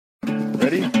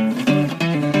buddy.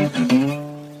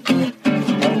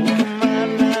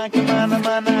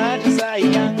 Kemana-mana aja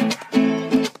sayang.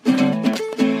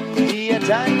 Dia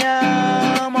tanya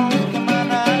mau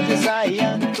kemana aja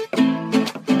sayang.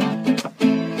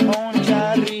 Mau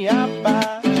cari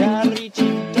apa? Cari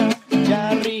cinta.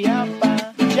 Cari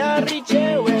apa? Cari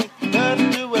cewek.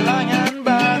 Bertualangan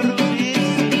baru di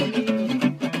sini.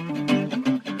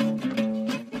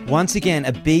 Once again,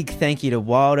 a big thank you to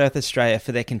Wild Earth Australia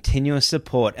for their continuous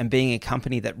support and being a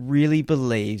company that really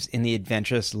believes in the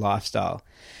adventurous lifestyle.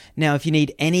 Now, if you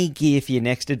need any gear for your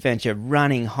next adventure,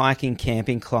 running, hiking,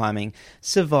 camping, climbing,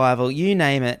 survival, you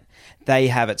name it, they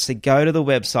have it. So go to the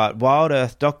website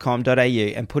wildearth.com.au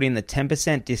and put in the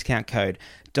 10% discount code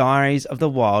Diaries of the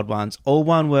Wild Ones, all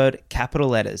one word, capital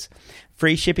letters.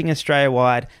 Free shipping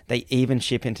Australia-wide. They even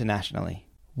ship internationally.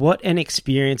 What an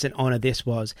experience and honour this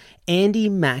was. Andy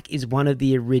Mack is one of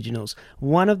the originals,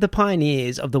 one of the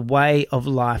pioneers of the way of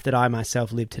life that I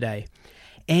myself live today.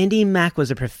 Andy Mack was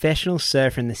a professional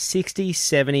surfer in the 60s,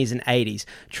 70s and 80s,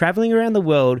 travelling around the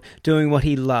world doing what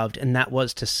he loved, and that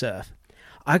was to surf.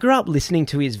 I grew up listening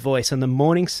to his voice on the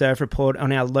Morning Surf Report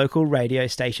on our local radio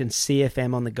station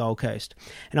CFM on the Gold Coast.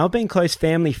 And I've been close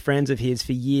family friends of his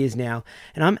for years now,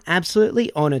 and I'm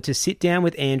absolutely honoured to sit down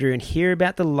with Andrew and hear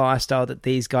about the lifestyle that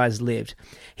these guys lived.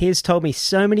 He has told me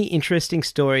so many interesting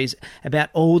stories about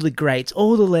all the greats,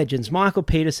 all the legends, Michael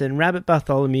Peterson, Rabbit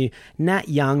Bartholomew, Nat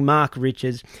Young, Mark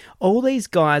Richards, all these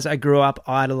guys I grew up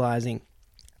idolising.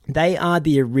 They are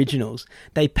the originals.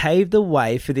 They paved the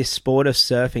way for this sport of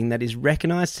surfing that is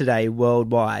recognised today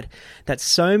worldwide, that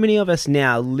so many of us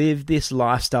now live this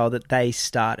lifestyle that they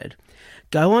started.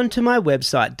 Go on to my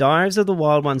website,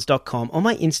 diariesofthewildones.com, or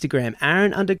my Instagram,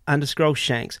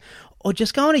 Aaron_Shanks, or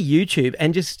just go on to YouTube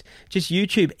and just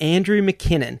YouTube Andrew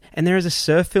McKinnon, and there is a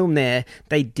surf film there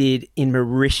they did in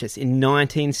Mauritius in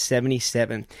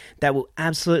 1977 that will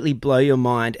absolutely blow your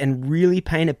mind and really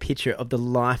paint a picture of the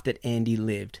life that Andy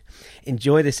lived.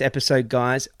 Enjoy this episode,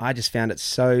 guys. I just found it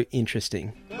so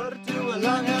interesting.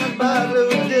 Bertualangan baru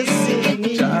di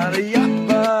sini. Cari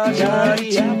apa?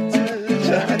 Cari apa?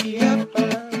 Cari apa?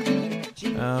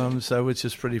 So which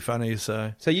is pretty funny.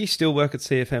 So you still work at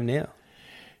CFM now?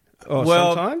 Oh,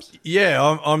 well, sometimes?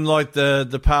 Yeah, I'm like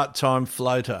the part-time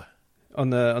floater on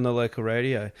the local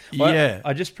radio. Well, yeah,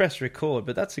 I just pressed record,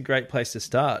 but that's a great place to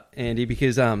start, Andy,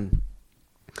 because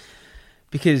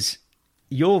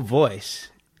your voice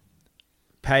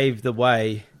paved the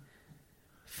way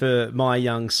for my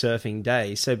young surfing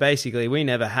days. So basically, we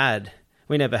never had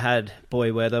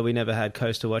Boy Weather, we never had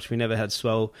Coastal Watch, we never had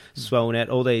Swellnet,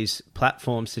 all these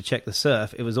platforms to check the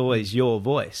surf. It was always your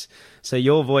voice. So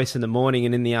your voice in the morning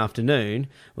and in the afternoon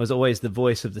was always the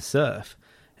voice of the surf.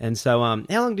 And so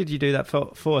how long did you do that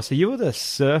for? So you were the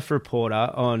surf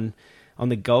reporter on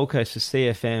the Gold Coast for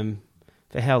CFM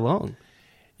for how long?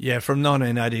 Yeah, from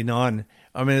 1989.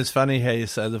 I mean, it's funny how you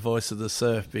say the voice of the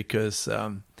surf, because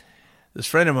this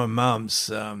friend of my mum's,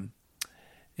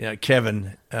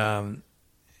 Kevin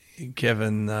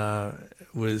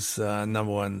was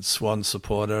number one Swan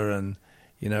supporter, and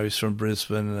he's from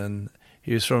Brisbane, and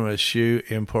he was from a shoe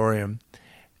emporium,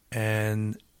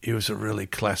 and he was a really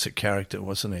classic character,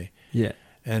 wasn't he? Yeah.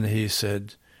 And he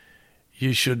said,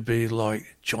 "You should be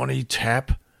like Johnny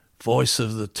Tapp, voice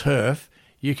of the turf.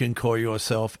 You can call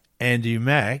yourself Andy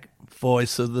Mack,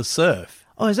 voice of the surf."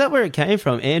 Oh, is that where it came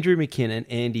from? Andrew McKinnon,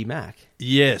 Andy Mack.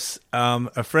 Yes.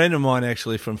 A friend of mine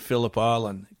actually from Phillip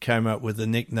Island came up with the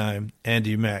nickname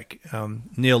Andy Mack.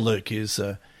 Neil Luke is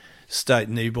a state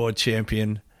kneeboard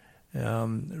champion,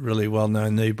 really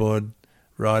well-known kneeboard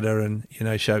rider, and,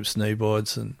 shapes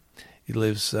kneeboards, and he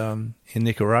lives in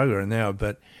Nicaragua now.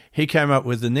 But he came up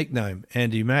with the nickname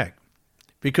Andy Mack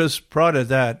because prior to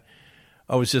that,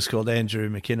 I was just called Andrew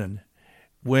McKinnon.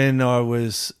 When I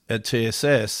was at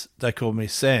TSS, they called me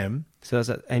Sam. So was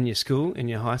that in your school, in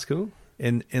your high school?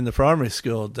 In the primary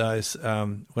school days,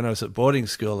 when I was at boarding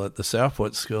school at the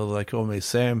Southport School, they called me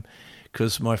Sam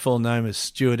because my full name is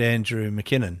Stuart Andrew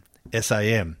McKinnon,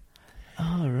 S-A-M.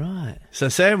 Oh, right. So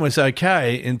Sam was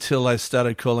okay until they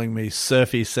started calling me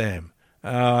Surfy Sam.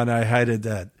 Oh, and I hated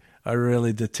that. I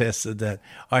really detested that.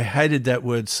 I hated that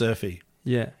word surfy.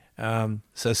 Yeah.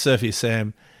 So Surfy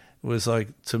Sam was like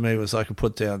a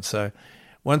put down. So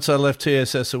once I left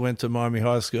TSS and went to Miami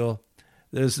High School,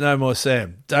 there's no more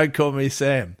Sam. Don't call me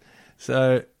Sam.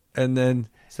 So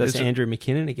it's Andrew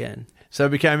McKinnon again. So it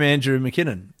became Andrew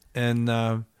McKinnon, and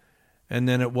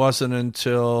then it wasn't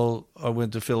until I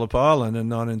went to Phillip Island in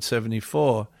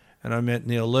 1974 and I met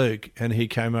Neil Luke, and he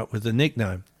came up with the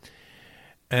nickname.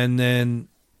 And then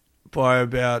by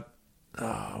about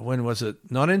when was it?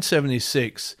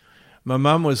 1976, my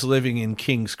mum was living in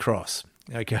King's Cross,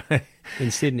 okay?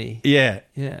 In Sydney. Yeah.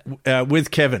 Yeah.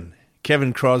 With Kevin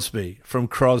Crosby from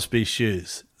Crosby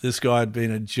Shoes. This guy had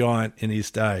been a giant in his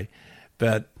day,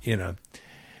 but, you know,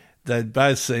 they'd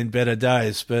both seen better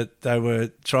days, but they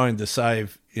were trying to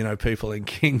save, you know, people in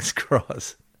King's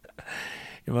Cross.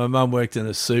 My mum worked in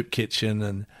a soup kitchen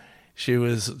and she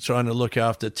was trying to look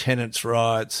after tenants'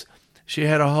 rights. She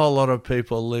had a whole lot of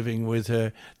people living with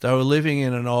her. They were living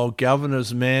in an old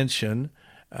governor's mansion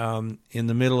in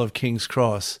the middle of King's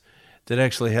Cross that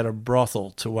actually had a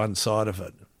brothel to one side of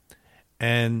it.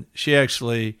 And she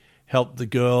actually helped the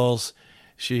girls.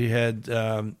 She had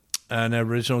an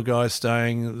Aboriginal guy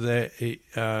staying there.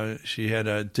 She had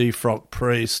a defrocked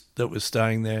priest that was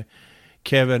staying there,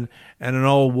 Kevin, and an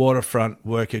old waterfront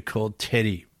worker called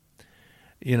Teddy.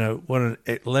 You know, what an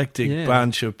eclectic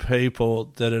bunch of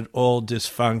people that had all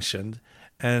dysfunctioned.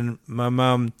 And my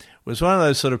mum was one of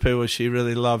those sort of people, she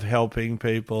really loved helping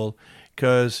people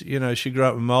because, you know, she grew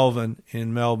up in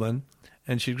Melbourne,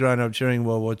 and she'd grown up during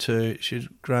World War II. She'd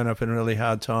grown up in really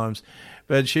hard times.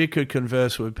 But she could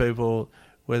converse with people,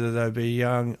 whether they be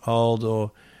young, old,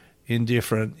 or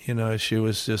indifferent. You know, she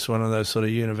was just one of those sort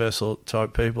of universal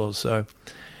type people. So,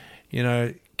 you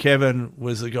know, Kevin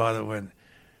was the guy that went,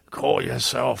 "Call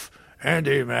yourself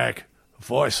Andy Mack,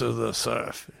 voice of the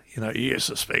surf." You know, you used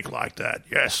to speak like that.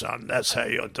 "Yes, son, that's how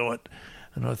you'll do it."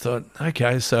 And I thought,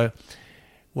 okay, so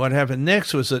what happened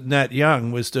next was that Nat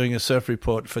Young was doing a surf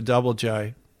report for Double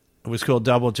J. It was called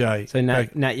Double J. So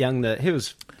Nat Young,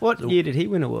 what year did he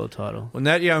win a world title? Well,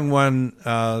 Nat Young won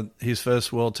his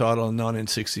first world title in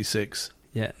 1966.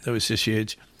 Yeah. That was just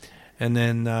huge. And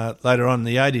then later on in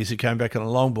the 80s, he came back on a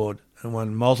longboard and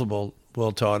won multiple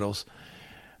world titles.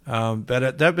 But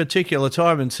at that particular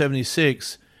time in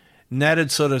 76, Nat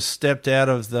had sort of stepped out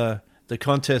of the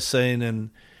contest scene, and,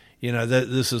 you know,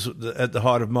 this is at the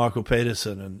height of Michael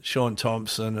Peterson and Sean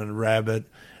Thompson and Rabbit.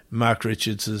 Mark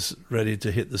Richards is ready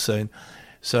to hit the scene.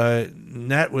 So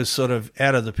Nat was sort of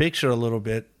out of the picture a little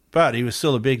bit, but he was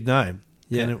still a big name,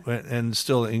 and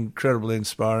still incredibly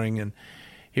inspiring. And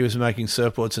he was making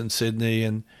surfboards in Sydney,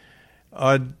 and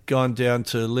I'd gone down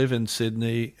to live in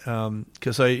Sydney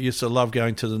because I used to love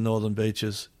going to the northern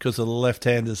beaches because of the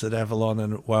left-handers at Avalon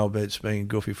and at Whale Beach being in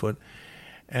Goofyfoot.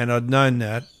 And I'd known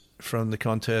that from the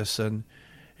contest, and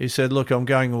he said, "Look, I'm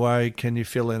going away. Can you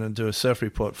fill in and do a surf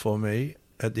report for me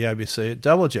at the ABC at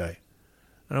Double J?"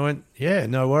 And I went, "Yeah,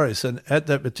 no worries." And at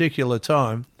that particular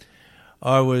time,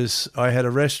 I had a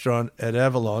restaurant at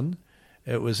Avalon.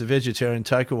 It was a vegetarian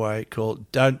takeaway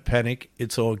called Don't Panic,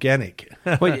 It's Organic.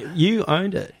 Wait, you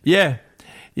owned it? Yeah.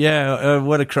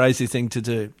 What a crazy thing to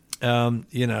do.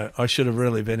 You know, I should have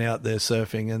really been out there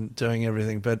surfing and doing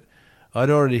everything, but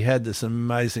I'd already had this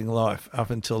amazing life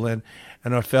up until then,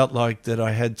 and I felt like that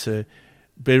I had to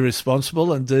be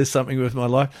responsible and do something with my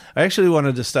life. I actually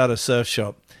wanted to start a surf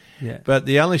shop, but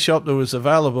the only shop that was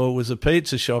available was a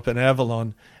pizza shop in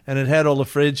Avalon, and it had all the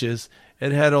fridges,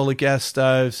 it had all the gas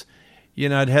stoves, you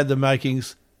know, it had the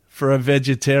makings for a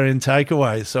vegetarian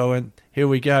takeaway. So I went, here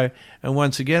we go. And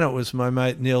once again, it was my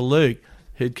mate Neil Luke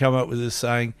who'd come up with this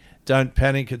saying, "Don't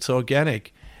panic, it's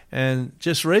organic." And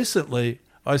just recently,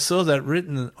 I saw that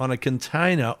written on a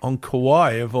container on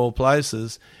Kauai, of all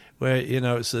places, where, you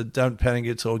know, it said, "Don't panic,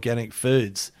 it's organic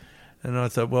foods." And I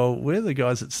thought, well, we're the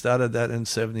guys that started that in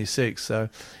 76. So,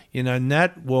 you know,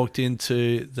 Nat walked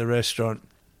into the restaurant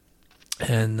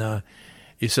and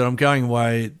he said, "I'm going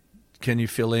away. Can you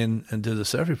fill in and do the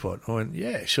surf report?" I went,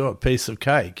 "Yeah, sure, a piece of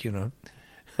cake, you know."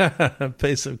 A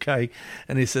piece of cake.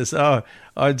 And he says, "Oh,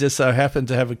 I just so happen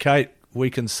to have a cake we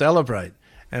can celebrate."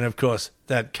 And, of course,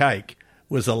 that cake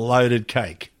was a loaded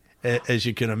cake, as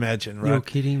you can imagine, right? You're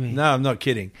kidding me. No, I'm not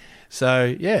kidding.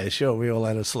 So, yeah, sure, we all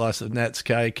had a slice of Nat's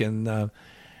cake. And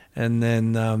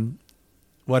then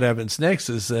what happens next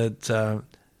is that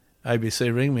ABC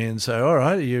ring me and say, "All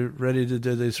right, are you ready to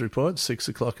do these reports, 6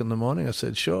 o'clock in the morning?" I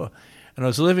said, "Sure." And I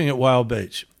was living at Whale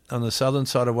Beach, on the southern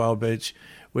side of Whale Beach,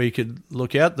 where you could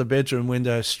look out the bedroom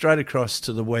window straight across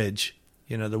to the Wedge.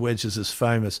 You know, the Wedge is this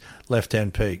famous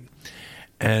left-hand peak.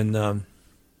 And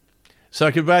so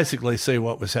I could basically see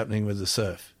what was happening with the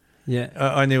surf. Yeah.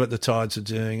 I knew what the tides were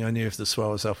doing. I knew if the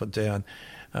swell was up or down.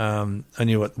 I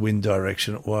knew what wind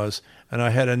direction it was. And I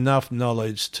had enough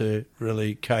knowledge to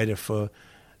really cater for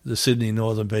the Sydney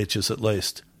northern beaches at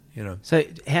least, you know. So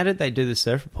how did they do the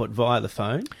surf report? Via the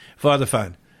phone? Via the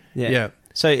phone. Yeah.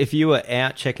 So if you were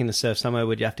out checking the surf somewhere,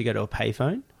 would you have to go to a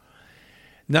payphone?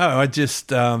 No, I just,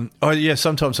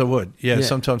 sometimes I would. Yeah,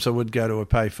 sometimes I would go to a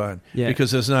payphone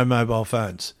because there's no mobile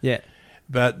phones. Yeah.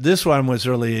 But this one was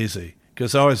really easy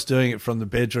because I was doing it from the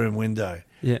bedroom window.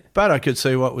 Yeah. But I could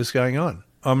see what was going on.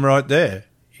 I'm right there.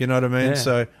 You know what I mean? Yeah.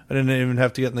 So I didn't even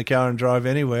have to get in the car and drive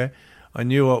anywhere. I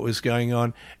knew what was going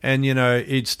on. And,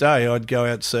 each day I'd go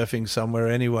out surfing somewhere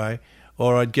anyway,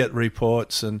 or I'd get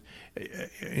reports and,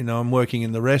 I'm working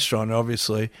in the restaurant,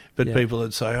 obviously, but people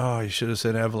would say, oh, you should have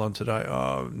seen Avalon today.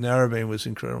 Oh, Narrabeen was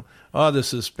incredible. Oh,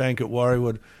 this is bank at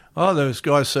Warriewood. Oh, there was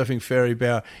guys surfing Ferry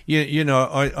Bow.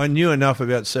 I knew enough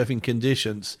about surfing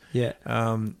conditions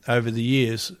over the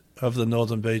years of the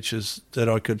northern beaches that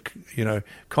I could,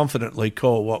 confidently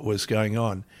call what was going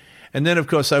on. And then, of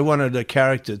course, they wanted a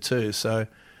character too. So,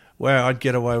 wow, I'd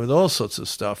get away with all sorts of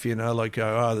stuff, like,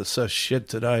 oh, the surf's shit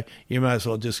today. You may as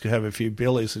well just have a few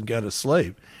billies and go to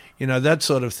sleep. That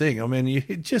sort of thing. I mean, you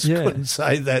just couldn't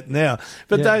say that now.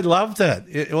 But they loved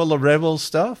that, all the rebel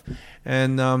stuff.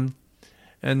 And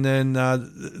then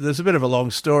there's a bit of a long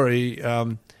story.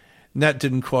 Nat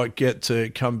didn't quite get to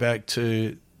come back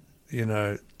to,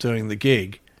 doing the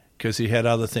gig because he had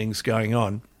other things going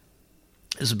on.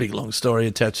 There's a big long story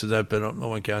attached to that, but I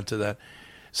won't go into that.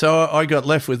 So I got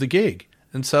left with the gig,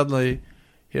 and suddenly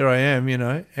here I am,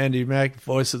 Andy Mack,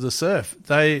 voice of the surf.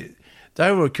 They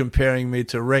were comparing me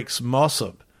to Rex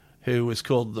Mossop, who was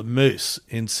called the Moose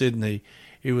in Sydney.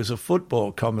 He was a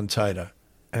football commentator,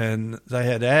 and they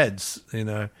had ads,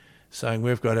 saying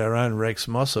we've got our own Rex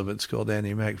Mossop. It's called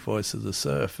Andy Mack, voice of the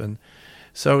surf. And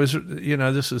so it was,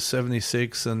 this was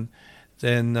 76 and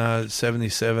then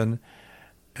 77.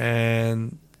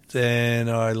 And then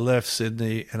I left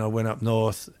Sydney and I went up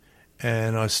north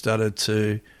and I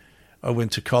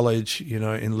went to college,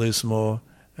 in Lismore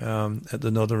at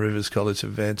the Northern Rivers College of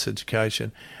Advanced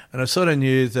Education. And I sort of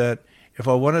knew that if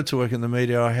I wanted to work in the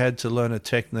media, I had to learn a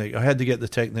technique. I had to get the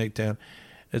technique down.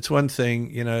 It's one thing,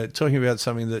 talking about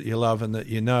something that you love and that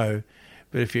you know,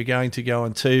 but if you're going to go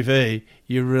on TV,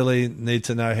 you really need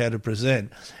to know how to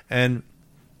present. And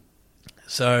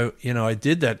so, I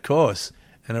did that course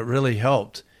and it really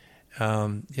helped.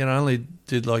 I only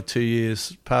did like 2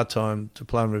 years part-time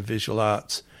diploma of visual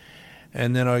arts.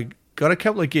 And then I got a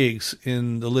couple of gigs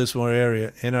in the Lismore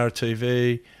area,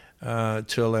 NRTV,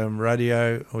 2LM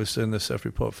Radio. I was doing the surf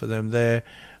report for them there.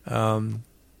 I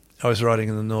was writing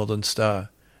in the Northern Star.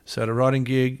 So I had a writing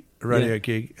gig, a radio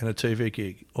gig, and a TV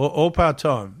gig, all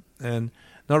part-time, and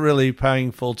not really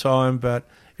paying full-time, but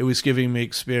it was giving me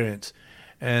experience.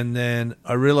 And then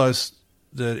I realised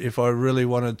that if I really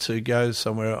wanted to go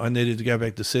somewhere, I needed to go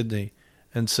back to Sydney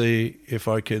and see if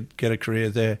I could get a career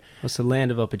there. It's the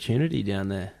land of opportunity down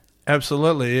there.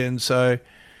 Absolutely. And so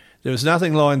there was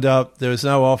nothing lined up. There was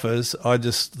no offers. I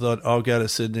just thought, I'll go to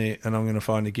Sydney and I'm going to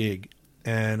find a gig.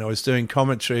 And I was doing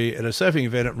commentary at a surfing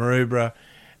event at Maroubra,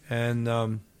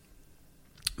 and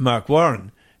Mark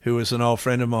Warren, who was an old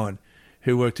friend of mine,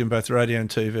 who worked in both radio and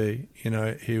TV.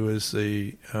 He was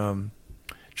the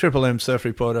Triple M surf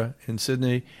reporter in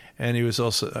Sydney, and he was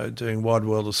also doing Wide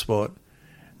World of Sport.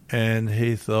 And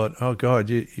he thought, oh, God,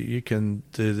 you can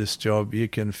do this job. You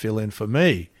can fill in for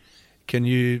me. Can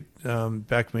you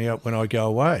back me up when I go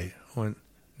away? I went,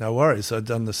 no worries. I've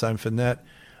done the same for Nat.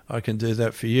 I can do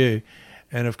that for you.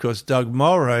 And, of course, Doug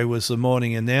Mulray was the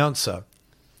morning announcer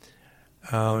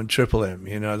in Triple M.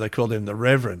 They called him the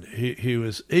Reverend. He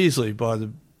was easily by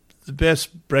the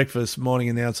best breakfast morning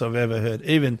announcer I've ever heard,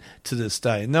 even to this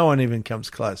day. No one even comes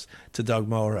close to Doug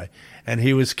Mulray. And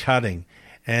he was cutting,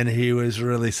 and he was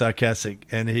really sarcastic,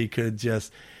 and he could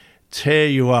just tear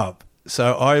you up.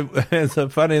 So the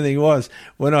funny thing was,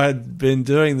 when I had been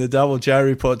doing the Double J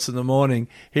reports in the morning,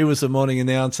 he was the morning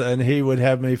announcer, and he would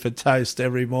have me for toast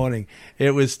every morning.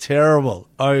 It was terrible.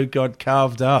 I got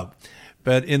carved up.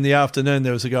 But in the afternoon,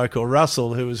 there was a guy called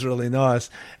Russell who was really nice.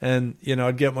 And,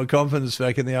 I'd get my confidence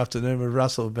back in the afternoon with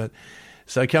Russell. But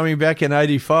so coming back in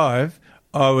 85,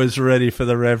 I was ready for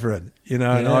the Reverend, and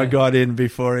I got in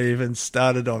before he even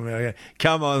started on me. I go,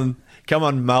 come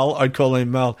on, Mull. I'd call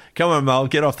him Mull. Come on, Mull,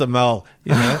 get off the Mull,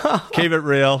 keep it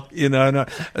real,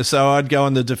 So I'd go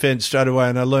on the defence straight away,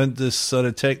 and I learned this sort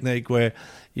of technique where,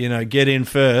 get in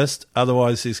first,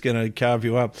 otherwise he's going to carve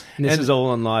you up. And this is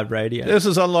all on live radio. This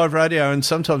is on live radio, and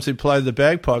sometimes he'd play the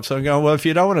bagpipes. So I'm going, well, if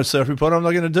you don't want a surf report, I'm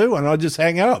not going to do one. I'll just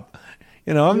hang up.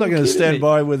 I'm not going to stand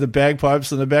by with the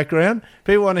bagpipes in the background.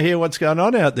 People want to hear what's going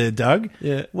on out there, Doug.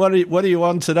 Yeah. What are you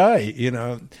on today?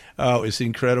 Oh, it was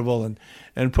incredible.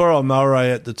 And poor old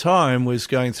Mulray at the time was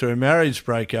going through a marriage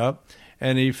breakup,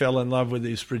 and he fell in love with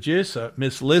his producer,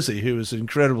 Miss Lizzie, who was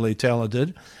incredibly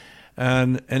talented.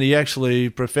 And he actually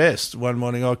professed one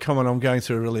morning, oh, come on, I'm going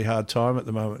through a really hard time at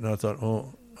the moment. And I thought,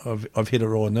 oh, I've hit a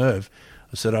raw nerve.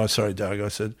 I said, oh, sorry, Doug. I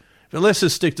said, but let's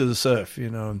just stick to the surf,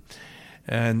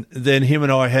 And then him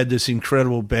and I had this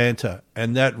incredible banter,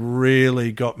 and that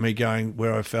really got me going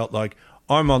where I felt like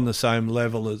I'm on the same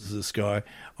level as this guy.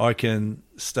 I can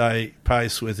stay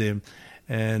pace with him,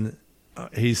 and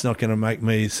he's not going to make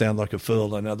me sound like a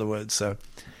fool, in other words. So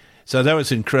that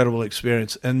was an incredible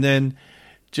experience. And then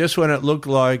just when it looked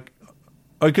like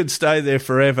I could stay there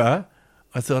forever,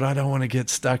 I thought, I don't want to get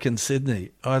stuck in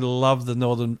Sydney. I love the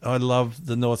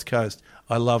North Coast.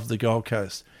 I love the Gold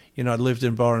Coast. You know, I lived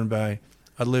in Byron Bay.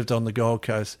 I lived on the Gold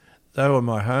Coast. They were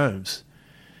my homes.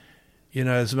 You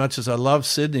know, as much as I love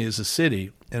Sydney as a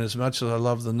city, and as much as I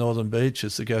love the northern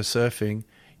beaches to go surfing,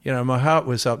 you know, my heart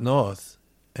was up north.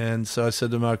 And so I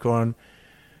said to Mark Warren,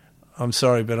 I'm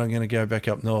sorry, but I'm going to go back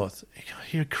up north. He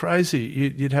goes, you're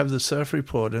crazy. You'd have the surf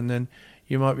report, and then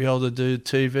you might be able to do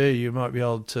TV. You might be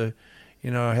able to,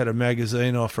 you know, I had a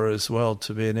magazine offer as well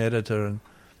to be an editor,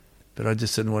 but I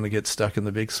just didn't want to get stuck in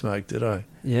the big smoke, did I?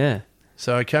 Yeah.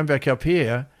 So I came back up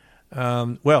here.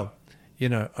 You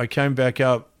know, I came back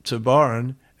up to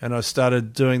Byron, and I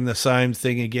started doing the same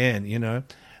thing again, you know.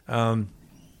 And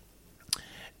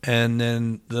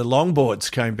then the longboards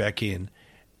came back in,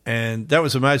 and that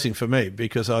was amazing for me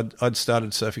because I'd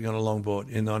started surfing on a longboard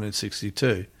in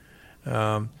 1962.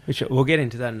 Which we'll get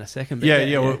into that in a second. But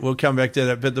Yeah. We'll come back to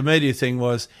that. But the media thing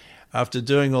was, after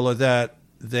doing all of that,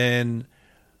 then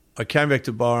I came back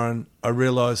to Byron. I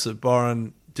realised that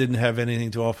Byron didn't have anything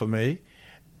to offer me.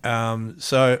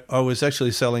 So I was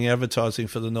actually selling advertising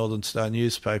for the Northern Star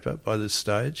newspaper by this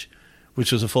stage,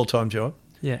 which was a full-time job.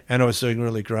 Yeah. And I was doing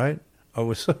really great.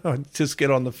 I'd just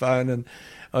get on the phone and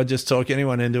I'd just talk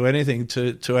anyone into anything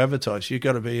to advertise. You've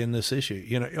got to be in this issue.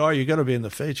 You know, you've got to be in the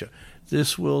feature.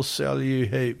 This will sell you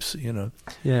heaps, you know.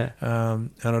 Yeah.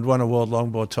 And I'd won a world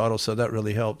longboard title, so that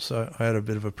really helped. So I had a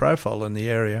bit of a profile in the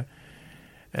area.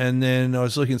 And then I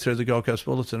was looking through the Gold Coast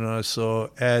Bulletin and I saw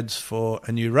ads for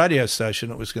a new radio station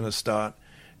that was going to start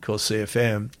called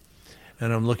CFM.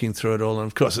 And I'm looking through it all. And,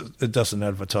 of course, it doesn't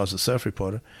advertise a surf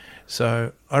reporter.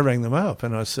 So I rang them up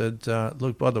and I said,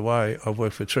 look, by the way, I've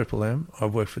worked for Triple M.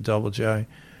 I've worked for Double J.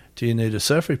 Do you need a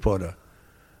surf reporter?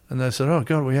 And they said, oh,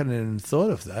 God, we hadn't even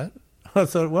thought of that. I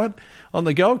thought, what? On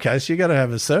the Gold Coast, you got to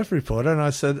have a surf reporter. And I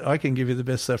said, I can give you the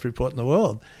best surf report in the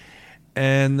world.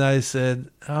 And they said,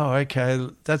 oh, okay,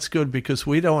 that's good because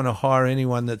we don't want to hire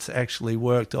anyone that's actually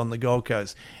worked on the Gold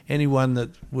Coast, anyone that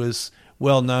was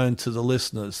well known to the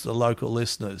listeners, the local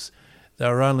listeners. They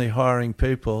were only hiring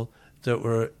people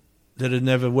that had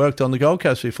never worked on the Gold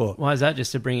Coast before. Why is that?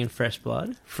 Just to bring in fresh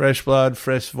blood? Fresh blood,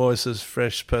 fresh voices,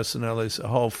 fresh personalities, a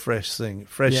whole fresh thing,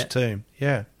 fresh team,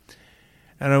 yeah.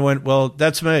 And I went, well,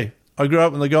 that's me. I grew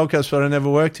up on the Gold Coast, but I never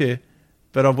worked here,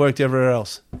 but I've worked everywhere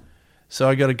else. So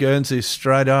I got a Guernsey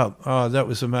straight up. Oh, that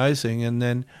was amazing. And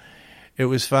then it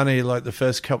was funny, like the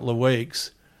first couple of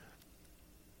weeks,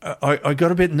 I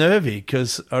got a bit nervy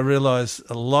because I realised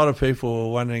a lot of people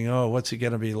were wondering, oh, what's it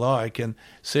going to be like? And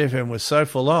CFM was so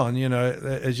full on, you know,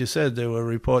 as you said, there were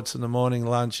reports in the morning,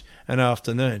 lunch and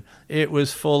afternoon. It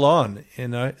was full on, you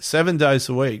know, 7 days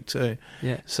a week too.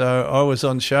 Yeah. So I was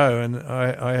on show and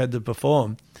I had to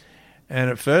perform.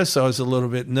 And at first I was a little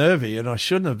bit nervy and I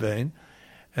shouldn't have been.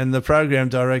 And the program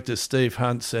director, Steve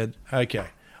Hunt, said, okay,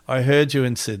 I heard you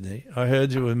in Sydney. I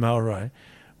heard you in Melrose.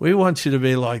 We want you to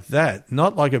be like that,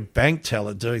 not like a bank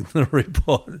teller doing the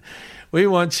report. We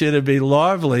want you to be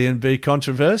lively and be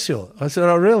controversial. I said,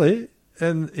 oh, really?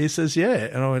 And he says, yeah.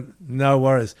 And I went, no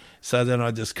worries. So then I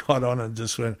just got on and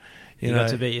just went, you know. Got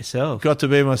to be yourself. Got to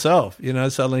be myself. You know,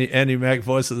 suddenly Andy Mack,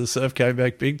 voice of the surf, came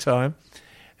back big time.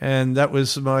 And that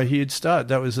was my huge start.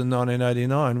 That was in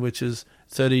 1989, which is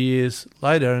 30 years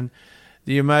later. And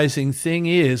the amazing thing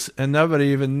is, and nobody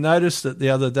even noticed it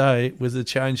the other day with the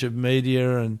change of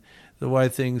media and the way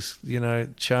things, you know,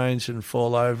 change and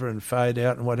fall over and fade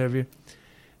out and what have you,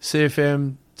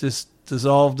 CFM just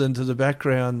dissolved into the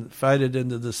background, faded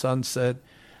into the sunset.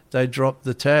 They dropped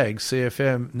the tag,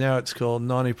 CFM. Now it's called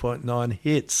 90.9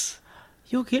 Hits.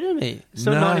 You're kidding me. It's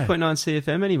not 90.9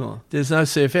 CFM anymore. There's no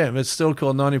CFM. It's still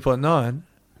called 90.9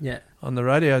 on the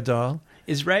radio dial.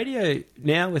 Is radio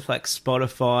now with like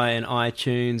Spotify and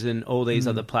iTunes and all these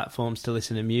other platforms to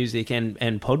listen to music and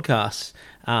podcasts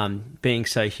being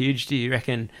so huge, do you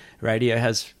reckon radio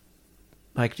has,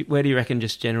 like, where do you reckon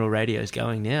just general radio is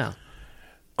going now?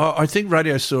 I think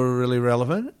radio's still really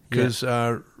relevant because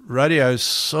radio's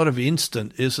sort of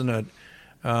instant, isn't it?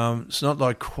 It's not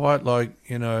like quite like,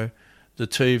 you know, the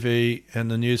TV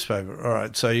and the newspaper. All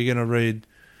right, so you're going to read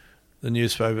the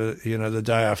newspaper, you know, the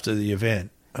day after the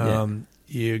event.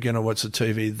 You're going to watch the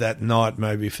TV that night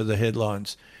maybe for the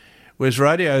headlines. Whereas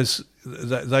radios,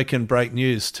 they can break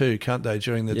news too, can't they,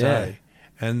 during the day?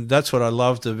 And that's what I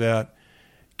loved about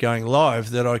going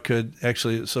live, that I could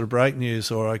actually sort of break news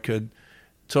or I could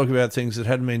talk about things that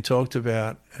hadn't been talked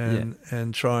about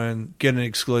and try and get an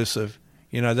exclusive.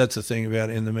 You know, that's the thing about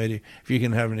in the media. If you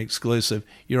can have an exclusive,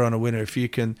 you're on a winner. If you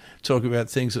can talk about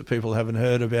things that people haven't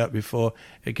heard about before,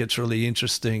 it gets really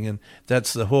interesting, and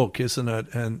that's the hook, isn't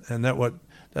it? And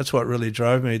that's what really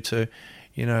drove me to,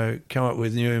 you know, come up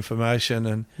with new information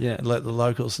and let the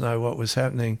locals know what was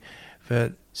happening.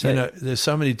 But, you know, there's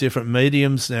so many different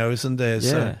mediums now, isn't there?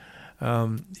 Yeah.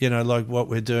 So, you know, like what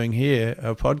we're doing here,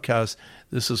 our podcast,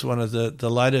 this is one of the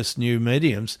latest new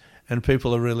mediums, and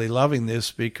people are really loving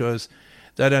this because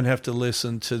they don't have to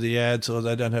listen to the ads, or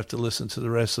they don't have to listen to the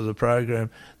rest of the program.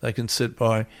 They can sit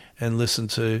by and listen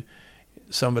to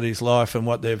somebody's life and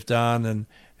what they've done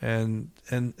and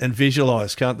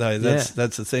visualise, can't they? That's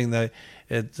the thing.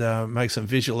 It makes them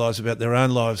visualise about their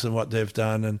own lives and what they've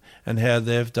done and how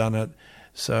they've done it.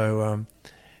 So,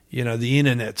 you know, the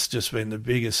internet's just been the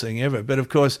biggest thing ever. But of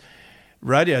course,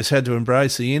 radio's had to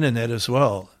embrace the internet as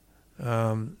well.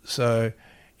 So,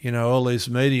 you know, all these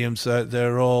mediums,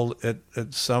 they're all at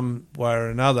some way or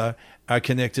another are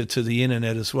connected to the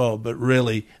internet as well. But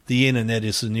really, the internet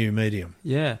is the new medium.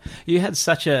 Yeah. You had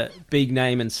such a big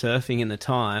name in surfing in that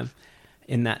time.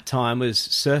 Was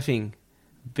surfing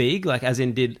big? Like, as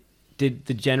in, did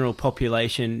the general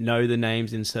population know the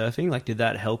names in surfing? Like, did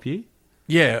that help you?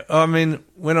 Yeah. I mean,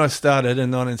 when I started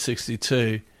in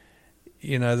 1962,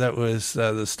 you know, that was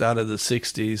the start of the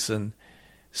 60s, and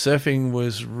surfing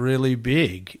was really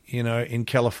big, you know, in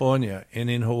California and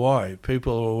in Hawaii.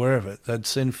 People were aware of it. They'd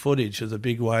seen footage of the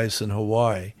big waves in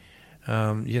Hawaii.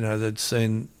 You know, they'd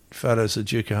seen photos of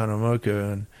Duke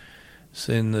Hanamoku and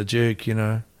seen the Duke, you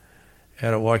know,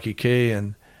 out at Waikiki.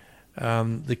 And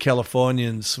the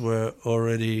Californians were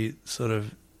already sort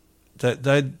of,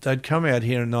 they'd come out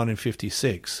here in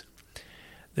 1956.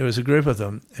 There was a group of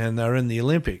them, and they were in the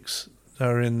Olympics. They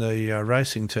were in the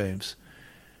racing teams.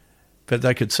 But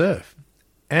they could surf,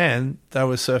 and they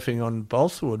were surfing on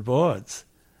balsa wood boards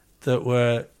that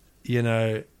were, you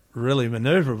know, really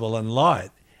manoeuvrable and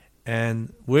light,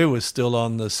 and we were still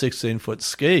on the 16-foot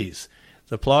skis,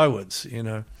 the plywoods, you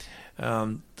know.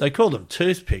 They called them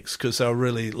toothpicks because they were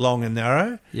really long and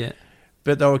narrow,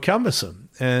 but they were cumbersome,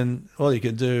 and all you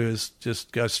could do is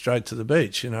just go straight to the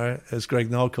beach, you know, as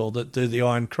Greg Knoll called it, do the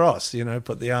iron cross, you know,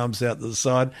 put the arms out to the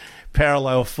side,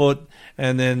 parallel foot,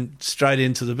 and then straight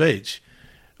into the beach.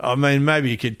 I mean,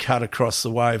 maybe you could cut across the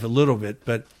wave a little bit,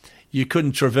 but you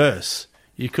couldn't traverse.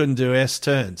 You couldn't do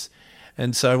S-turns.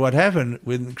 And so what happened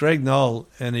when Greg Knoll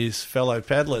and his fellow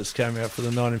paddlers came out for the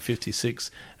 1956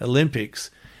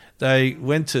 Olympics, they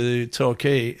went to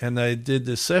Torquay and they did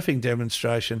the surfing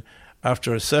demonstration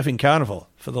after a surfing carnival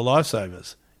for the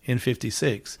lifesavers in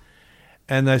 56.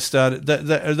 And they started,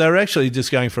 they were actually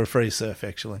just going for a free surf,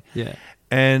 actually. Yeah.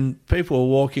 And people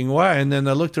were walking away, and then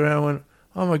they looked around and went,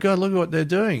 oh my God, look at what they're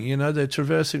doing. You know, they're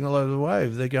traversing all over the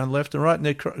wave. They're going left and right, and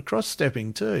they're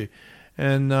cross-stepping too.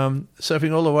 And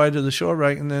surfing all the way to the shore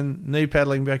break and then knee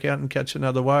paddling back out and catch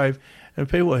another wave. And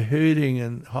people were hooting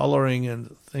and hollering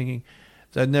and thinking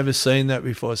they'd never seen that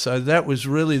before. So that was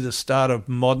really the start of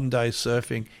modern-day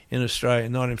surfing in Australia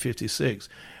in 1956.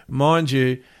 Mind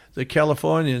you, the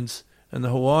Californians and the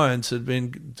Hawaiians had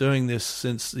been doing this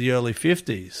since the early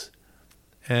 50s.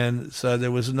 And so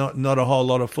there was not a whole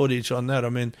lot of footage on that. I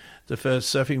mean, the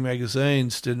first surfing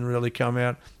magazines didn't really come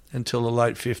out until the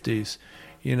late 50s.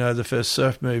 You know, the first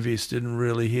surf movies didn't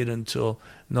really hit until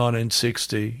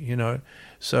 1960, you know.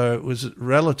 So it was a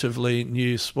relatively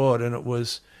new sport, and it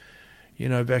was, you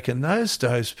know, back in those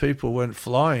days, people weren't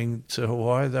flying to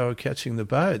Hawaii. They were catching the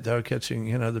boat. They were catching,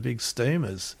 you know, the big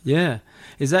steamers. Yeah.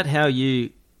 Is that how you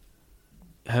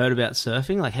heard about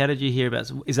surfing? Like, how did you hear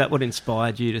about... Is that what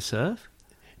inspired you to surf?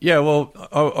 Yeah, well,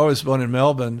 I was born in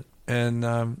Melbourne and,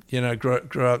 you know,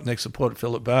 grew up next to Port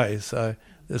Phillip Bay. So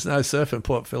there's no surf in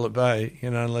Port Phillip Bay, you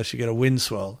know, unless you get a wind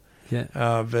swell. Yeah.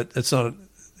 But it's not,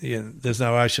 you know, there's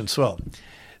no ocean swell.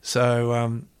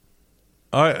 So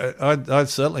I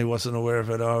certainly wasn't aware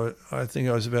of it. I think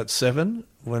I was about 7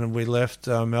 when we left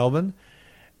Melbourne,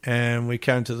 and we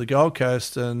came to the Gold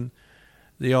Coast, and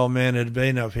the old man had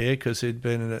been up here because he'd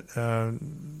been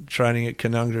training at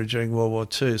Canungra during World War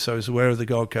II, so he was aware of the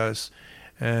Gold Coast.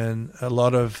 And a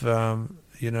lot of,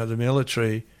 you know, the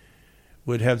military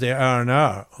would have their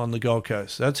R&R on the Gold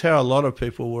Coast. That's how a lot of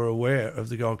people were aware of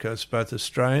the Gold Coast, both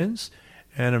Australians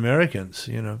and Americans,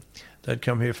 you know. They'd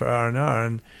come here for R&R,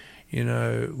 and, you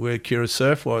know, where Kira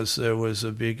Surf was, there was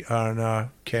a big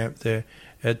R&R camp there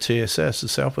at TSS, the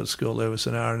Southwood School. There was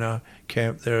an R&R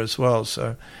camp there as well,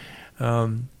 so...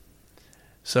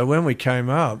 So when we came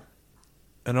up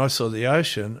and I saw the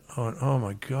ocean, I went, oh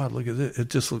my God, look at this.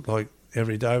 It just looked like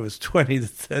every day was 20 to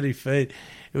 30 feet.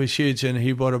 It was huge, and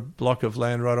he bought a block of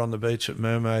land right on the beach at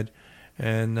Mermaid.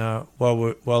 And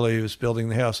while he was building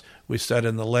the house, we stayed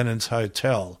in the Lennon's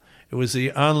Hotel. It was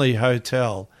the only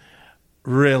hotel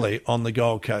really on the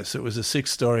Gold Coast. It was a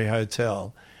 6-story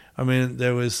hotel. I mean,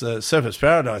 there was the Surfers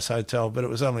Paradise Hotel, but it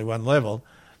was only one level,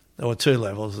 or 2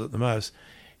 levels at the most.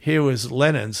 Here was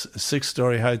Lennon's, a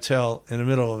 6-story hotel in the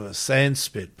middle of a sand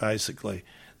spit, basically.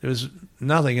 There was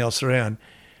nothing else around.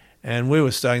 And we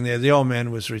were staying there. The old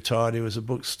man was retired. He was a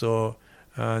bookstore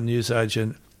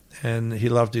newsagent, and he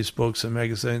loved his books and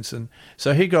magazines. And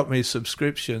so he got me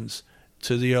subscriptions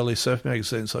to the early surf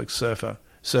magazines like Surfer.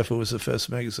 Surfer was the first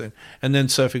magazine. And then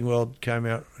Surfing World came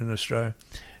out in Australia,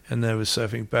 and there was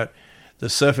surfing. But the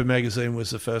Surfer magazine was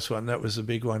the first one. That was the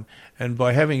big one. And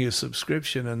by having a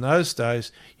subscription in those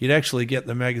days, you'd actually get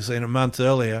the magazine a month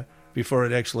earlier before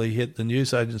it actually hit the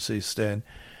news agency's stand.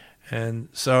 And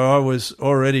so I was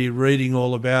already reading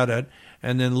all about it,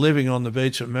 and then living on the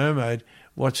beach at Mermaid,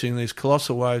 watching these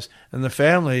colossal waves. And the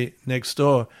family next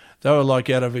door, they were like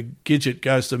out of a Gidget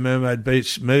Goes to Mermaid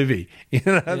Beach movie. You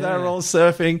know, They were all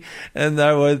surfing, and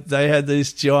they had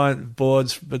these giant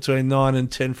boards between 9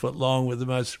 and 10 foot long with the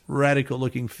most radical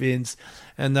looking fins,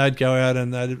 and they'd go out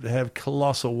and they'd have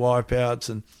colossal wipeouts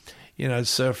and, you know,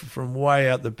 surf from way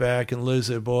out the back and lose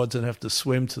their boards and have to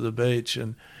swim to the beach.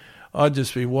 And I'd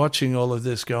just be watching all of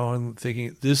this going,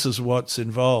 thinking, this is what's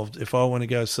involved. If I want to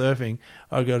go surfing,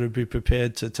 I've got to be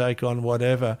prepared to take on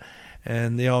whatever.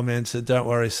 And the old man said, don't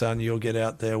worry, son, you'll get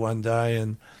out there one day.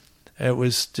 And it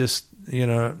was just, you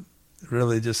know,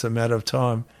 really just a matter of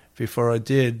time before I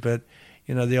did. But,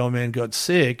 you know, the old man got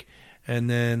sick, and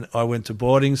then I went to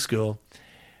boarding school.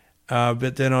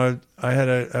 But then I had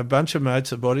a bunch of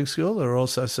mates at boarding school that were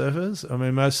also surfers. I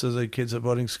mean, most of the kids at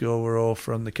boarding school were all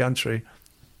from the country.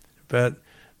 But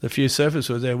the few surfers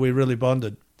were there, we really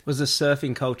bonded. Was the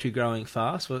surfing culture growing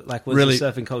fast? Like, was really, the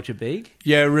surfing culture big?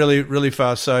 Yeah, really, really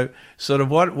fast. So sort of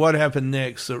what happened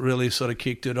next that really sort of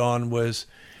kicked it on was,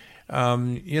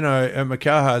 you know, at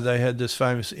Makaha, they had this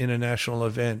famous international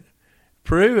event.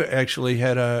 Peru actually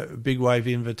had a big wave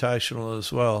invitational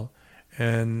as well.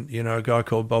 And, you know, a guy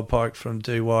called Bob Pike from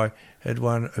DY had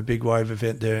won a big wave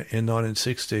event there in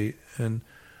 1960. And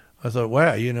I thought,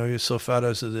 wow, you know, you saw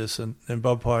photos of this. And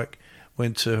Bob Pike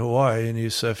went to Hawaii, and he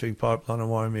was surfing Pipeline in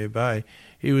Waimea Bay.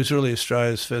 He was really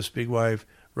Australia's first big wave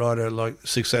rider, like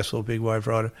successful big wave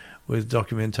rider with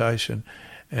documentation.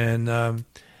 And the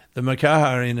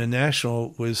Makaha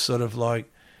International was sort of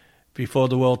like, before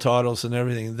the world titles and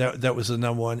everything, that was the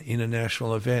number one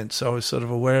international event. So I was sort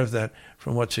of aware of that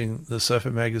from watching the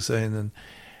Surfer magazine.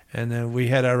 And then we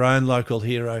had our own local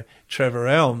hero, Trevor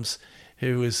Elms,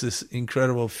 who was this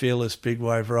incredible, fearless big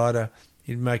wave rider.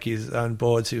 He'd make his own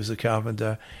boards. He was a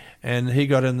carpenter. And he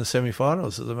got in the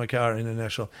semi-finals of the Makaha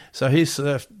International. So he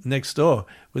surfed next door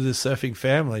with his surfing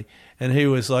family, and he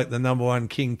was like the number one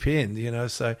kingpin, you know.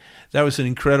 So that was an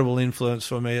incredible influence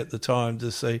for me at the time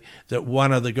to see that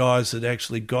one of the guys that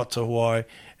actually got to Hawaii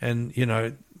and, you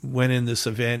know, went in this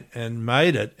event and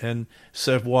made it and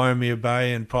surfed Waimea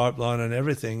Bay and Pipeline and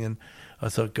everything. And I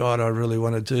thought, God, I really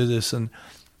want to do this. And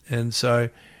so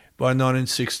by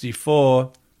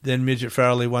 1964... then Midget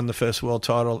Farrelly won the first world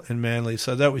title in Manly.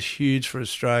 So that was huge for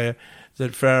Australia,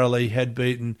 that Farrelly had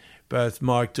beaten both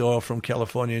Mike Doyle from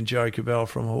California and Joe Cabell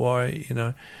from Hawaii. You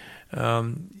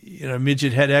know,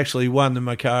 Midget had actually won the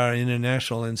Makaha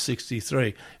International in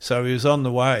 1963. So he was on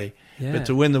the way. Yeah. But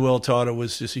to win the world title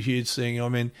was just a huge thing. I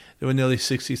mean, there were nearly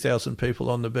 60,000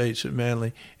 people on the beach at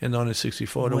Manly in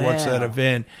 1964 to watch that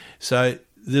event. So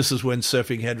this is when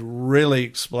surfing had really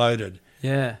exploded.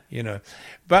 Yeah. You know,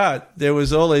 but there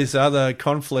was all these other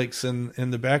conflicts in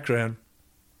the background.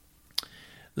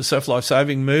 The surf life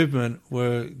saving movement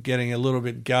were getting a little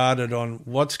bit guarded on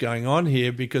what's going on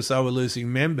here because they were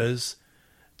losing members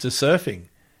to surfing.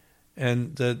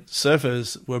 And the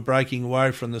surfers were breaking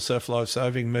away from the surf life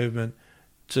saving movement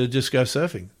to just go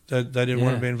surfing. They didn't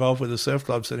want to be involved with the surf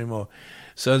clubs anymore.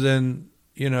 So then,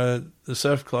 you know, the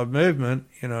surf club movement,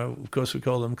 you know, of course we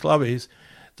call them clubbies,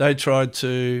 they tried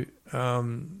to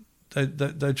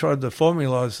they tried to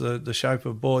formalise the shape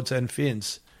of boards and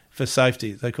fins for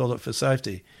safety. They called it for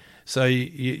safety. So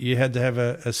you had to have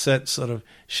a set sort of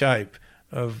shape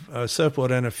of a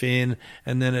surfboard and a fin,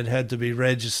 and then it had to be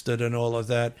registered and all of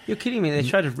that. You're kidding me. They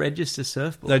tried to register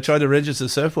surfboards. They tried to register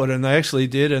surfboard, and they actually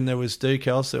did, and there was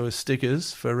decals, there was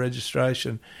stickers for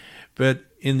registration. But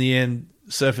in the end,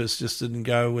 surfers just didn't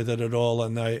go with it at all,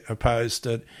 and they opposed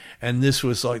it. And this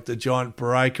was like the giant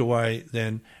breakaway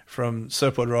then from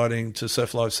surfboard riding to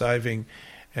surf life saving.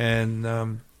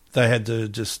 And they had to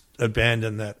just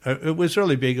abandon that. It was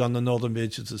really big on the northern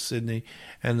beaches of Sydney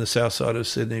and the south side of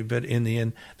Sydney, but in the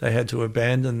end they had to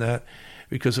abandon that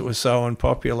because it was so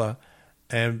unpopular.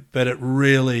 But it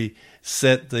really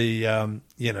set the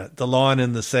the line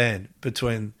in the sand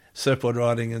between surfboard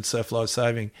riding and surf life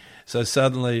saving. So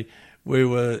suddenly we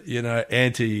were,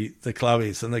 anti the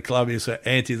clubbies, and the clubbies were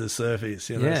anti the surfies.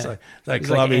 So they it was clubbies,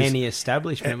 like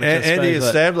anti-establishment. Which I suppose,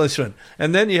 anti-establishment,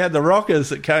 and then you had the rockers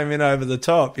that came in over the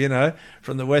top,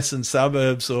 from the western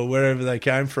suburbs or wherever they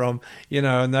came from,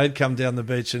 and they'd come down the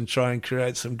beach and try and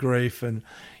create some grief. And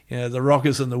the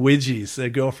rockers and the widgies, their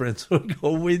girlfriends were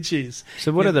called widgies.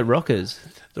 So what are the rockers?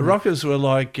 The rockers were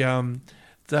like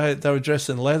they were dressed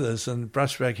in leathers and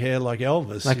brushback hair like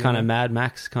Elvis, Like kind of Mad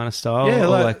Max kind of style. Yeah,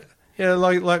 or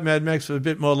like Mad Max, but a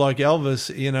bit more like Elvis,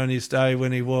 in his day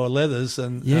when he wore leathers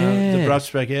and the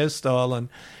brushback hairstyle and,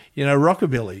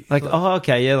 rockabilly.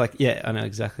 I know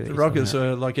exactly. The rockers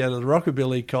were like out of the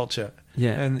rockabilly culture.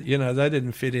 Yeah. And, they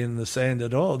didn't fit in the sand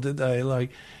at all, did they? Like,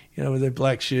 with their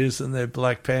black shoes and their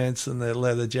black pants and their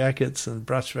leather jackets and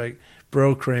brushback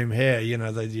Brill cream hair,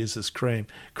 they'd use this cream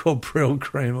called Brill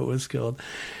cream, it was called.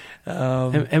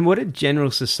 And what did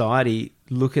general society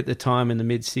look at the time in the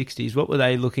mid-'60s? What were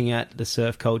they looking at the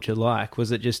surf culture like?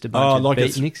 Was it just a bunch of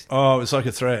beatniks? It was like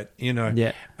a threat,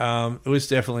 Yeah. It was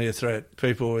definitely a threat.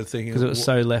 People were thinking... Because it was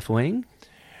so left-wing?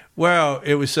 Well,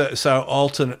 it was so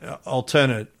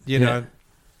alternate, know.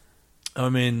 I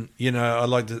mean, I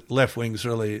like the left wing's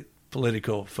really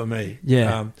political for me.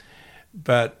 Yeah.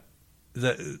 But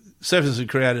the surfers had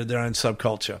created their own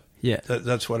subculture. Yeah.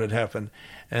 That's what had happened.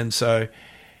 And so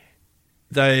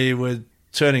they were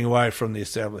turning away from the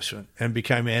establishment and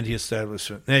became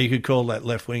anti-establishment. Now, you could call that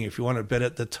left wing if you wanted, but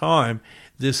at the time,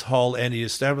 this whole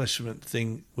anti-establishment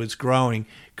thing was growing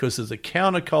because of the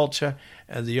counterculture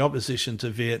and the opposition to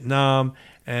Vietnam,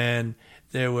 and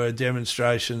there were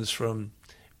demonstrations from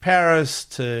Paris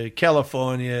to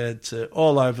California to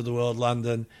all over the world,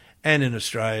 London and in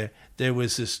Australia. There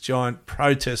was this giant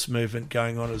protest movement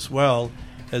going on as well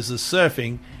as the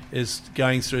surfing is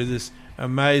going through this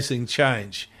amazing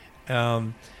change.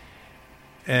 The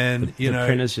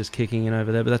printer's just kicking in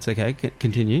over there, but that's okay.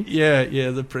 Continue.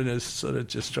 Yeah, the printer's sort of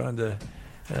just trying to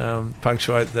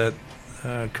punctuate that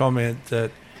comment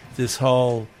that this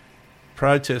whole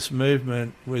protest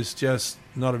movement was just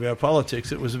not about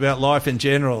politics. It was about life in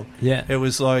general. Yeah. It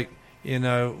was like,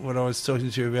 what I was talking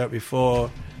to you about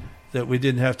before, that we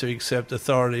didn't have to accept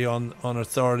authority on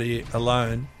authority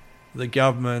alone. The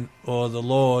government or the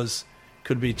laws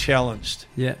could be challenged.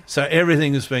 Yeah. So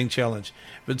everything is being challenged.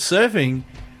 But surfing,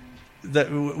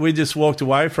 that we just walked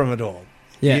away from it all.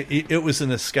 Yeah. It was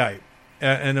an escape,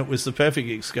 and it was the perfect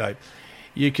escape.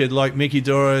 You could, like Mickey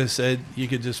Dora said, you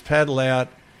could just paddle out.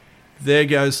 There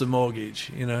goes the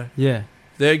mortgage, Yeah.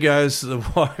 There goes the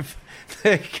wife.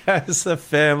 There goes the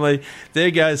family.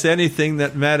 There goes anything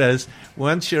that matters.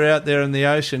 Once you're out there in the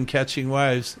ocean catching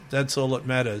waves, that's all that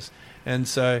matters. And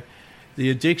so the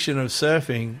addiction of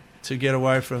surfing to get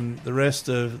away from the rest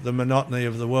of the monotony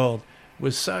of the world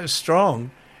was so strong,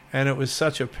 and it was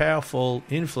such a powerful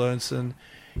influence. And,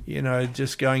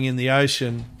 just going in the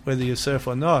ocean, whether you surf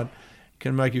or not,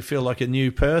 can make you feel like a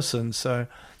new person. So,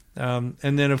 and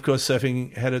then, of course,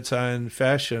 surfing had its own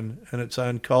fashion and its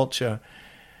own culture.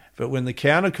 But when the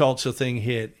counterculture thing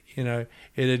hit, it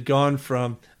had gone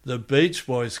from the Beach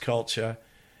Boys culture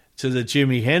to the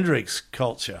Jimi Hendrix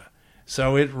culture.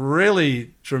 So it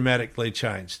really dramatically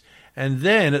changed. And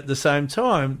then at the same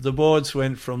time, the boards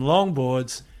went from long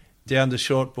boards down to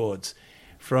short boards.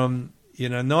 From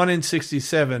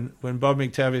 1967, when Bob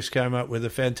McTavish came up with a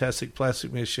fantastic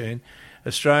plastic machine,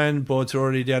 Australian boards were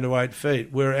already down to 8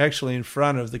 feet. We were actually in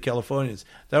front of the Californians.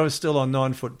 They were still on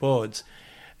 9-foot boards.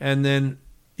 And then,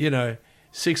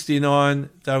 69,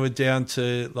 they were down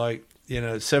to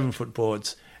 7-foot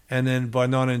boards. And then by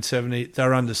 1970, they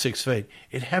were under 6 feet.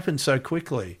 It happened so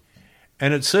quickly.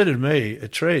 And it suited me a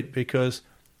treat because,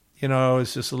 I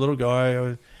was just a little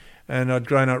guy and I'd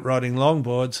grown up riding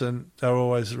longboards, and they were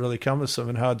always really cumbersome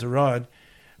and hard to ride.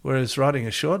 Whereas riding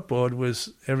a shortboard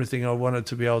was everything I wanted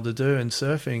to be able to do in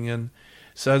surfing. And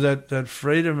so that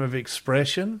freedom of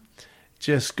expression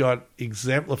just got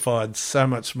exemplified so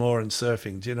much more in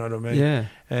surfing. Do you know what I mean? Yeah.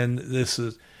 And this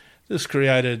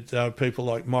created people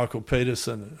like Michael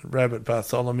Peterson, Rabbit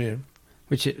Bartholomew.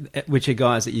 Which are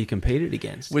guys that you competed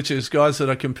against. Which is guys that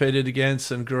I competed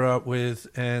against and grew up with.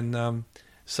 And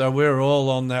so we're all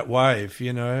on that wave,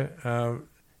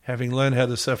 having learned how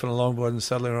to surf on a longboard and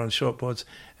suddenly we're on shortboards.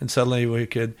 And suddenly we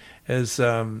could, as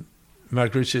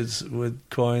Mark Richards would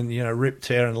coin, rip,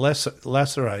 tear and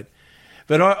lacerate.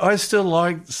 But I still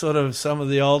like sort of some of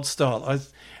the old style.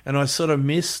 I sort of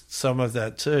missed some of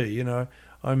that too. You know,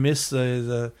 I miss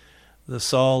the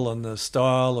soul and the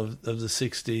style of the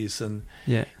 60s, and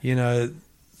Yeah. you know,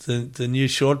 the new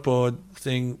shortboard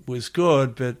thing was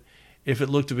good, but if it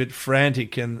looked a bit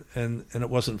frantic and it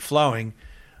wasn't flowing,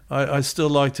 I still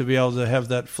like to be able to have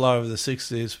that flow of the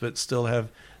 60s, but still have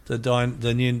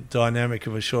the new dynamic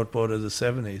of a shortboard of the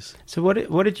 70s. So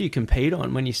what did you compete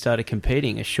on when you started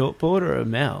competing? A shortboard or a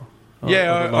Mal? Or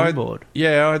a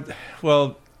longboard?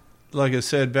 Well, like I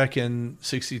said, back in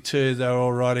 62, they were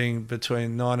all riding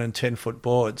between 9 and 10 foot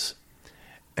boards.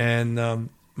 And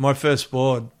my first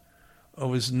board, I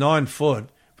was 9 foot,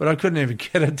 but I couldn't even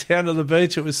get it down to the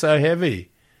beach. It was so heavy.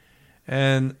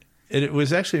 And it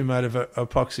was actually made of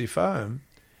epoxy foam.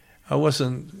 I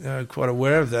wasn't quite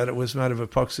aware of that. It was made of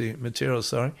epoxy material,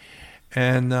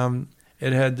 and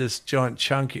it had this giant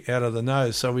chunk out of the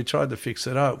nose. So we tried to fix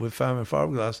it up with foam and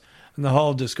fiberglass, and the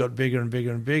hole just got bigger and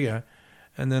bigger and bigger.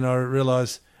 And then I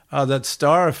realised, that's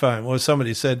styrofoam. Or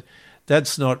somebody said,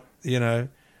 that's not, you know,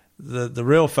 the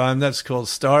real foam. That's called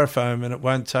styrofoam, and it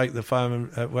won't take the foam,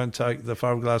 and it won't take the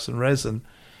fiberglass and resin.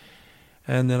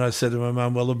 And then I said to my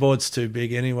mum, well, the board's too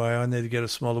big anyway. I need to get a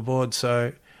smaller board.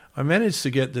 So I managed to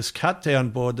get this cut-down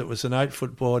board that was an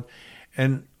 8-foot board,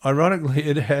 and ironically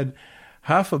it had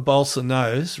half a balsa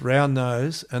nose, round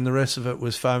nose, and the rest of it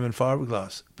was foam and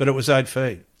fiberglass. But it was 8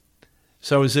 feet,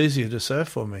 so it was easier to surf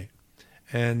for me.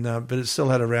 And but it still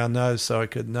had a round nose, so I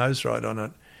could nose ride on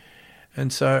it.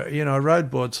 And so, you know, I rode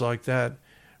boards like that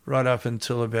right up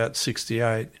until about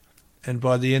 68. And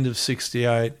by the end of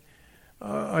 68,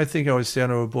 I think I was down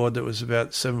to a board that was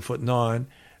about 7'9",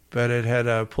 but it had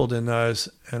a pulled-in nose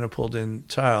and a pulled-in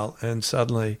tail. And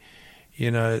suddenly, you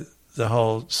know, the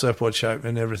whole surfboard shape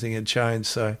and everything had changed.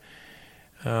 So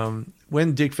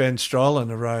when Dick Van Stralen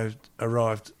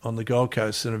arrived on the Gold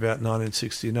Coast in about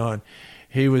 1969,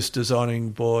 he was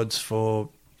designing boards for,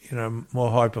 you know,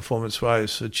 more high-performance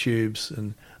waves for tubes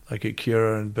and like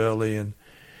Acura and Burley. And,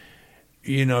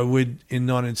 you know, in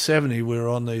 1970, we were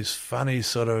on these funny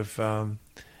sort of,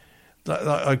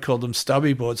 I called them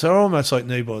stubby boards. They're almost like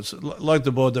knee boards, like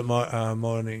the board that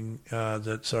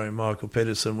Michael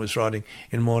Peterson was riding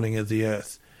in Morning of the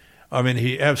Earth. I mean,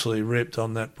 he absolutely ripped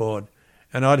on that board.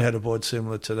 And I'd had a board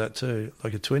similar to that too,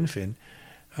 like a twin fin.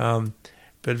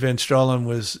 But Van Stralen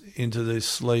was into these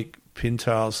sleek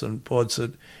pintails and boards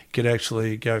that could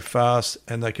actually go fast,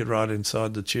 and they could ride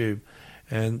inside the tube.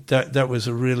 And that was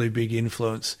a really big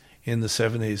influence in the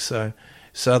 70s. So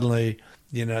suddenly,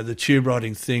 you know, the tube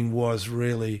riding thing was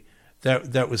really,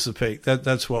 that was the peak.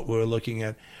 That's what we were looking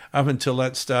at. Up until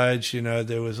that stage, you know,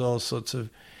 there was all sorts of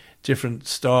different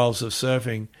styles of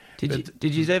surfing.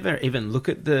 Did you ever even look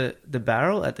at the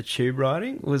barrel at the tube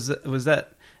riding? Was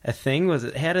that a thing?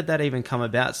 How did that even come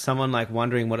about? Someone like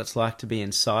wondering what it's like to be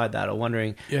inside that, or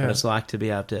wondering what it's like to be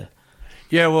able to...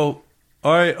 Yeah, well,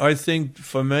 I think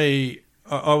for me,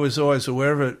 I was always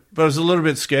aware of it, but I was a little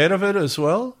bit scared of it as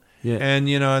well. Yeah. And,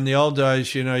 you know, in the old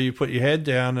days, you know, you put your head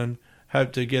down and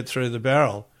hope to get through the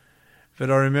barrel.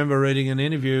 But I remember reading an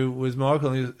interview with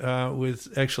Michael,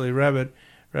 with actually Rabbit.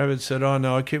 Rabbit said, oh,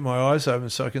 no, I keep my eyes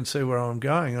open so I can see where I'm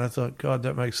going. And I thought, God,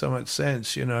 that makes so much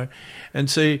sense, you know. And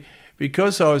see,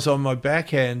 because I was on my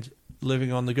backhand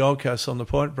living on the Gold Coast on the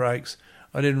point breaks,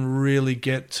 I didn't really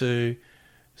get to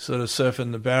sort of surf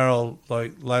in the barrel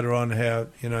like later on how,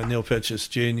 you know, Neil Petches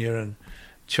Jr. and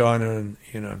China and,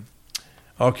 you know,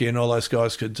 Oki and all those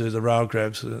guys could do the rail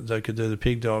grabs. They could do the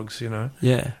pig dogs, you know.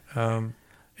 Yeah.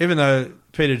 Even though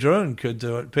Peter Druin could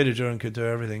do it. Peter Druin could do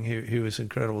everything. He was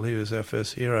incredible. He was our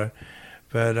first hero.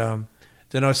 But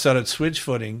then I started switch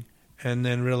footing and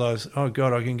then realised, oh,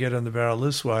 God, I can get on the barrel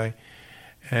this way.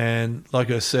 And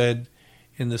like I said,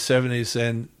 in the 70s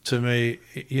then, to me,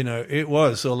 you know, it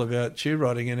was all about tube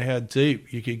riding and how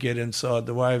deep you could get inside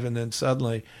the wave. And then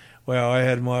suddenly, wow, I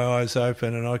had my eyes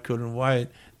open and I couldn't wait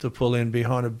to pull in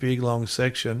behind a big, long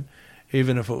section,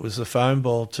 even if it was a foam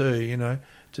ball too, you know,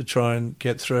 to try and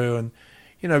get through. And,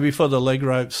 you know, before the leg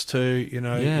ropes too, you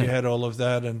know, you had all of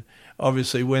that. And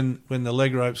obviously when the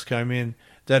leg ropes came in,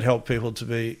 that helped people to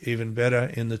be even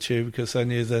better in the tube because they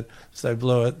knew that if they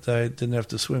blew it, they didn't have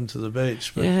to swim to the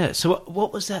beach. But, yeah, so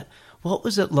what was that? What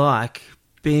was it like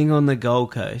being on the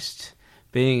Gold Coast,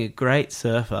 being a great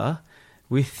surfer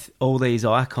with all these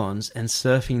icons and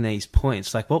surfing these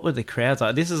points? Like, what were the crowds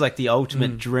like? This is like the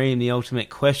ultimate dream, the ultimate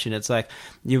question. It's like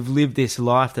you've lived this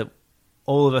life that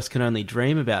all of us can only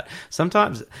dream about.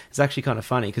 Sometimes it's actually kind of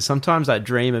funny because sometimes I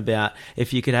dream about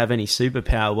if you could have any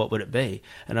superpower, what would it be?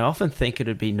 And I often think it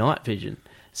would be night vision.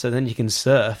 So then you can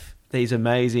surf these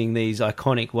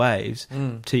iconic waves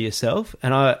to yourself.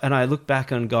 And I look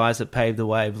back on guys that paved the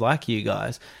way like you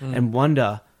guys and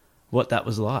wonder what that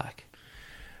was like.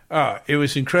 Oh, it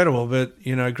was incredible. But,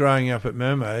 you know, growing up at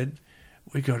Mermaid,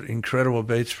 we got incredible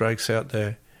beach breaks out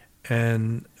there.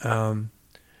 And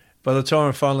by the time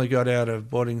I finally got out of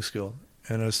boarding school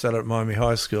and I started at Miami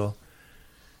High School,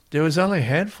 there was only a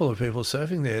handful of people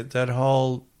surfing there. That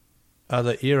whole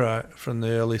other era from the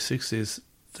early 60s,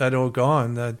 they'd all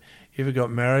gone. They'd either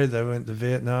got married, they went to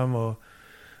Vietnam, or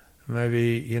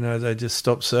maybe, you know, they just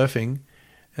stopped surfing.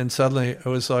 And suddenly it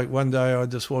was like one day I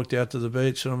just walked out to the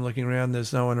beach and I'm looking around,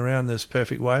 there's no one around, there's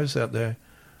perfect waves out there.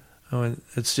 I went,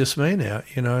 it's just me now,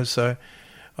 you know. So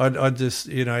I'd just,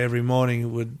 you know, every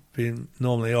morning would be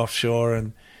normally offshore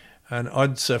and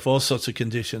I'd surf all sorts of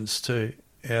conditions too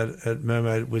out at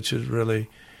Mermaid, which is really,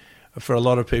 for a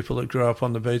lot of people that grew up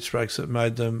on the beach breaks, it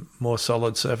made them more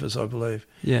solid surfers, I believe.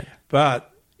 Yeah.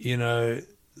 But, you know,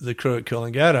 the crew at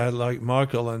Coolangatta, like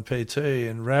Michael and PT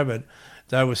and Rabbit,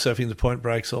 they were surfing the point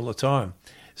breaks all the time.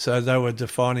 So they were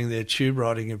defining their tube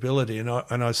riding ability. And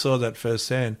I saw that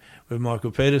firsthand with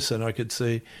Michael Peterson. I could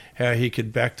see how he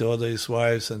could backdoor these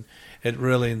waves, and it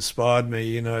really inspired me,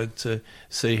 you know, to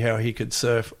see how he could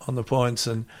surf on the points.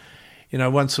 And, you know,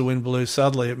 once the wind blew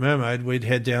southerly at Mermaid, we'd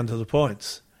head down to the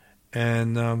points.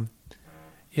 And,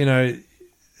 you know,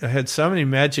 I had so many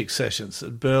magic sessions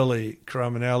at Burleigh,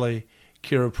 Currumbin Alley,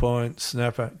 Kira Point,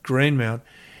 Snapper, Greenmount.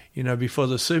 You know, before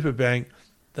the Superbank,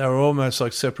 they were almost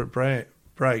like separate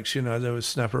breaks. You know, there was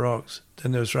Snapper Rocks,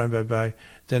 then there was Rainbow Bay,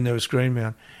 then there was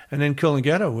Greenmount. And then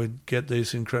Coolangatta would get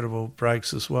these incredible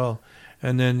breaks as well.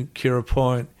 And then Kira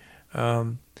Point,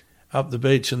 up the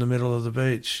beach, in the middle of the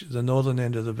beach, the northern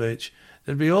end of the beach.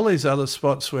 There'd be all these other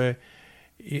spots where,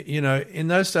 you know, in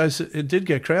those days it did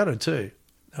get crowded too.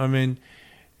 I mean,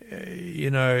 you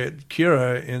know, at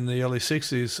Kira in the early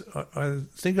 60s, I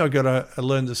think I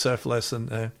learned a surf lesson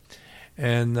there.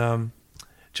 And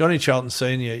Johnny Charlton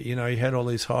Sr., you know, he had all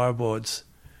these hire boards.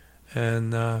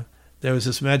 And there was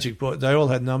this magic board. They all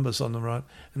had numbers on them, right?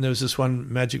 And there was this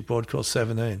one magic board called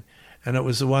 17. And it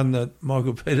was the one that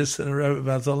Michael Peterson and Robert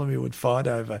Bartholomew would fight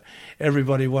over.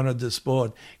 Everybody wanted this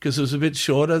board because it was a bit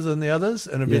shorter than the others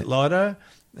and a bit lighter.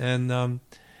 And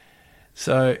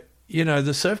so, you know,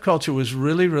 the surf culture was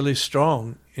really, really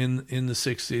strong in the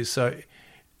 60s. So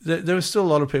there was still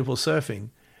a lot of people surfing.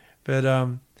 But,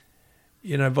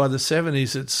 you know, by the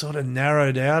 70s, it sort of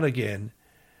narrowed out again.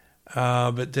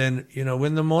 But then, you know,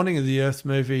 when the Morning of the Earth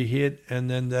movie hit and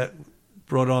then that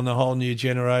brought on a whole new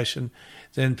generation,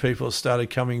 then people started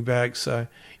coming back. So,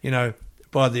 you know,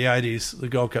 by the 80s, the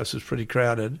Gold Coast was pretty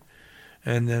crowded.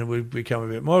 And then we've become a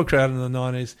bit more crowded in the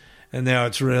 90s. And now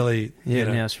it's really... you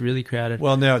know, now it's really crowded.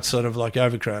 Well, now it's sort of like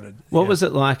overcrowded. What was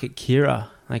it like at Kira,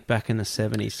 like back in the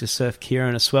 70s, to surf Kira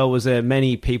in a swell? Was there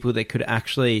many people that could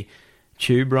actually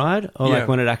tube ride? Or like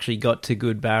when it actually got to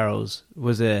good barrels,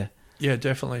 was there... Yeah,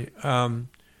 definitely.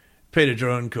 Peter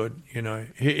Druin could, you know.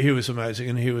 He was amazing,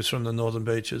 and he was from the northern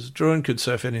beaches. Druin could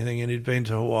surf anything, and he'd been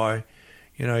to Hawaii.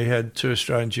 You know, he had 2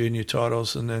 Australian junior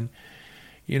titles, and then,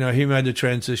 you know, he made the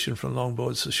transition from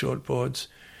longboards to shortboards.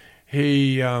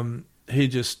 He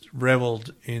just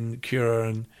revelled in Kira,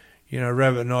 and, you know,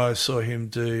 Rabbit and I saw him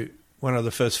do one of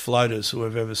the first floaters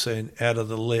we've ever seen out of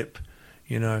the lip,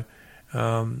 you know,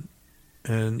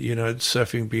 and, you know,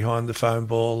 surfing behind the foam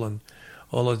ball and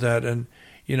all of that. And,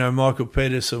 you know, Michael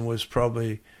Peterson was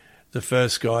probably the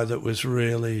first guy that was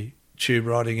really tube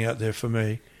riding out there for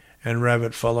me. And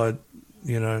Rabbit followed,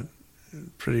 you know,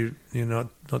 pretty, you know,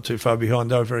 not too far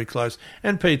behind. They were very close.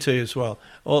 And PT as well.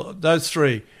 All those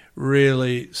three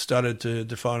really started to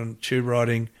define tube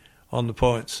riding on the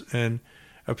points. And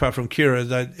apart from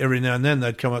Kira, every now and then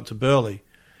they'd come up to Burleigh.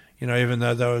 You know, even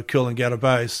though they were Coolangatta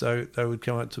based, they would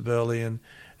come up to Burleigh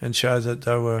and show that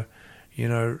they were, you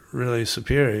know, really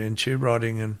superior in tube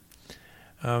riding.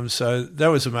 And so that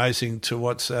was amazing to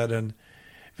watch that.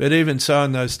 But even so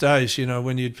in those days, you know,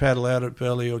 when you'd paddle out at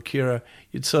Burleigh or Kira,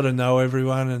 you'd sort of know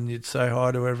everyone and you'd say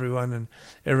hi to everyone and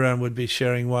everyone would be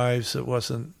sharing waves. It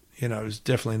wasn't, you know, it was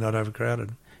definitely not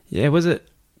overcrowded. Yeah, were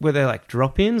there like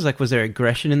drop-ins? Like, was there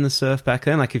aggression in the surf back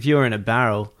then? Like, if you were in a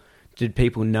barrel, did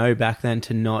people know back then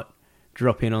to not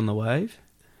drop in on the wave?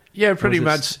 Yeah, pretty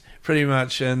much.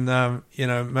 And, you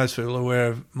know, most people are aware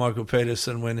of Michael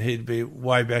Peterson when he'd be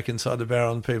way back inside the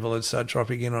barrel and people would start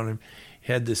dropping in on him.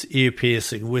 He had this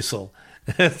ear-piercing whistle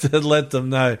to let them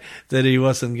know that he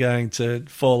wasn't going to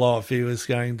fall off. He was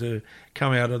going to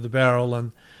come out of the barrel.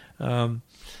 And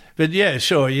but, yeah,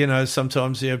 sure, you know,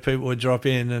 sometimes people would drop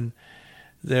in and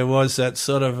there was that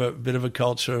sort of a bit of a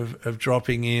culture of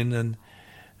dropping in.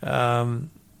 And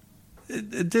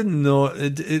it didn't know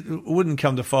it wouldn't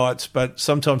come to fights, but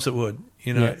sometimes it would.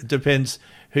 You know, Yeah. it depends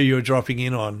who you're dropping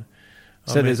in on.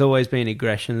 So there's always been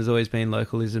aggression. There's always been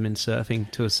localism in surfing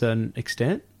to a certain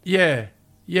extent. Yeah,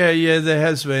 there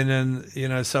has been, and you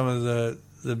know, some of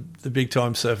the big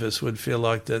time surfers would feel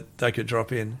like that they could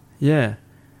drop in. Yeah,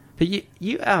 but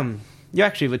you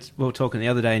actually we were talking the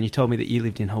other day, and you told me that you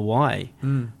lived in Hawaii.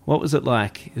 What was it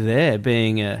like there,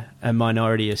 being a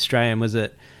minority Australian? Was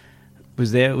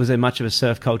there much of a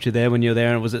surf culture there when you were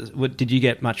there, and did you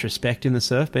get much respect in the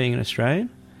surf being an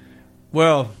Australian?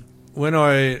 Well, when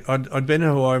I'd been to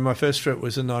Hawaii, my first trip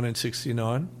was in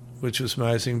 1969, which was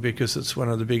amazing because it's one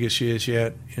of the biggest years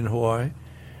yet in Hawaii.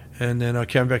 And then I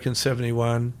came back in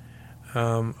 71.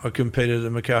 I competed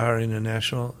at Makaha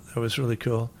International. That was really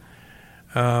cool.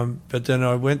 But then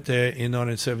I went there in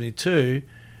 1972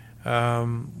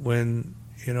 when,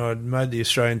 you know, I'd made the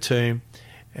Australian team,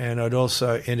 and I'd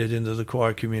also entered into the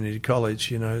Kauai Community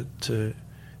College, you know, to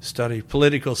study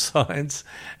political science.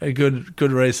 A good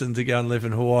reason to go and live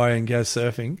in Hawaii and go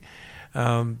surfing.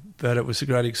 But it was a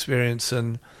great experience.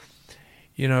 And,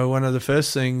 you know, one of the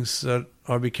first things that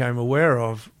I became aware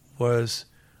of was,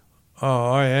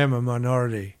 I am a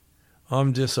minority.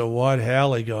 I'm just a white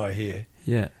haole guy here.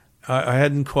 Yeah. I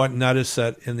hadn't quite noticed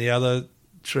that in the other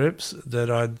trips, that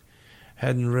I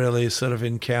hadn't really sort of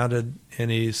encountered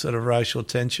any sort of racial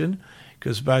tension,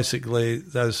 because basically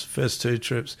those first two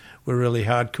trips were really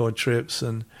hardcore trips,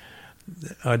 and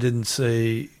I didn't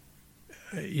see...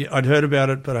 I'd heard about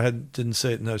it, but I didn't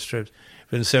see it in those trips.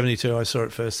 But in 72, I saw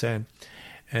it firsthand.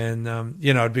 And,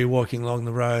 you know, I'd be walking along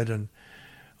the road, and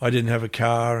I didn't have a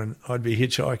car, and I'd be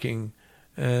hitchhiking,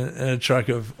 and a truck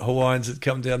of Hawaiians would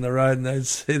come down the road, and they'd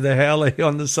see the haole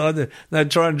on the side there.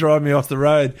 They'd try and drive me off the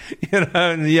road, you know,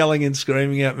 and yelling and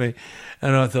screaming at me.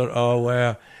 And I thought, oh,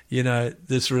 wow, you know,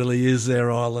 this really is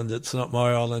their island. It's not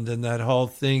my island. And that whole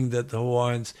thing that the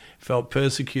Hawaiians felt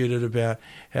persecuted about,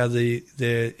 how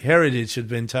their heritage had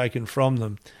been taken from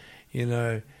them, you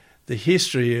know, the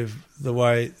history of the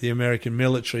way the American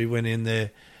military went in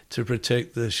there to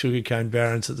protect the sugarcane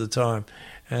barons at the time,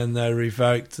 and they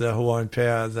revoked the Hawaiian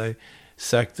power. They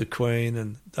sacked the Queen,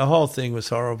 and the whole thing was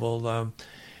horrible.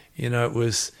 You know, it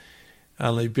was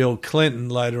only Bill Clinton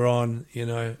later on, you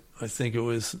know, I think it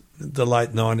was the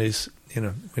late 90s, you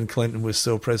know, when Clinton was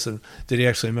still president, that he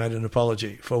actually made an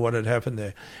apology for what had happened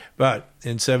there. But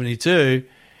in 72,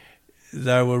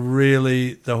 they were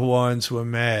really, the Hawaiians were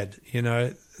mad, you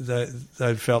know.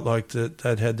 They felt like that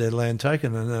they'd had their land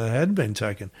taken, and it had been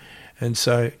taken. And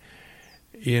so,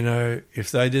 you know,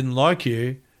 if they didn't like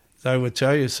you, they would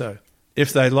tell you so.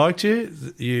 If they liked you,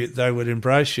 they would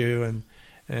embrace you.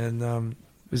 And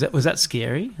was that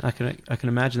scary? I can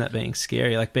imagine that being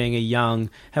scary, like being a young...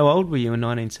 How old were you in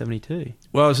 1972?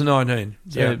 Well, I was 19.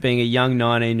 So yeah. being a young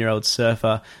 19-year-old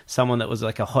surfer, someone that was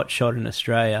like a hot shot in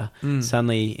Australia,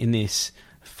 suddenly in this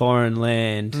foreign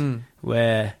land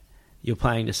where you're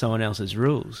playing to someone else's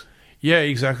rules. Yeah,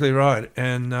 exactly right.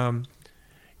 And,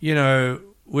 you know,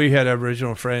 we had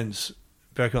Aboriginal friends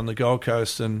back on the Gold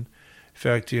Coast, and in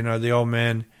fact, you know, the old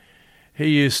man, he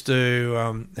used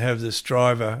to have this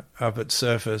driver up at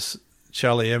Surface,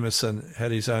 Charlie Emerson,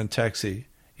 had his own taxi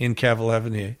in Cavill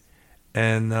Avenue,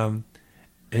 and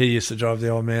he used to drive the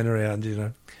old man around, you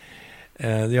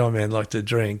know. The old man liked to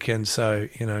drink, and so,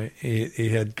 you know, he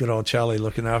had good old Charlie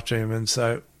looking after him. And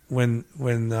so when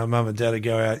Mum and Dad would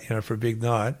go out, you know, for a big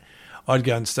night, I'd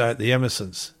go and stay at the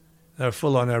Emersons. They were a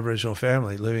full-on Aboriginal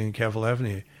family living in Cavill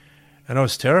Avenue, and I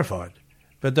was terrified.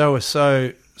 But they were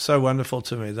so wonderful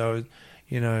to me. They were,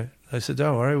 you know, they said,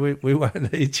 "Don't worry, we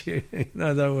won't eat you." You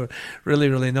know, they were really,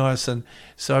 really nice, and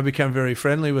so I became very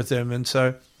friendly with them. And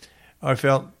so I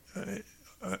felt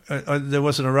there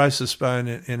wasn't a racist bone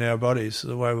in our bodies,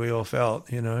 the way we all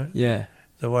felt, you know. Yeah.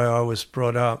 The way I was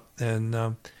brought up,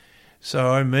 and so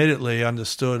I immediately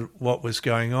understood what was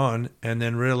going on, and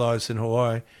then realised in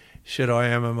Hawaii, shit, I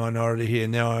am a minority here.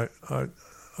 Now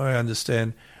I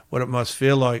understand what it must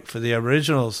feel like for the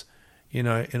Aboriginals, you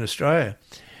know, in Australia.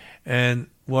 And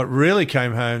what really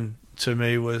came home to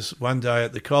me was one day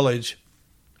at the college,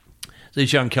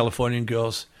 these young Californian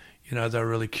girls, you know, they were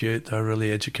really cute, they were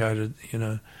really educated, you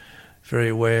know, very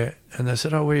aware. And they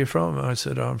said, "Oh, where are you from?" I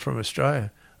said, "Oh, I'm from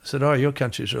Australia." I said, "Oh, your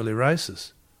country's really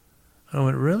racist." I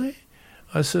went, "Really?"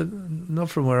 I said, "Not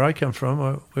from where I come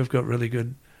from. We've got really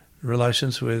good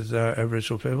relations with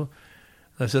Aboriginal people."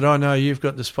 They said, "Oh, no, you've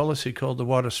got this policy called the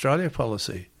White Australia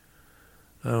policy."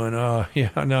 I went, "Oh, yeah,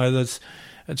 I know, that's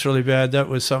really bad. That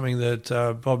was something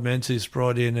that Bob Menzies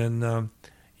brought in, and,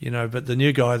 you know, but the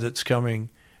new guy that's coming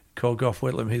called Gough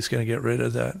Whitlam, he's going to get rid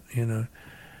of that, you know."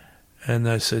 And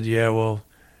they said, "Yeah, well,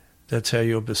 that's how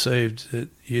you're perceived. That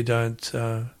you don't.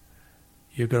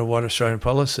 You've got a white Australian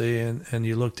policy, and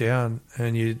you look down,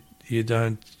 and you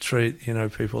don't treat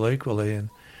people equally. And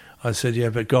I said, yeah,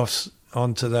 but Goff's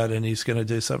onto that, and he's going to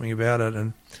do something about it,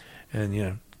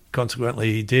 and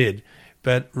consequently he did.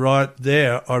 But right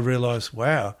there, I realised,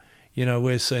 wow,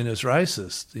 we're seen as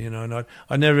racist, and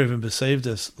I never even perceived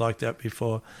us like that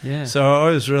before. Yeah. So I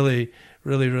was really,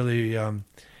 really, really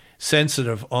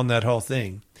sensitive on that whole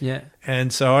thing. Yeah.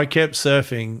 And so I kept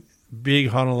surfing big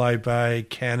Honolulu Bay,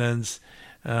 Cannons,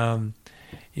 all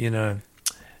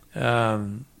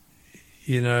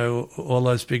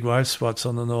those big wave spots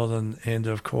on the northern end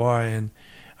of Kauai. And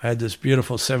I had this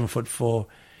beautiful 7'4"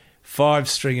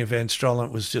 5-string event.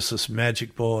 Strollin was just this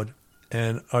magic board.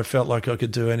 And I felt like I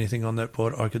could do anything on that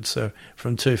board. I could surf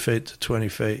from 2 feet to 20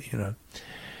 feet,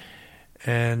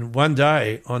 And one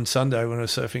day, on Sunday, when I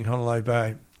was surfing Honolulu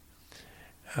Bay,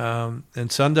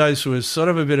 and Sundays was sort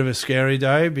of a bit of a scary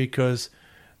day because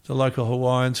the local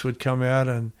Hawaiians would come out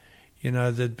and,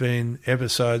 there'd been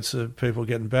episodes of people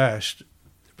getting bashed,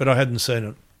 but I hadn't seen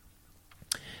it.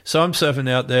 So I'm surfing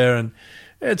out there, and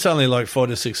it's only like 4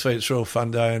 to 6 feet. It's a real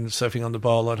fun day, and surfing on the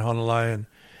bowl at Honolulu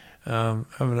and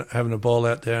having a ball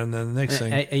out there. And then the next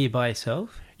thing... Are you by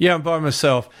yourself? Yeah, I'm by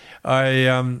myself.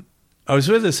 I was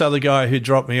with this other guy who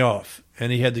dropped me off,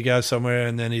 and he had to go somewhere,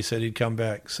 and then he said he'd come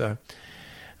back. So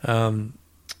I'm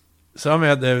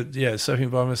out there,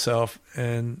 surfing by myself,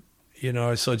 and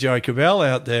I saw Joey Cabell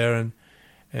out there,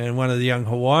 and one of the young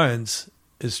Hawaiians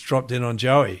has dropped in on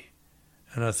Joey,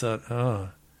 and I thought,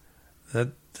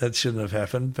 that shouldn't have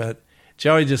happened, but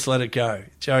Joey just let it go.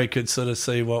 Joey could sort of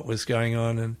see what was going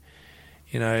on, and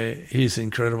he's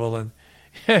incredible, and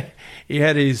he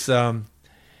had his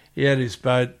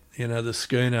boat, the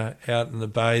schooner out in the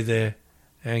bay there,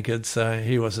 anchored, so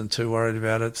he wasn't too worried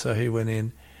about it, so he went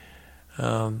in.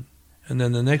 And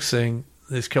then the next thing,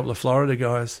 these couple of Florida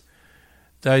guys,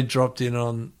 they dropped in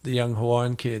on the young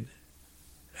Hawaiian kid,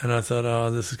 and I thought,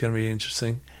 this is going to be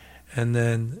interesting. And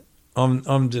then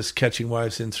I'm just catching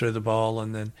waves in through the bowl,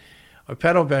 and then I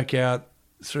paddle back out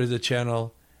through the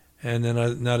channel, and then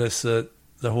I notice that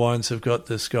the Hawaiians have got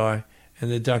this guy,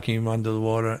 and they're dunking him under the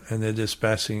water, and they're just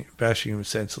bashing him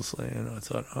senselessly. And I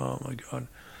thought, oh my God,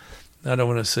 I don't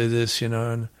want to see this,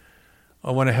 and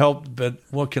I want to help, but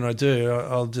what can I do?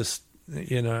 I'll just,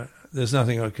 there's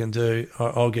nothing I can do.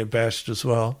 I'll get bashed as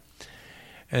well.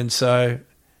 And so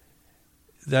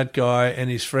that guy and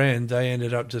his friend, they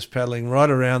ended up just paddling right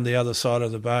around the other side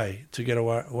of the bay to get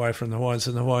away from the Hawaiians,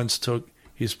 and the Hawaiians took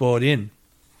his board in.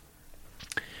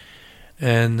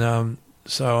 And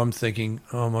so I'm thinking,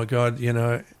 oh my God,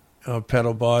 I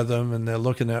paddle by them, and they're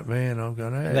looking at me, and I'm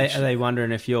going, hey. Are they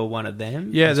wondering if you're one of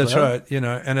them? Yeah, that's right.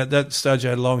 And at that stage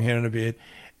I had long hair and a beard,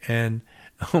 and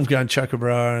I'm going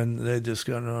chukabra, and they're just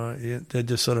going, they're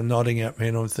just sort of nodding at me,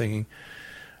 and I'm thinking,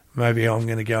 maybe I'm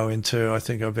going to go in too. I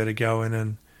think I better go in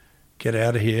and get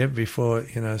out of here before,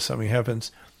 something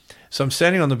happens. So I'm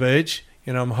standing on the beach,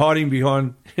 I'm hiding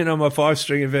behind, my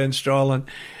 5-string event Strollin,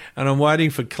 and I'm waiting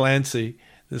for Clancy,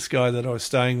 this guy that I was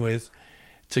staying with,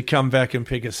 to come back and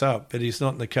pick us up, but he's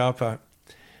not in the car park.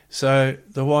 So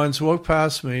the Hawaiians walk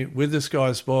past me with this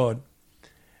guy's board,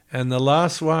 and the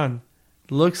last one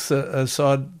looks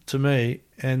aside to me,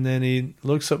 and then he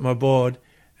looks at my board,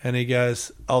 and he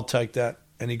goes, I'll take that,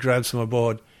 and he grabs my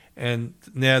board, and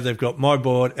now they've got my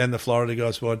board and the Florida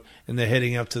guy's board, and they're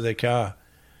heading up to their car.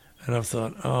 And I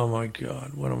thought, oh my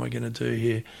God, what am I going to do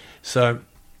here? So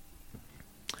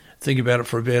think about it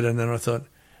for a bit, and then I thought,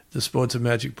 this board's a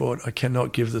magic board. I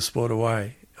cannot give this board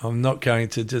away. I'm not going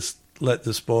to just let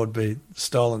this board be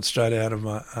stolen straight out of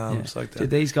my arms like that. Did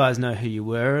these guys know who you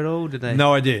were at all? Did they?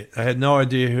 No idea. I had no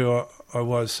idea who I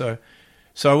was. So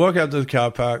I walk up to the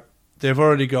car park. They've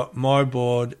already got my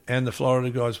board and the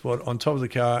Florida guy's board on top of the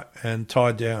car and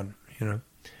tied down,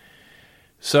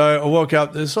 So I walk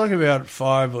up. There's like about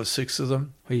 5 or 6 of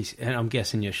them. And I'm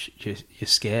guessing you're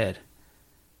scared.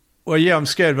 Well, yeah, I'm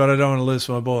scared, but I don't want to lose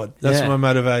my board. That's my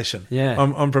motivation. Yeah.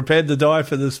 I'm prepared to die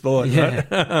for this board. Yeah.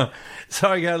 Right? So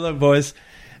I go, look, boys,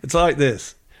 it's like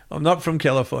this. I'm not from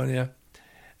California.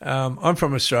 I'm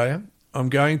from Australia. I'm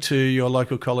going to your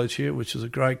local college here, which is a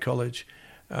great college.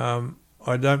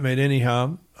 I don't mean any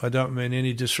harm. I don't mean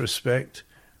any disrespect.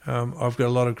 I've got a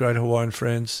lot of great Hawaiian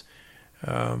friends.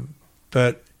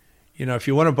 But, if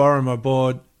you want to borrow my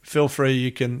board, feel free.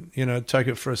 You can, take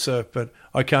it for a surf. But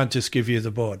I can't just give you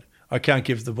the board. I can't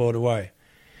give the board away.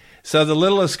 So the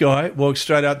littlest guy walks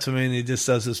straight up to me, and he just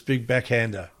does this big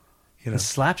backhander. And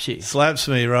slaps you. Slaps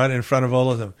me right in front of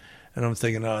all of them. And I'm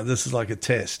thinking, this is like a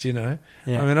test, Yeah.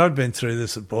 I mean, I'd been through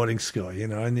this at boarding school,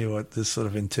 I knew what this sort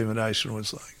of intimidation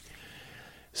was like.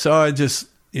 So I just,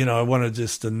 I wanted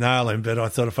just to nail him, but I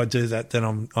thought if I do that,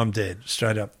 then I'm dead,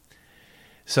 straight up.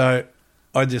 So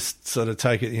I just sort of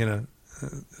take it,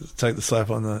 take the slap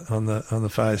on the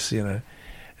face,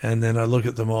 and then I look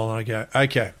at them all and I go,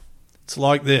 okay, it's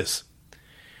like this.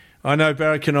 I know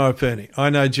Barry Kanaipuni. I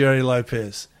know Jerry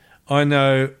Lopez. I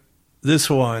know this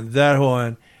Hawaiian, that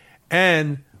Hawaiian,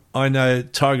 and I know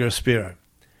Tiger Spiro.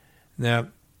 Now,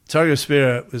 Tiger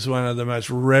Spiro was one of the most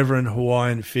reverend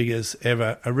Hawaiian figures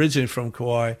ever, originally from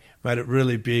Kauai, made it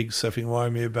really big, surfing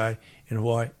Waimea Bay in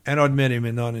Hawaii, and I'd met him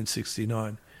in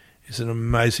 1969. He's an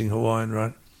amazing Hawaiian,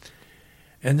 right?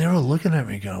 And they're all looking at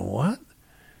me going, what?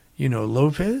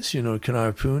 Lopez,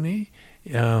 Kanaipuni.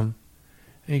 And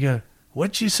he go,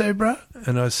 what'd you say, bro?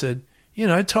 And I said,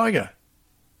 Tiger.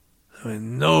 I went,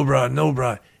 no,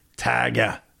 bro.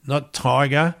 Tiger. Not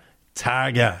tiger,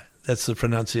 Tiger. That's the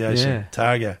pronunciation, Yeah.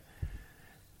 Tiger.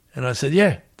 And I said,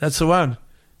 yeah, that's the one.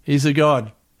 He's a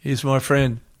god. He's my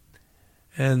friend.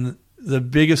 And the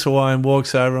biggest Hawaiian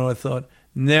walks over and I thought,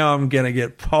 now I'm going to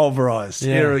get pulverized.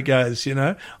 Yeah. Here it goes,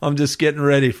 I'm just getting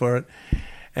ready for it.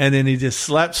 And then he just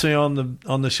slaps me on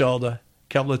the shoulder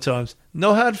a couple of times.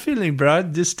 No hard feeling, bro.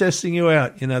 Just testing you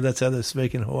out. That's how they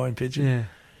speak in Hawaiian pidgin. Yeah.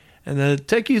 And then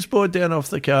take his board down off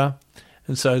the car.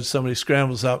 And so somebody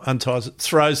scrambles up, unties it,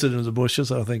 throws it into the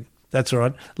bushes. I think, that's all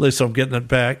right. At least I'm getting it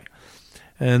back.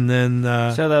 And then...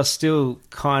 So they're still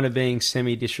kind of being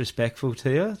semi-disrespectful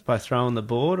to you by throwing the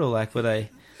board, or were they...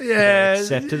 Yeah,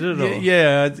 accepted it, or?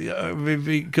 Yeah,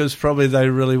 because probably they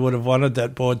really would have wanted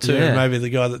that board too. Yeah. Maybe the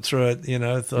guy that threw it,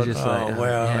 thought, Just wow,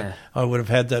 yeah. I would have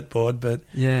had that board. But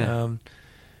Yeah.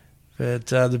 but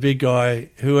the big guy,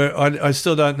 who I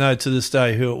still don't know to this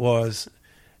day who it was,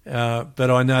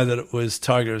 but I know that it was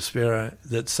Tiger Spiro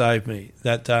that saved me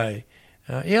that day.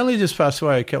 He only just passed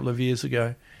away a couple of years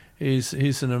ago. He's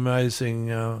an amazing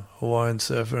Hawaiian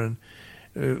surfer, and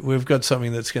we've got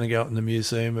something that's going to go up in the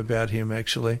museum about him,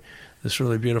 actually. This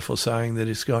really beautiful saying that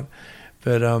he's got.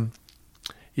 But,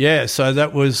 so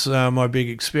that was my big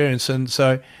experience. And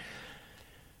so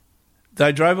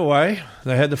they drove away.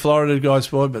 They had the Florida guys'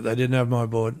 board, but they didn't have my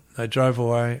board. They drove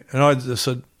away. And I just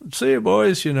said, see you,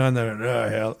 boys, and they went,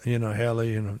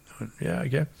 Howley, I went, yeah,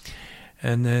 okay.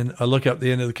 And then I look up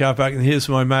the end of the car park, and here's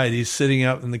my mate. He's sitting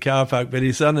up in the car park, but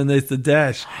he's underneath the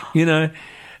dash,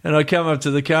 And I come up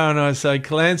to the car and I say,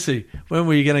 Clancy, when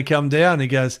were you going to come down? He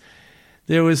goes,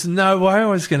 there was no way I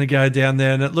was going to go down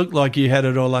there, and it looked like you had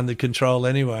it all under control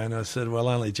anyway. And I said, well,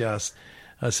 only just.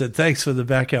 I said, thanks for the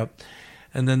backup.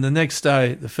 And then the next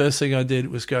day, the first thing I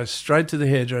did was go straight to the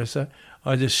hairdresser.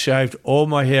 I just shaved all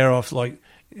my hair off,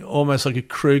 almost like a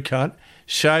crew cut,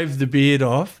 shaved the beard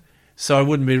off so I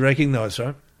wouldn't be recognised,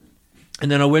 right?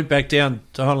 And then I went back down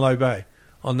to Honolulu Bay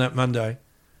on that Monday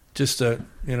just to,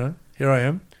 here I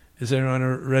am. Is everyone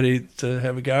ready to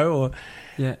have a go? Or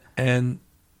Yeah. And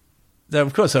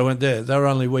of course I went there. They were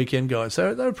only weekend guys.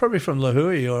 They were probably from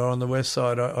Lahui or on the west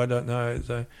side. I don't know.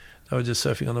 They were just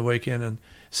surfing on the weekend. And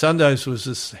Sundays was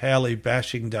this Howley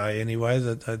bashing day anyway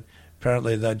that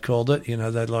apparently they'd called it.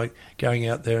 They'd like going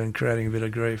out there and creating a bit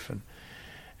of grief. And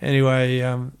anyway,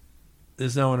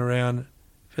 there's no one around.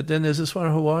 But then there's this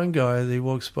one Hawaiian guy that he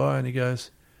walks by and he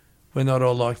goes, we're not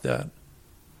all like that.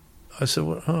 I said,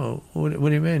 what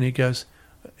do you mean?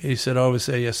 He said, I was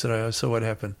there yesterday. I saw what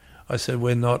happened. I said,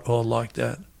 we're not all like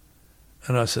that.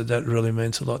 And I said, that really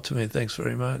means a lot to me. Thanks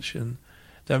very much. And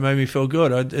that made me feel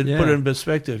good. It put it in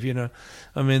perspective,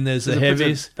 I mean, there's the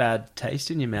heavies. Puts a bad taste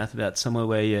in your mouth about somewhere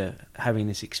where you're having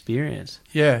this experience.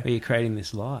 Yeah. Where you're creating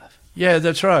this life. Yeah,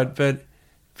 that's right. But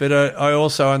I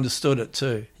also understood it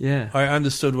too. Yeah. I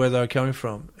understood where they were coming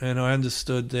from. And I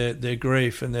understood their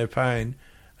grief and their pain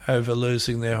over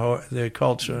losing their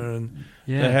culture and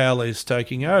the Howleys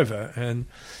taking over. And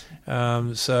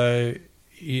so,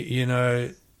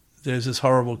 there's this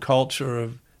horrible culture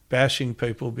of bashing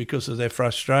people because of their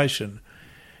frustration.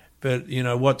 But,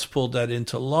 what's pulled that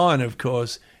into line, of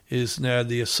course, is now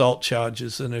the assault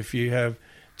charges. And if you have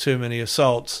too many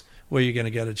assaults, well, you're going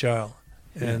to go to jail.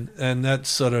 Yeah. And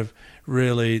that's sort of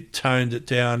really toned it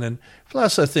down. And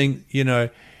plus, I think,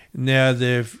 now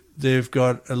they've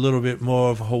got a little bit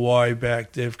more of Hawaii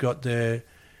back. They've got their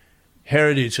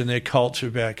heritage and their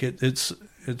culture back. It's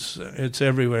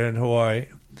everywhere in Hawaii.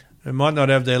 They might not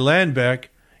have their land back,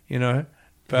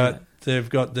 but they've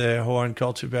got their Hawaiian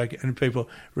culture back, and people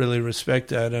really respect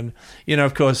that. And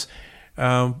of course,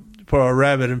 poor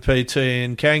Rabbit and PT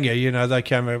and Kanga, they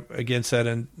came up against that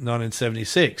in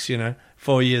 1976.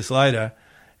 4 years later.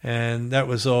 And that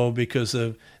was all because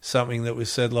of something that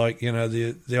was said, like, the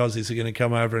Aussies are going to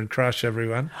come over and crush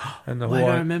everyone. And the Wait,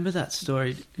 Hawaii... I remember that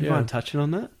story. Do you mind touching on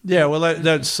that? Yeah, well,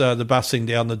 that's the busing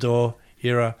down the door,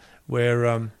 era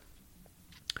where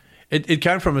it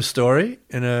came from a story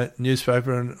in a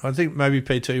newspaper, and I think maybe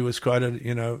PT was quoted,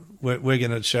 we're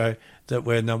going to show that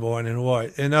we're number one in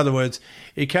Hawaii. In other words,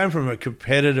 it came from a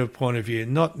competitive point of view,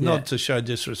 not to show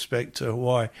disrespect to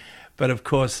Hawaii, but of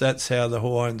course that's how the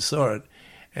Hawaiians saw it.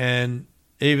 And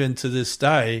even to this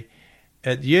day,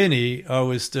 at uni, I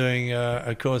was doing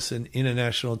a course in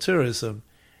international tourism,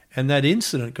 and that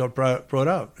incident got brought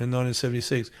up in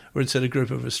 1976, where it said a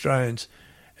group of Australians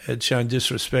had shown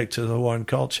disrespect to the Hawaiian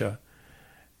culture.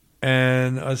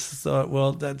 And I thought,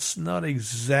 well, that's not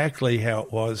exactly how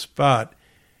it was, but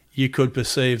you could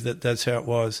perceive that that's how it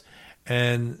was.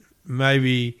 And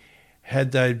maybe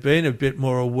had they been a bit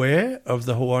more aware of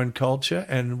the Hawaiian culture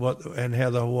and how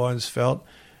the Hawaiians felt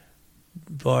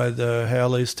by the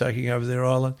Haoles taking over their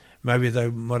island, maybe they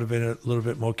might have been a little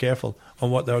bit more careful on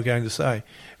what they were going to say.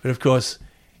 But of course,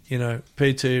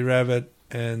 PT, Rabbit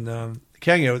and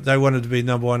Kanga, they wanted to be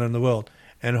number one in the world.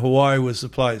 And Hawaii was the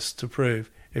place to prove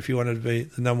if you wanted to be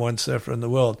the number one surfer in the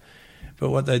world. But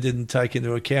what they didn't take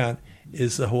into account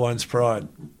is the Hawaiians' pride.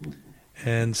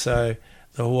 And so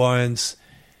the Hawaiians,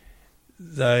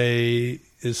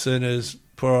 as soon as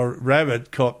poor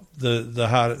Rabbit copped the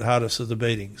hardest of the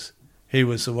beatings, he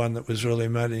was the one that was really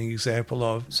made an example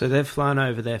of. So they've flown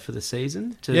over there for the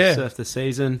season, to surf the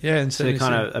season, to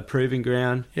kind of a proving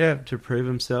ground to prove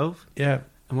himself. Yeah.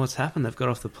 And what's happened? They've got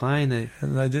off the plane.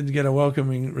 And they didn't get a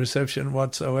welcoming reception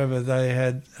whatsoever. They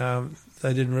had,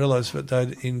 they didn't realise, but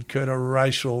they'd incurred a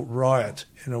racial riot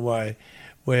in a way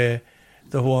where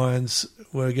the Hawaiians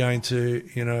were going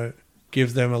to,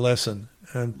 give them a lesson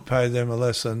and pay them a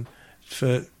lesson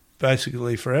for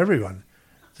everyone.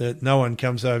 That no one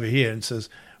comes over here and says,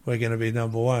 we're going to be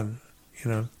number one,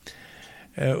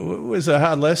 It was a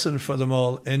hard lesson for them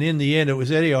all. And in the end, it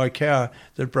was Eddie Aikau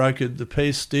that brokered the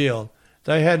peace deal.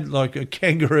 They had like a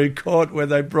kangaroo court where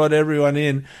they brought everyone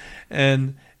in,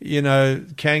 and,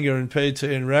 Kanga and PT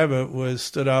and Rabbit were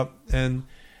stood up and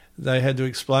they had to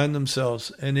explain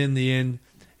themselves. And in the end,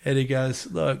 Eddie goes,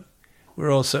 look,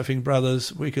 we're all surfing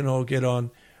brothers. We can all get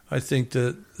on. I think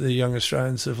that the young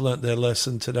Australians have learnt their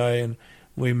lesson today and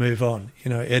we move on.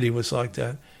 Eddie was like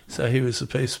that. So he was a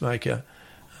peacemaker.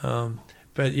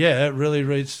 But yeah, it really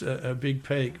reached a big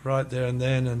peak right there and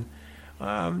then. And,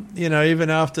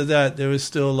 even after that, there was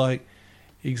still like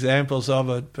examples of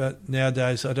it. But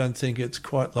nowadays, I don't think it's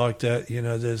quite like that.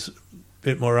 There's a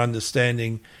bit more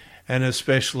understanding, and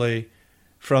especially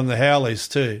from the Haoles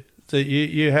too, that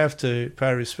you have to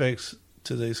pay respects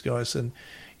to these guys, and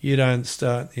you don't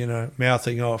start,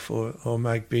 mouthing off or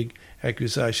make big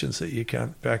accusations that you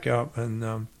can't back up.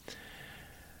 And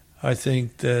I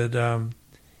think that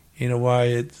in a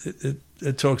way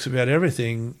it talks about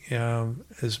everything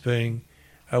as being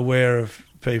aware of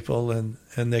people and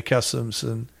their customs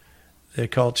and their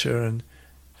culture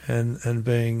and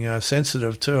being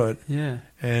sensitive to it. Yeah.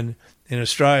 And in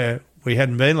Australia, we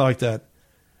hadn't been like that.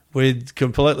 We'd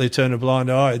completely turned a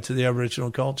blind eye to the Aboriginal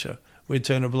culture. We'd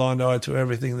turned a blind eye to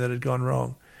everything that had gone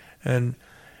wrong. And,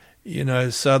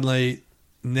 suddenly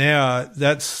now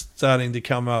that's starting to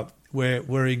come up where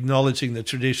we're acknowledging the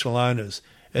traditional owners.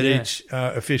 At each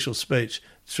official speech,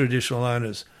 traditional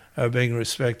owners are being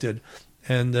respected.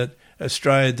 And that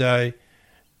Australia Day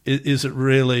isn't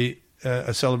really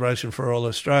a celebration for all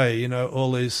Australia,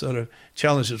 all these sort of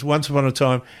challenges. Once upon a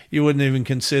time, you wouldn't even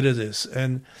consider this.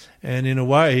 And in a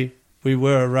way, we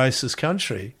were a racist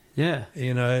country. Yeah.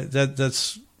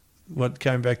 That's what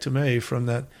came back to me from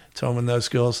that time when those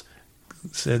girls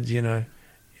said, you're a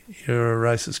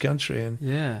racist country.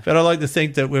 But I like to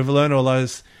think that we've learned all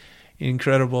those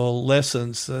incredible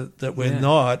lessons that we're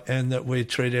not, and that we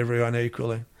treat everyone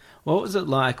equally. What was it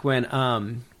like when,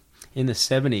 in the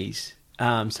 70s,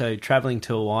 so travelling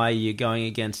to Hawaii, you're going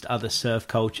against other surf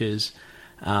cultures,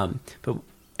 and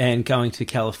going to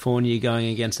California, you're going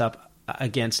against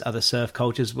other surf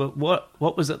cultures.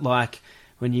 What was it like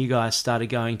when you guys started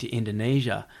going to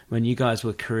Indonesia, when you guys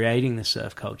were creating the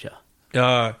surf culture?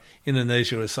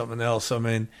 Indonesia was something else. I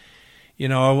mean,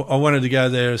 I wanted to go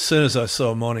there as soon as I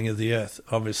saw Morning of the Earth,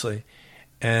 obviously.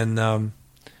 And,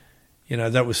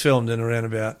 that was filmed in around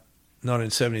about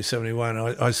 1970,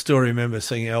 71. I still remember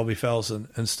seeing Albie Falzon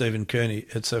and Stephen Kearney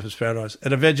at Surfers Paradise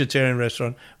at a vegetarian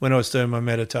restaurant when I was doing my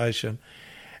meditation.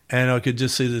 And I could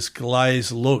just see this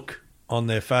glazed look on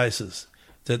their faces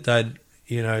that they'd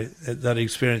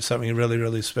experienced something really,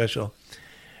 really special.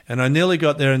 And I nearly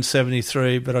got there in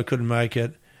 73, but I couldn't make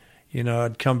it.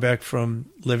 I'd come back from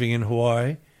living in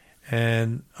Hawaii,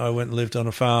 and I went and lived on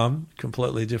a farm,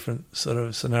 completely different sort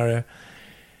of scenario.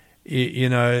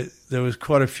 There was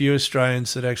quite a few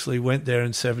Australians that actually went there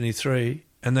in 73,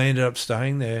 and they ended up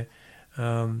staying there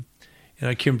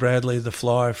Kim Bradley, the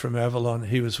flyer from Avalon,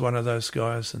 he was one of those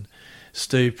guys, and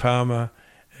Steve Palmer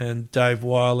and Dave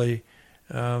Wiley.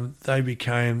 They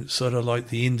became sort of like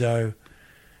the Indo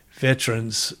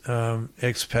veterans,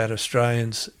 expat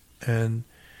Australians, and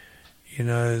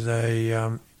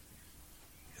they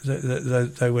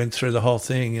went through the whole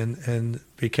thing and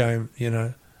became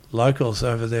locals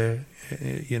over there,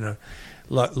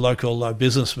 local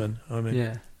businessmen. I mean,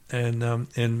 Yeah. and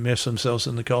immerse themselves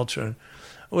in the culture. And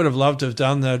I would have loved to have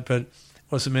done that, but it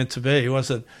wasn't meant to be,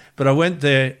 was it? But I went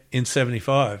there in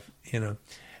 75,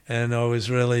 and I was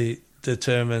really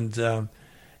determined, to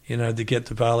get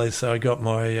to Bali. So I got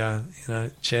my,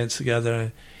 chance to go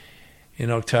there in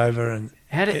October. And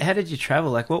How did you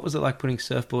travel? Like, what was it like putting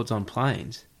surfboards on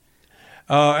planes?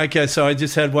 Oh, okay. So I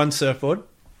just had one surfboard.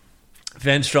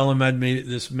 Van Strollen made me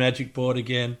this magic board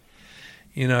again,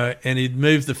 and he'd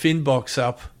moved the fin box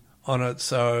up on it,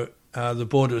 so the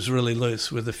board was really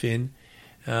loose with the fin.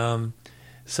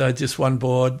 So just one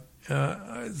board.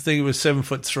 I think it was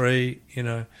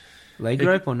 7'3". Leg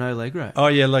rope or no leg rope? Oh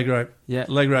yeah, leg rope. Yeah,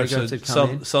 leg ropes ropes are had come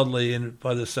in. solidly in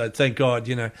by the side. Thank God,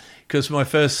 because my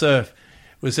first surf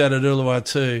was out at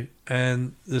Uluwatu,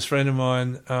 and this friend of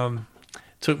mine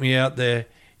took me out there.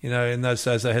 In those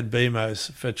days they had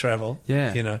BMOs for travel.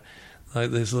 Yeah.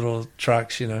 Like these little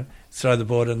trucks. Throw the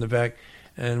board in the back,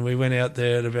 and we went out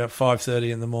there at about 5:30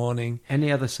 in the morning.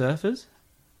 Any other surfers?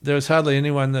 There was hardly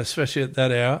anyone, especially at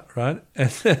that hour, right?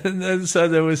 And then, so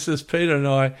there was just Peter and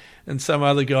I and some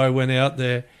other guy went out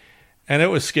there, and it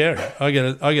was scary. I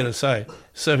got to say,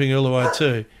 surfing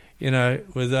Uluwatu,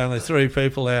 with only 3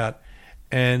 people out,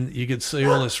 and you could see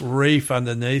all this reef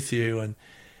underneath you,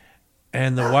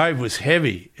 and the wave was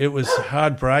heavy. It was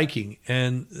hard breaking,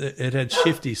 and it had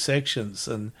shifty sections,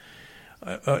 and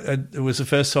it was the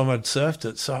first time I'd surfed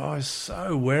it, so I was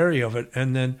so wary of it.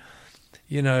 And then,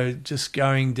 just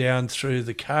going down through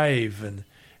the cave and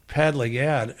paddling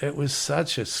out, it was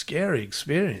such a scary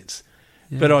experience.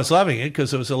 Yeah. But I was loving it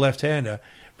because it was a left-hander,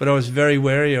 but I was very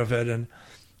wary of it. And,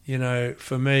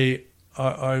 for me,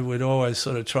 I would always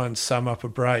sort of try and sum up a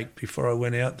break before I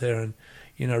went out there and,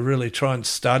 really try and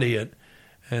study it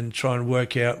and try and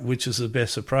work out which is the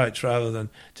best approach rather than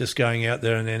just going out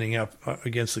there and ending up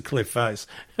against the cliff face.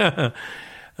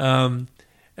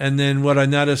 And then what I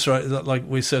noticed, right, like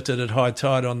we surfed it at high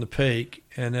tide on the peak,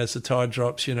 and as the tide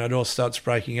drops, it all starts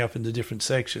breaking up into different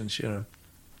sections,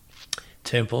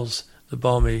 Temples, the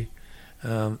Balmy,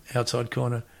 outside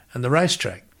corner, and the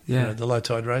racetrack, the low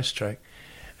tide racetrack.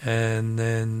 And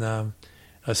then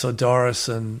I saw Doris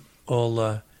and all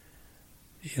the,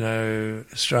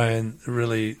 Australian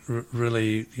really,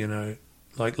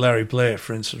 like Larry Blair,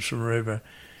 for instance, from Aruba,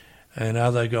 and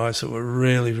other guys that were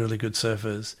really, really good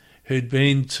surfers who'd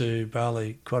been to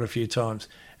Bali quite a few times,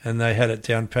 and they had it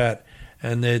down pat,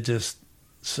 and they're just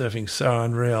surfing so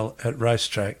unreal at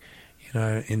racetrack,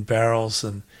 in barrels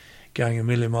and going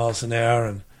 1,000,000 miles an hour,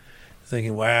 and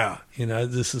thinking, wow,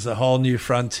 this is a whole new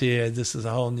frontier, this is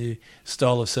a whole new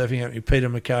style of surfing. I mean, Peter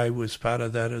McKay was part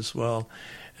of that as well,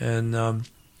 and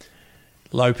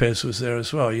Lopez was there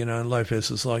as well, and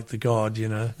Lopez was like the god,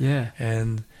 Yeah.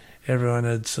 and everyone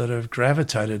had sort of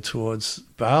gravitated towards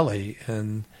Bali.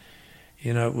 And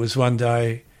it was one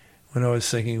day when I was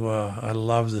thinking, well, I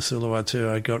love this Uluwatu,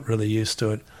 I got really used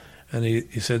to it, and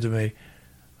he said to me,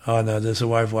 oh no, there's a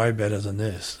wave way better than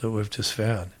this that we've just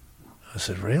found. I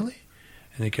said, really?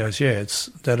 And he goes, yeah, it's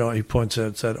that. He points out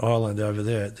it's that island over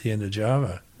there at the end of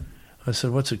Java. I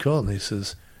said, what's it called? And he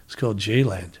says, it's called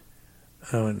G-Land.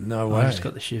 I went, no way. I just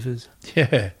got the shivers.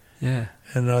 Yeah. Yeah.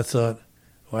 And I thought,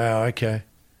 wow, okay.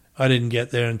 I didn't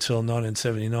get there until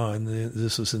 1979.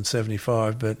 This was in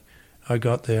 75, but I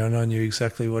got there and I knew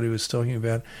exactly what he was talking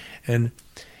about. And,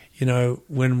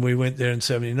 when we went there in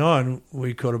 79,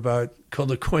 we caught a boat called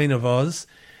the Queen of Oz,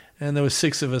 and there were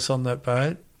 6 of us on that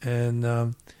boat. And,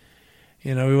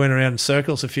 we went around in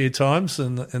circles a few times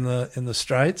in the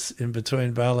straits in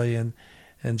between Bali and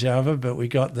Java, but we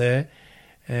got there.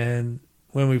 And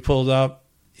when we pulled up,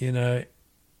 in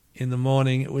the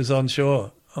morning, it was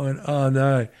onshore. I went, oh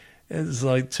no, it was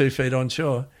like 2 feet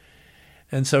onshore.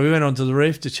 And so we went onto the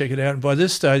reef to check it out. And by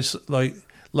this stage, like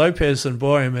Lopez and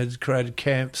Boyum had created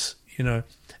camps,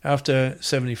 after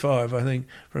 75, I think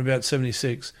from about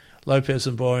 76, Lopez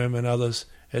and Boyum and others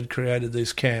had created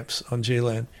these camps on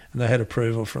G-Land, and they had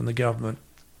approval from the government.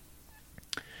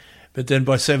 But then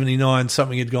by 79,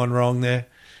 something had gone wrong there.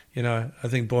 I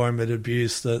think Boyum had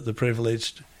abused the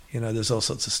privileged. There's all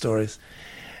sorts of stories.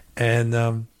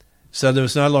 And so there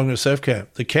was no longer a surf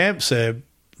camp. The camp's there,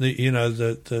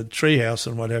 the tree house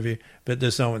and what have you, but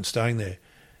there's no one staying there.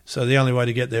 So the only way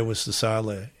to get there was to sail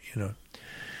there,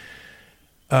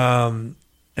 And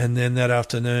then that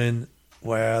afternoon,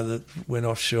 that went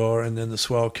offshore, and then the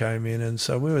swell came in, and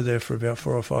so we were there for about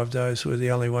 4 or 5 days. We were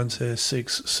the only ones there,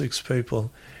 six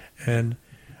people. And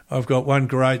I've got one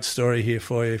great story here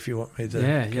for you if you want me to.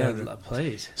 Yeah,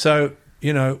 please. So,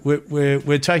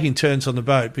 we're taking turns on the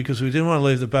boat because we didn't want to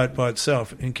leave the boat by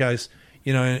itself in case,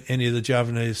 any of the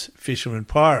Javanese fishermen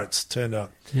pirates turned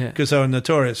up. Yeah. Because they were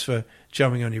notorious for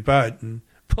jumping on your boat and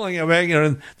pulling up anchor,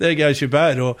 and there goes your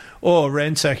boat, or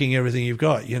ransacking everything you've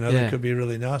got. That could be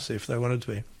really nasty if they wanted to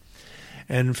be.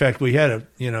 And in fact, we had a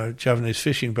Javanese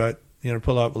fishing boat,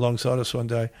 pull up alongside us one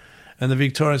day, and the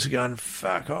Victorians are going,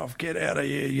 "Fuck off, get out of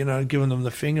here," giving them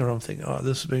the finger. I'm thinking, oh,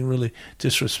 this is being really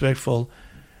disrespectful.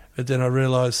 But then I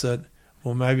realised that,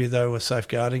 well, maybe they were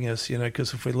safeguarding us,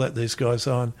 because if we let these guys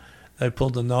on, they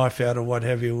pulled the knife out or what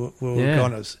have you, we were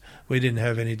goners. We didn't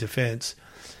have any defence.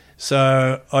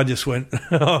 So I just went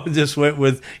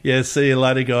with, see you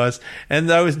later, guys. And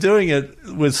they was doing it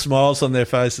with smiles on their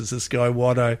faces. This guy,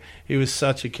 Watto, he was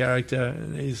such a character,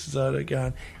 and he's sort of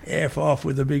going, F off,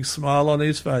 with a big smile on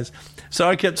his face. So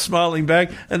I kept smiling back,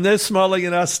 and they're smiling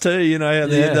at us too, how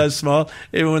they smile.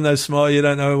 Even when they smile, you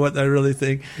don't know what they really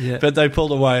think. Yeah. But they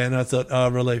pulled away, and I thought,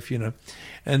 relief,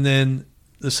 And then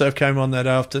the surf came on that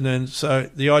afternoon. So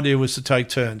the idea was to take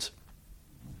turns.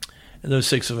 And there were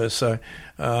 6 of us, so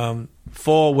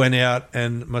 4 went out,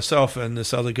 and myself and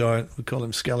this other guy, we call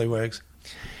him Scallywags,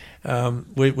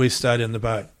 we stayed in the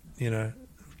boat,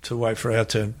 to wait for our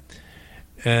turn.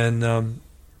 And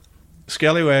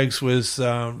Scallywags was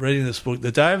reading this book,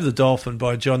 The Day of the Dolphin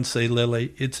by John C.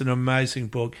 Lilly. It's an amazing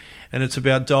book, and it's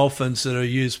about dolphins that are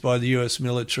used by the US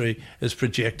military as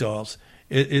projectiles.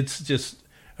 It's just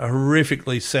a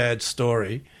horrifically sad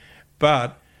story,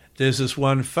 but there's this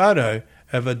one photo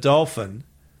of a dolphin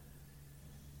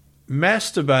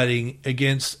masturbating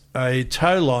against a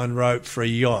tow line rope for a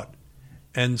yacht.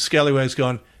 And Scallywags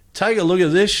gone, take a look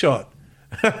at this shot.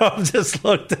 I've just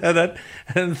looked at it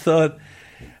and thought,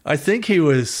 I think he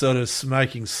was sort of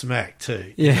smoking smack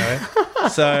too.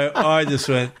 So I just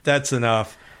went, that's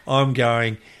enough. I'm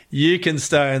going. You can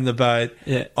stay in the boat.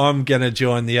 Yeah. I'm going to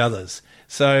join the others.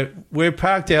 So we're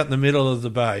parked out in the middle of the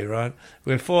bay, right?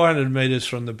 We're 400 metres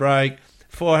from the break,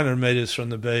 400 metres from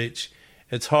the beach.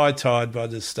 It's high tide by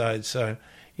this stage, so,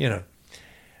 And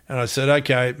I said,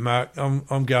 okay, Mark,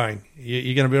 I'm going.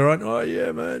 You're going to be all right? Oh,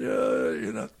 yeah,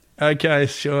 man, Okay,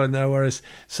 sure, no worries.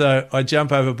 So I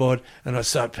jump overboard and I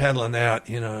start paddling out,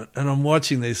 and I'm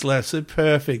watching these laps. They're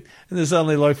perfect. And there's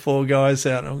only like 4 guys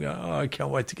out. And I'm going, I can't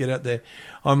wait to get out there.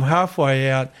 I'm halfway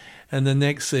out, and the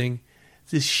next thing,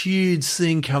 this huge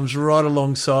thing comes right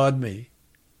alongside me,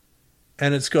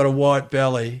 and it's got a white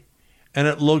belly, and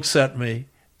it looks at me,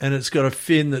 and it's got a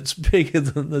fin that's bigger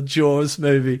than the Jaws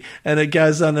movie, and it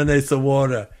goes underneath the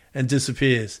water and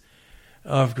disappears.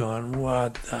 I've gone,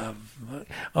 what the fuck?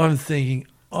 I'm thinking,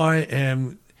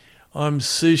 I'm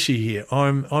sushi here.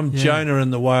 I'm Jonah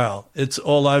and the whale. It's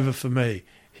all over for me.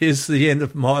 Here's the end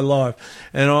of my life.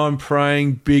 And I'm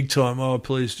praying big time, oh,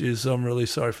 please, Jesus, I'm really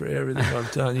sorry for everything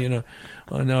I've done.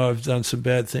 I know I've done some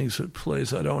bad things, but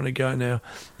please, I don't want to go now.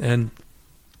 And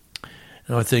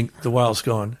I think the whale's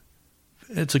gone.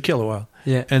 It's a killer whale.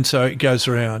 Yeah. And so it goes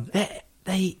around.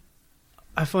 I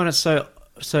find it so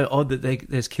odd that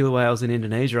there's killer whales in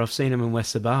Indonesia. I've seen them in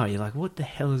West Sabah. You're like, what the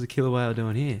hell is a killer whale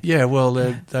doing here? Yeah, well,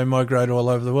 they migrate all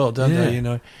over the world, don't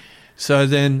they? So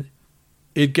then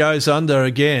it goes under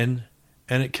again,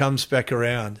 and it comes back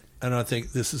around. And I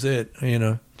think, this is it.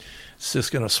 It's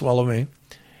just going to swallow me.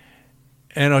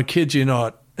 And I kid you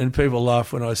not, and people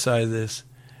laugh when I say this,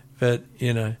 but,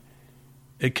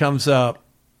 it comes up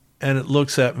and it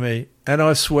looks at me, and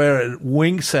I swear it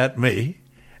winks at me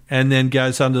and then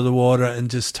goes under the water and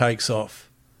just takes off.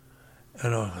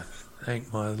 And I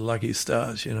thank my lucky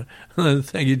stars,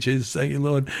 Thank you, Jesus. Thank you,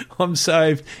 Lord. I'm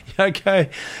saved. Okay.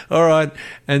 All right.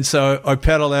 And so I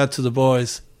paddle out to the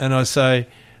boys and I say,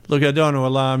 look, I don't want to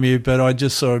alarm you, but I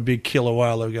just saw a big killer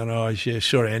whale. They're going, oh, yeah,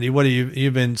 sure, Andy. What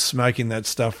you've been smoking that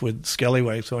stuff with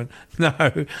Scallywags? I went,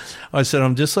 no. I said,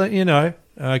 I'm just letting you know.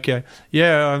 Okay.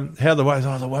 Yeah, how the waves?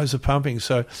 Oh, the waves are pumping.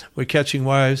 So we're catching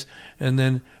waves, and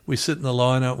then we sit in the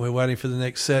lineup. We're waiting for the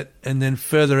next set. And then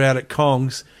further out at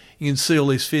Kongs, you can see all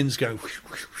these fins going.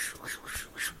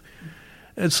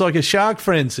 It's like a shark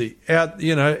frenzy out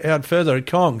further at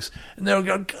Kongs. And they were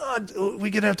going, God, we're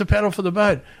going to have to paddle for the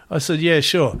boat. I said, yeah,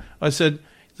 sure. I said,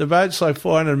 the boat's like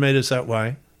 400 metres that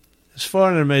way. It's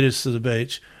 400 metres to the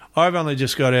beach. I've only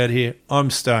just got out here. I'm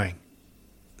staying.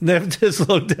 And they've just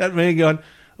looked at me and gone,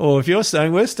 oh, if you're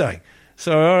staying, we're staying.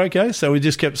 So, okay. So we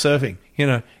just kept surfing,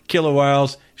 killer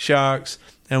whales, sharks,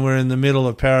 and we're in the middle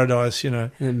of paradise, In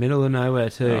the middle of nowhere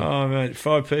too. Oh, mate,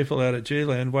 5 people out at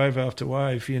G-Land, wave after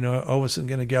wave. I wasn't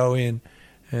going to go in.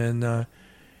 And,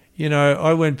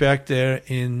 I went back there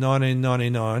in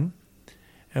 1999,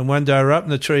 and one day we're up in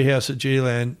the treehouse at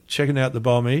G-Land checking out the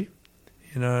bombie,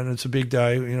 and it's a big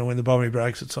day. When the bombie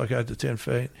breaks, it's like 8 to 10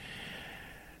 feet.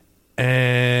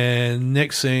 And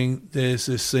next thing, there's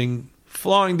this thing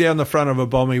flying down the front of a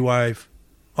bombie wave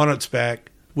on its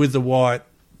back with the white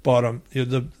bottom,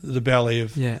 the belly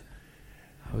of... Yeah.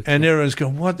 Okay. And everyone's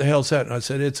going, what the hell's that? And I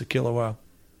said, it's a killer whale.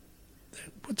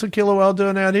 What's a killer whale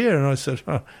doing out here? And I said,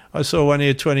 I saw one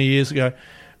here 20 years ago.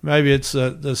 Maybe it's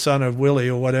the son of Willie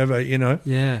or whatever,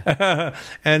 Yeah.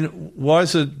 And why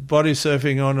is it body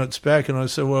surfing on its back? And I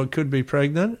said, well, it could be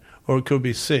pregnant or it could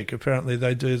be sick. Apparently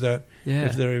they do that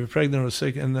if they're either pregnant or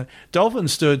sick. And the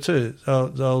dolphins do it too.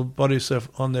 They'll body surf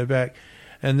on their back.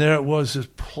 And there it was,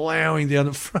 just ploughing down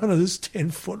the front of this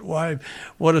 10-foot wave.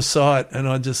 What a sight. And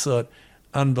I just thought,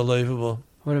 unbelievable.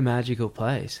 What a magical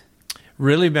place.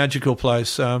 Really magical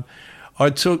place. I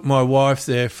took my wife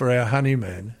there for our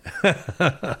honeymoon.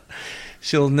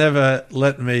 She'll never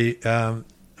let me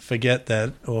forget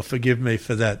that or forgive me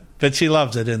for that. But she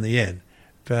loved it in the end.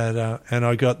 But and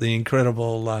I got the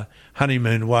incredible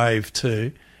honeymoon wave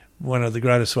too. One of the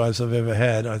greatest waves I've ever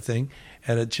had, I think,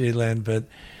 out at G-Land. But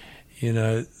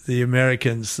the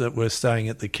Americans that were staying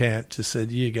at the camp just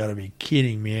said, you got to be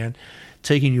kidding, man.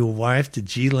 Taking your wife to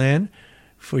G-Land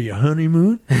for your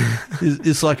honeymoon?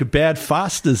 It's like a bad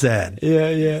Foster's ad.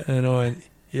 Yeah. And I went,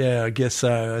 yeah, I guess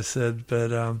so. I said,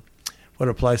 but what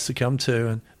a place to come to.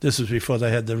 And this was before they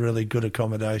had the really good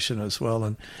accommodation as well.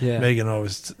 And Meg and I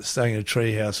was staying in a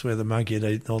tree house where the monkey had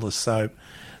eaten all the soap.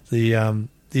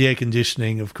 The air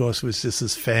conditioning, of course, was just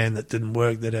this fan that didn't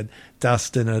work, that had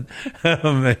dust in it.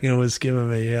 Megan was giving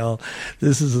me hell.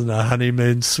 This isn't a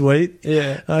honeymoon suite.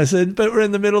 Yeah. I said, but we're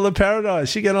in the middle of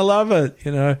paradise. You're going to love it.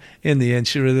 In the end,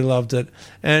 she really loved it.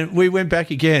 And we went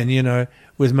back again,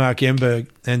 with Mark Emberg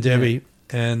and Debbie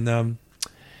in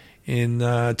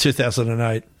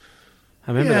 2008. I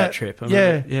remember that trip.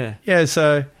 Yeah,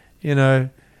 so,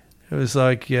 it was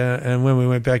like, and when we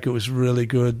went back, it was really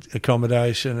good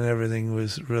accommodation and everything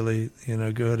was really,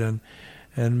 good.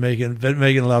 And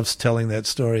Megan loves telling that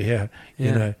story, how,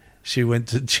 she went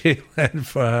to G-Land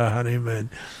for her honeymoon.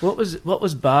 What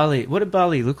was Bali? What did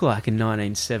Bali look like in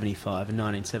 1975 and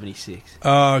 1976?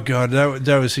 Oh, God,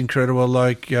 that was incredible.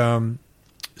 Like,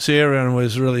 Sierra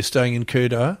was really staying in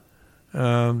Kuta.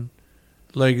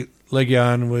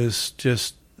 Legian was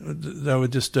they were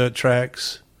just dirt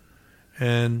tracks.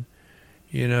 And,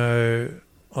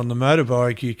 on the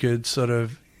motorbike, you could sort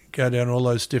of go down all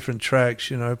those different tracks,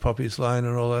 Poppy's Lane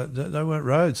and all that. They weren't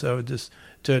roads. They were just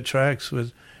dirt tracks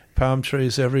with palm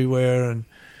trees everywhere and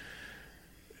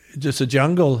just a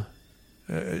jungle.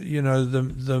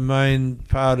 The main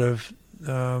part of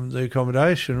the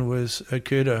accommodation was at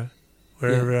Kuta,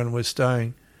 where everyone was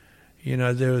staying.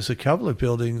 There was a couple of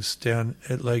buildings down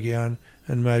at Legian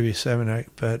and maybe Samanak,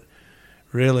 but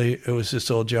really it was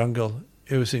just all jungle.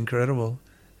 It was incredible.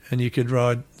 And you could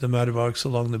ride the motorbikes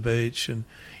along the beach and,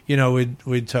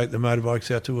 we'd take the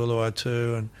motorbikes out to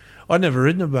Uluwatu, and I'd never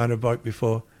ridden a motorbike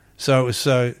before. So it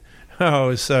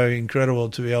was so incredible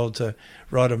to be able to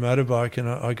ride a motorbike, and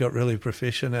I got really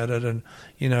proficient at it. And,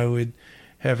 we'd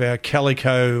have our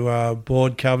calico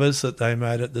board covers that they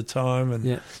made at the time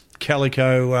and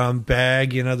calico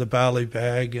bag, the Bali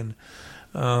bag. And,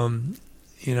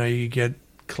 you get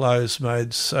clothes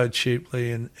made so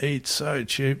cheaply and eat so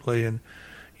cheaply, and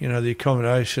the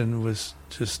accommodation was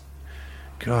just,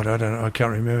 God, I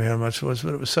can't remember how much it was,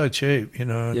 but it was so cheap,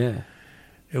 It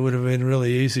would have been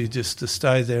really easy just to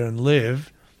stay there and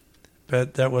live,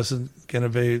 but that wasn't going to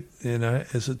be,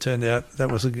 as it turned out, that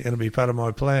wasn't going to be part of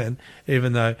my plan,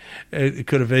 even though it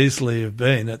could have easily have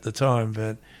been at the time.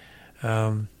 But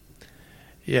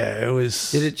it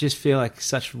was. Did it just feel like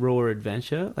such raw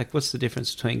adventure? Like, what's the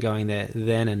difference between going there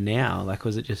then and now? Like,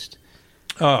 was it just?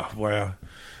 Oh wow,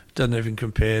 doesn't even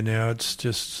compare now. It's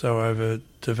just so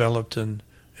overdeveloped, and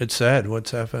it's sad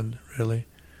what's happened, really.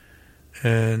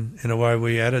 And in a way,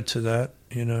 we added to that.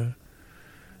 No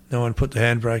one put the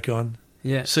handbrake on.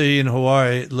 Yeah. See, in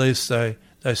Hawaii, at least they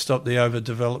stopped the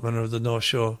overdevelopment of the North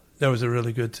Shore. That was a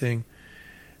really good thing.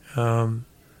 And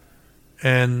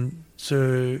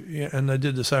they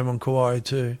did the same on Kauai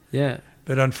too. Yeah.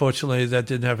 But unfortunately, that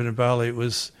didn't happen in Bali. It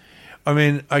was,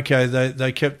 they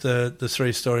kept the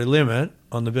 3-story limit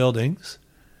on the buildings,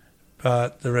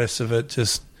 but the rest of it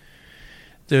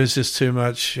there was just too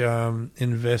much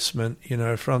investment,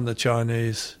 from the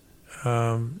Chinese,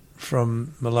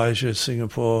 from Malaysia,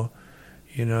 Singapore,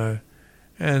 and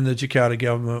the Jakarta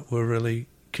government were really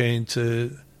keen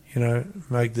to,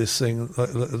 make this thing.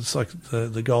 It's like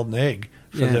the golden egg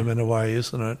for them in a way,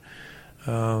 isn't it?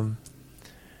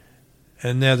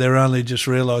 And now they're only just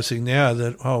realising now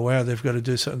that, oh, wow, they've got to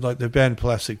do something. Like they banned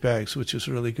plastic bags, which is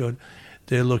really good.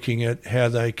 They're looking at how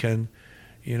they can,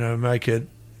 make it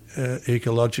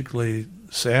ecologically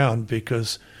sound,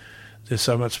 because there's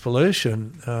so much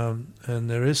pollution and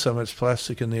there is so much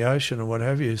plastic in the ocean and what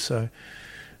have you. So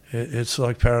it's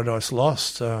like paradise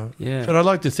lost. But I'd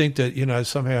like to think that,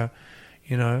 somehow,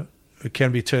 it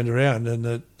can be turned around and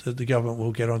that the government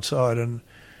will get on side. And,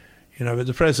 but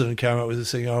the president came up with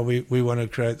this thing, we want to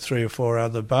create 3 or 4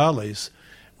 other Balis,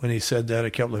 when he said that a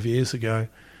couple of years ago.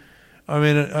 I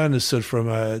mean, I understood from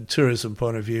a tourism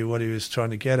point of view what he was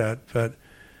trying to get at, but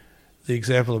the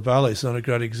example of Bali is not a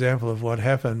great example of what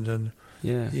happened. And,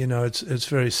 it's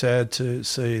very sad to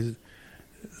see,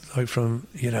 like, from,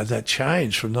 that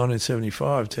change from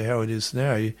 1975 to how it is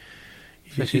now.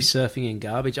 Especially surfing in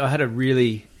garbage. I had a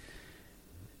really,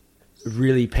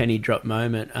 really penny drop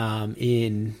moment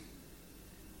in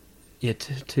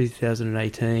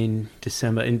 2018,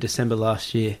 December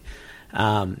last year.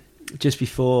 Just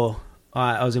before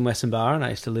I was in Western Bar and I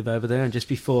used to live over there, and just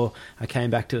before I came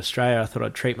back to Australia, I thought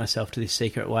I'd treat myself to this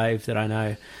secret wave that I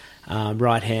know,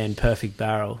 right hand, perfect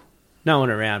barrel. No one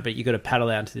around, but you got to paddle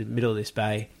out into the middle of this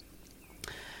bay.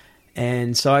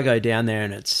 And so I go down there,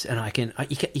 and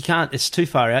you can't. It's too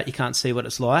far out. You can't see what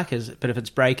it's like. But if it's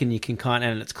breaking, you can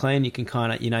and it's clean. You can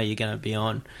you're going to be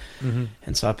on. Mm-hmm.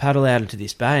 And so I paddle out into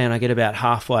this bay, and I get about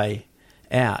halfway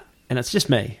out, and it's just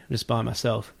me, just by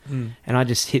myself, and I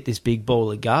just hit this big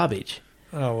ball of garbage.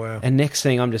 Oh wow! And next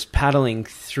thing, I'm just paddling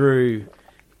through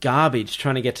garbage,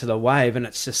 trying to get to the wave, and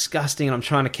it's disgusting. And I'm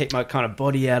trying to keep my kind of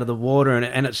body out of the water,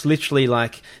 and it's literally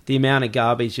like the amount of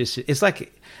garbage. It's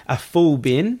like a full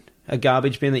bin. A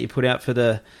garbage bin that you put out for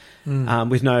the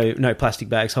with no plastic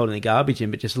bags holding the garbage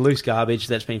in, but just loose garbage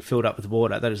that's been filled up with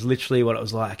water. That is literally what it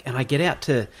was like. And I get out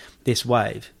to this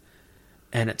wave,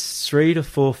 and it's 3 to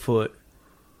 4 foot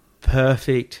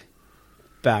perfect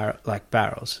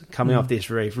barrels coming off this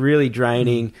reef, really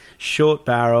draining, short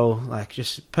barrel, like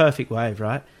just perfect wave,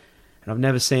 right? And I've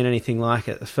never seen anything like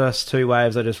it. The first 2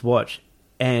 waves I just watched,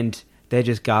 and they're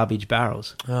just garbage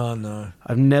barrels. Oh no!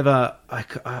 I've never.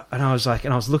 And I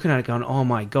was looking at it, going, "Oh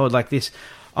my god!" Like this,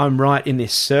 I'm right in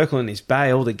this circle in this bay.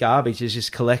 All the garbage is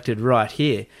just collected right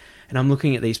here, and I'm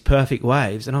looking at these perfect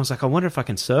waves. And I was like, "I wonder if I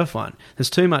can surf one." There's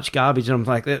too much garbage, and I'm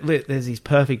like, "There's these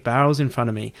perfect barrels in front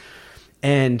of me,"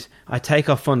 and I take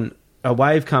off on a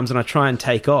wave comes, and I try and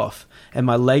take off. And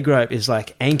my leg rope is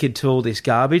like anchored to all this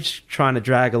garbage, trying to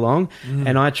drag along.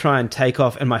 And I try and take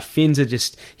off, and my fins are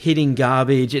just hitting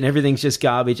garbage, and everything's just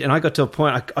garbage. And I got to a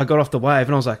point, I got off the wave,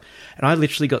 and I was like, and I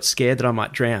literally got scared that I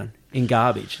might drown in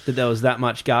garbage, that there was that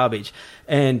much garbage.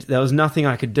 And there was nothing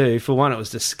I could do. For one, it was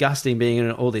disgusting being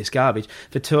in all this garbage.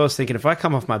 For two, I was thinking, if I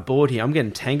come off my board here, I'm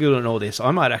getting tangled in all this.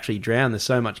 I might actually drown. There's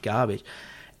so much garbage.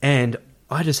 And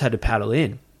I just had to paddle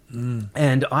in.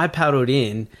 And I paddled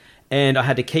in, and I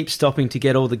had to keep stopping to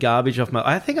get all the garbage off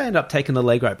I think I ended up taking the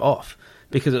leg rope off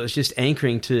because it was just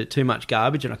anchoring to too much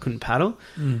garbage and I couldn't paddle.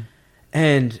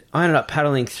 And I ended up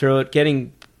paddling through it,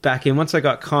 getting back in. Once I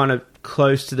got kind of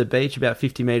close to the beach, about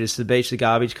 50 metres to the beach, the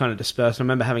garbage kind of dispersed. I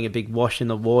remember having a big wash in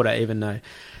the water even though.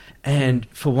 And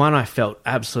for one, I felt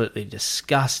absolutely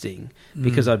disgusting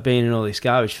because I'd been in all this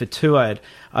garbage. For two, I'd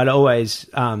always,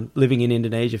 living in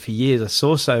Indonesia for years, I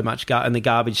saw so much and the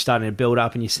garbage starting to build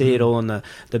up, and you see it all on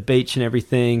the beach and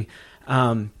everything.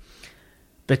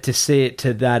 But to see it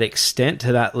to that extent,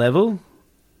 to that level,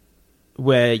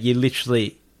 where you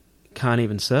literally can't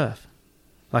even surf.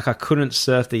 Like I couldn't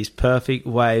surf these perfect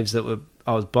waves I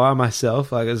was by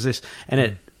myself. Like it was this,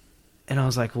 and I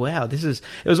was like, wow, it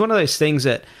was one of those things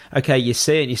that, okay, you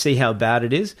see it and you see how bad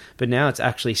it is, but now it's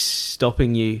actually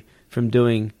stopping you from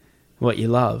doing what you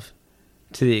love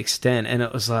to the extent. And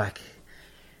it was like,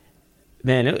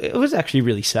 man, it was actually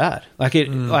really sad. Like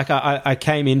I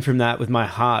came in from that with my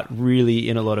heart really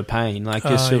in a lot of pain, like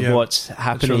just of what's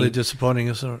happening. It's really disappointing,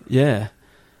 isn't it? Yeah.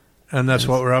 And that's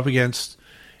what we're up against,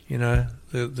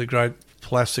 the great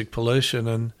plastic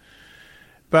pollution.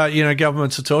 But,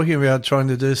 governments are talking about trying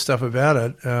to do stuff about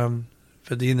it.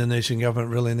 But the Indonesian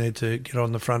government really need to get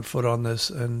on the front foot on this.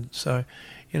 And so,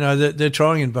 they're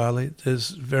trying in Bali.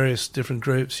 There's various different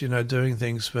groups, doing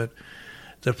things. But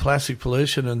the plastic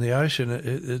pollution in the ocean,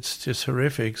 it's just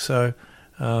horrific. So,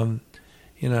 we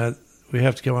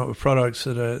have to come up with products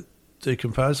that are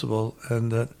decomposable and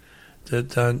that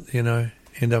don't,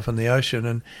 end up in the ocean.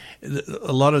 And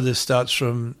a lot of this starts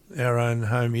from our own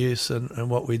home use and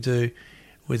what we do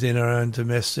within our own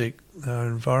domestic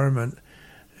environment.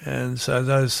 And so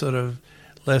those sort of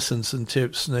lessons and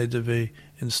tips need to be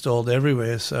installed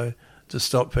everywhere, so to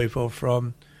stop people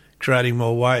from creating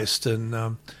more waste. And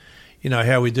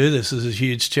how we do this is a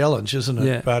huge challenge, isn't it?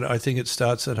 Yeah. But I think it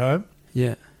starts at home.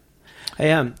 Yeah.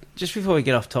 Hey, just before we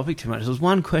get off topic too much, there was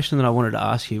one question that I wanted to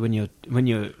ask you when you're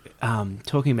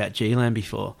talking about G-Land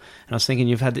before, and I was thinking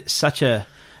you've had such a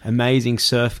amazing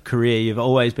surf career. You've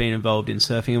always been involved in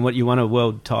surfing, and you won a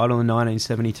world title in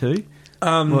 1972.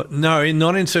 No, in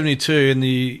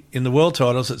 1972 in the world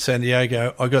titles at San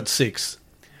Diego, I got sixth.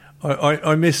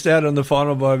 I missed out on the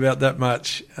final by about that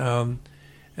much, and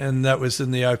that was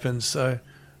in the Open. So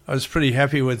I was pretty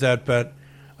happy with that, but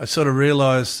I sort of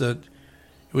realised that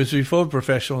it was before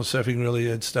professional surfing really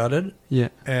had started. Yeah.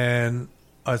 And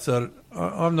I thought,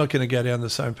 I'm not going to go down the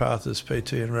same path as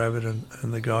PT and Rabbit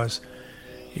and the guys.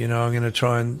 I'm going to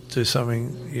try and do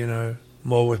something,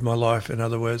 more with my life, in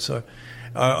other words. So,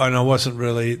 and I wasn't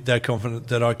really that confident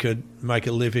that I could make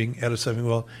a living out of surfing.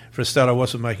 Well, for a start, I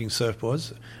wasn't making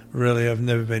surfboards. Really, I've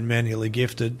never been manually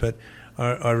gifted, but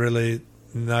I really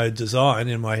know design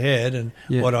in my head and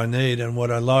what I need and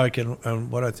what I like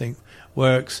and what I think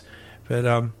works. But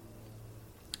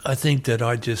I think that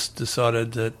I just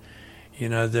decided that,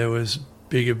 there was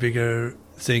bigger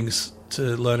things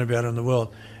to learn about in the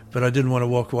world. But I didn't want to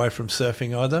walk away from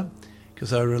surfing either,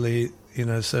 because I really,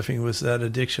 surfing was that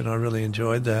addiction. I really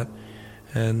enjoyed that.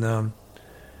 And, that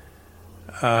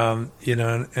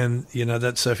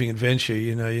surfing adventure,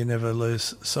 you never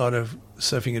lose sight of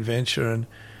surfing adventure. And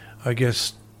I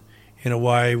guess in a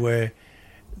way where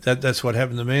that's what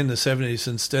happened to me in the 70s,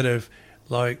 instead of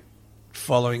like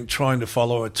trying to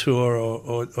follow a tour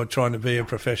or trying to be a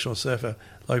professional surfer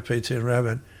like PT and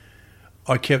Rabbit,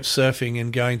 I kept surfing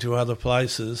and going to other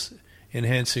places,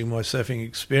 enhancing my surfing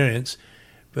experience,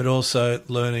 but also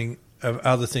learning of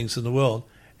other things in the world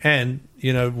and,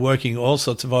 working all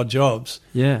sorts of odd jobs.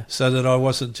 Yeah. So that I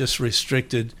wasn't just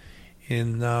restricted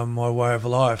in my way of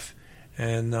life.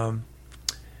 And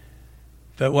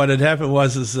but what had happened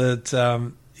was that,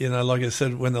 like I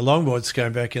said, when the longboards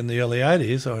came back in the early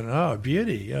 80s, I went, oh,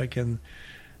 beauty, I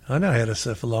know how to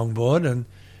surf a longboard. And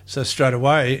so straight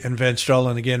away, and Van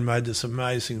Strollen again made this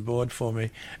amazing board for me.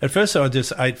 At first I was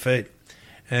just 8 feet,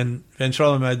 and Van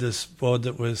Strollen made this board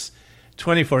that was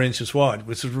 24 inches wide,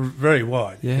 which is very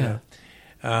wide. Yeah.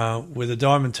 With a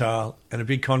diamond tail and a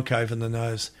big concave in the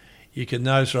nose. You could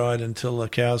nose ride until the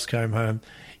cows came home.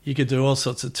 You could do all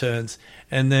sorts of turns.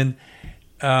 And then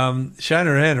Shane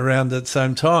Horan, around that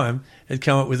same time, had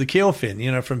come up with a keel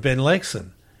fin, from Ben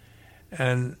Lexon.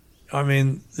 And, I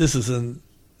mean, this is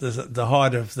the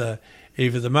height of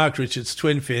either the Mark Richards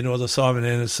twin fin or the Simon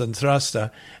Anderson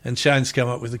thruster, and Shane's come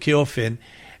up with the keel fin.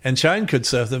 And Shane could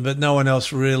surf them, but no one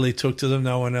else really took to them.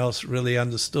 No one else really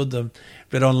understood them.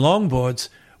 But on longboards,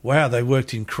 wow, they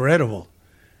worked incredible,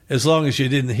 as long as you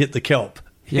didn't hit the kelp,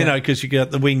 because you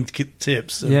got the winged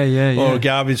tips or a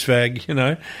garbage bag,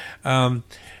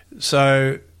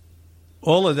 So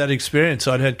all of that experience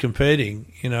I'd had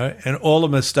competing, and all the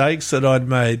mistakes that I'd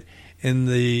made in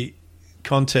the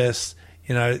contests,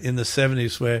 in the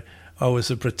 70s where I was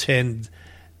a pretend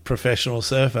professional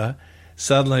surfer,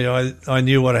 suddenly I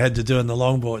knew what I had to do in the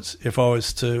longboards if I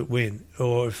was to win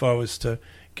or if I was to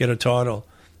get a title.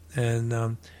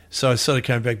 And so I sort of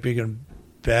came back bigger and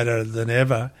better than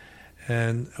ever.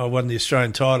 And I won the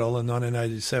Australian title in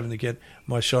 1987 to get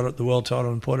my shot at the world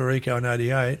title in Puerto Rico in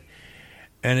 88.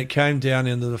 And it came down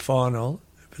into the final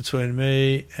between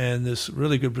me and this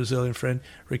really good Brazilian friend,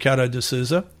 Ricardo de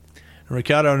Souza. And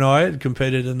Ricardo and I had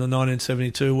competed in the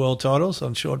 1972 world titles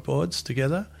on shortboards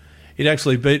together. He'd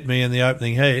actually beat me in the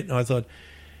opening heat, and I thought,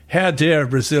 how dare a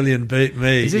Brazilian beat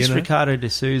me? Is this Ricardo de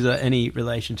Souza any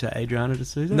relation to Adriano de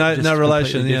Souza? No, no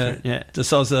relation, yeah. De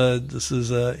Souza,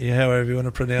 however you want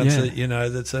to pronounce it,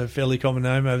 that's a fairly common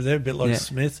name over there, a bit like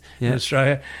Smith in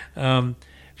Australia.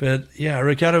 But,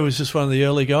 Ricardo was just one of the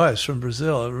early guys from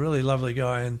Brazil, a really lovely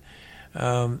guy, and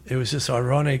it was just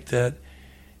ironic that,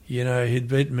 he'd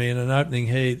beaten me in an opening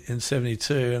heat in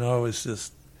 72, and I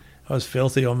was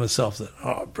filthy on myself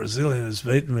that, Brazilian has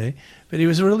beaten me. But he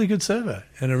was a really good server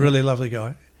and a really lovely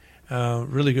guy,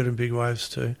 really good in big waves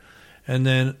too. And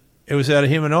then it was out of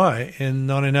him and I in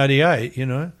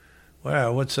 1988,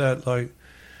 Wow, what's that,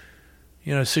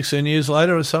 16 years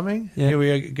later or something? Yeah. Here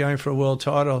we are going for a world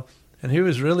title. And he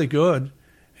was really good.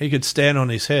 He could stand on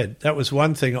his head. That was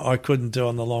one thing I couldn't do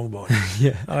on the longboard.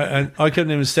 I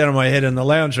couldn't even stand on my head in the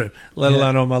lounge room, let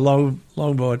alone on my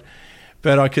longboard.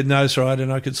 But I could nose ride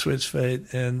and I could switch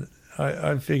feet, and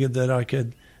I figured that I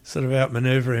could sort of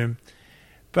outmaneuver him.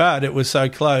 But it was so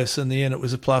close. In the end, it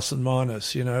was a plus and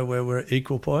minus, where we're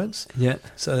equal points. Yeah.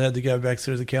 So they had to go back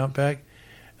through the count back.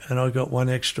 and I got one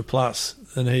extra plus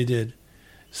than he did.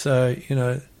 So,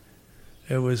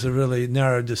 it was a really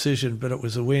narrow decision, but it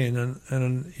was a win.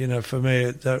 And for me,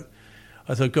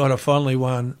 I thought, God, I finally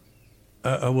won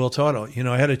a world title.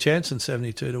 I had a chance in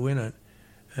 72 to win it,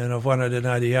 and I've won it in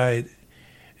 88.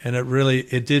 And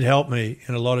it did help me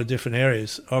in a lot of different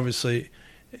areas. Obviously,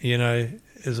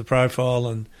 as a profile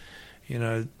and,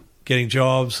 getting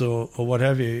jobs or what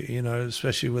have you,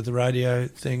 especially with the radio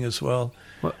thing as well.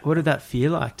 What did that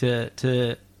feel like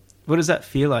what does that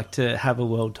feel like to have a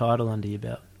world title under your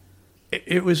belt?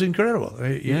 It was incredible.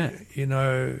 Yeah. I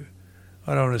don't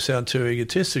want to sound too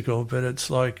egotistical, but it's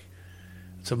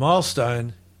a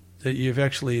milestone that you've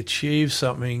actually achieved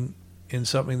something in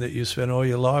something that you spent all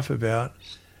your life about,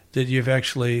 that you've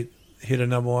actually hit a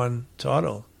number one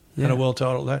title and a world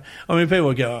title. I mean,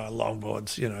 people go,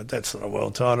 longboards, that's not a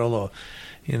world title, or,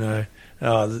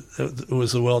 it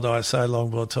was the World ISA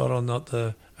longboard title, not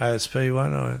the ASP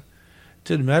one. It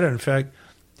didn't matter. In fact,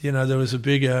 there was a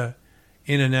bigger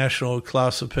international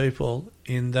class of people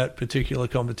in that particular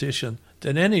competition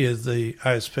than any of the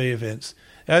ASP events.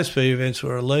 ASP events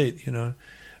were elite,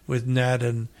 with Nat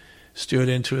and Stuart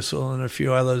Entwistle and a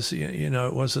few others.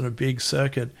 It wasn't a big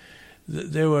circuit.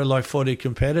 There were like 40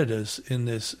 competitors in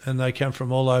this, and they came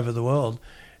from all over the world.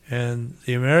 And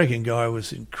the American guy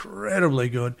was incredibly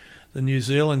good. The New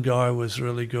Zealand guy was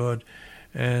really good.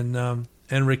 And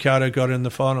Ricardo got in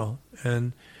the final.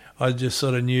 And I just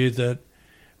sort of knew that,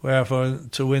 wow,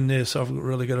 to win this, I've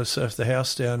really got to surf the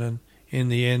house down. And in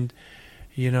the end,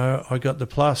 I got the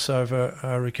plus over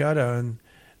Ricardo. And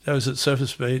that was at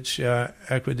Surface Beach,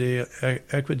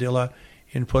 Aguadilla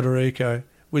in Puerto Rico,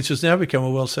 which has now become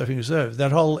a World Surfing Reserve.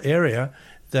 That whole area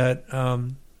that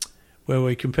where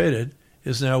we competed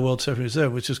is now a World Surfing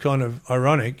Reserve, which is kind of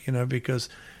ironic, because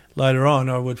later on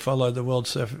I would follow the World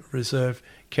Surfing Reserve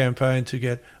campaign to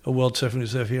get a World Surfing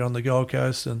Reserve here on the Gold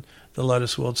Coast, and the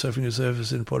latest World Surfing Reserve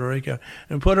is in Puerto Rico.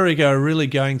 And Puerto Rico are really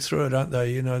going through it, aren't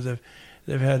they?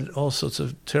 They've had all sorts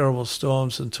of terrible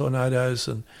storms and tornadoes,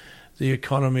 and the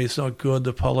economy is not good,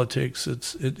 the politics,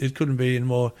 it couldn't be in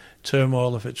more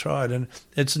turmoil if it tried. And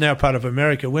it's now part of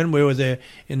America. When we were there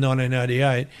in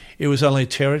 1988, it was only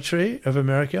territory of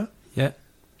America. Yeah.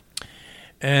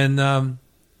 And, God,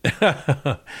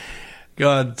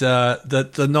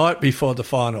 the night before the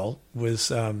final was,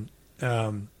 the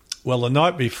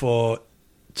night before,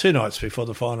 2 nights before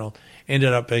the final,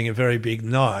 ended up being a very big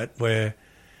night where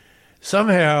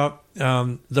somehow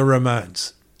the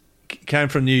Ramones came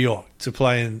from New York to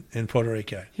play in Puerto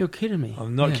Rico. You're kidding me.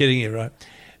 I'm not kidding you, right?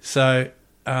 So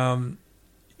I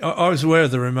was aware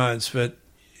of the Ramones, but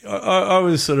I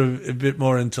was sort of a bit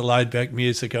more into laid-back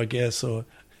music, I guess, or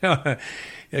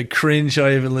cringe.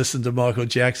 I even listened to Michael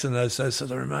Jackson. Those so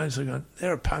the Ramones are going,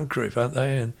 they're a punk group, aren't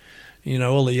they? And,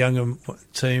 all the younger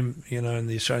team, in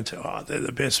the Australian team, they're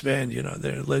the best band,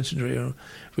 they're legendary.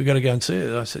 We've got to go and see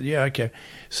it. I said, yeah, okay.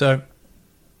 So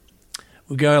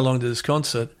we go along to this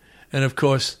concert, and, of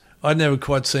course, I'd never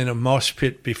quite seen a mosh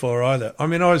pit before either. I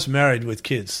mean, I was married with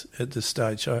kids at this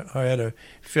stage. I had a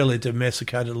fairly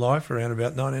domesticated life around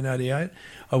about 1988.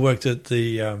 I worked at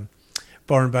the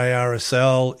Byron Bay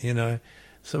RSL,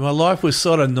 So my life was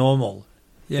sort of normal,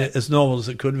 as normal as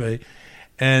it could be.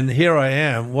 And here I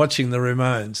am watching the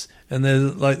Ramones, and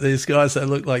there's like these guys that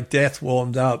look like death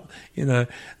warmed up. They've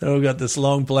all got this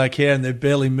long black hair, and they're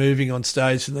barely moving on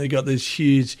stage, and they got these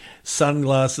huge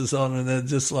sunglasses on, and they're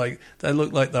just like, they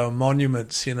look like they were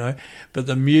monuments, But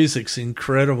the music's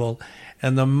incredible,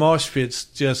 and the mosh pit's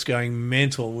just going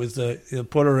mental with the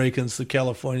Puerto Ricans, the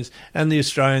Californians, and the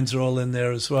Australians are all in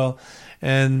there as well.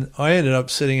 And I ended up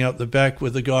sitting up the back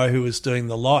with the guy who was doing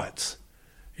the lights.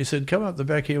 He said, come up the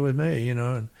back here with me,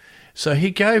 And so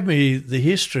he gave me the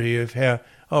history of how,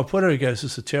 Puerto Rico is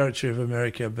just a territory of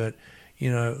America, but, we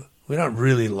don't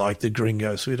really like the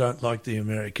gringos. We don't like the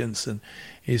Americans. And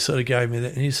he sort of gave me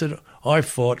that. And he said, I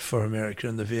fought for America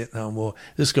in the Vietnam War.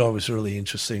 This guy was really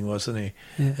interesting, wasn't he?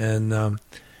 Yeah. And,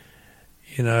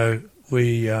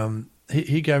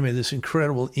 he gave me this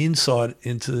incredible insight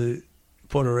into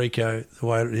Puerto Rico, the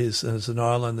way it is as an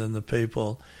island and the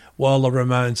people, while the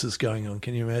Ramones is going on.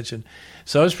 Can you imagine?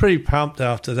 So I was pretty pumped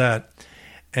after that.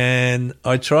 And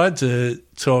I tried to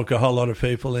talk a whole lot of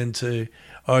people into,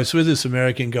 I was with this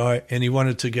American guy, and he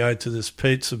wanted to go to this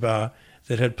pizza bar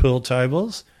that had pool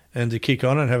tables and to kick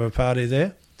on and have a party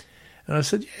there. And I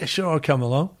said, yeah, sure, I'll come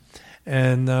along.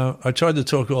 And I tried to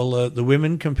talk all the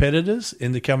women competitors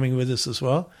into coming with us as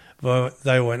well. But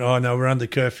they went, oh, no, we're under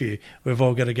curfew. We've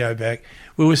all got to go back.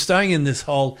 We were staying in this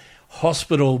whole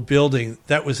hospital building.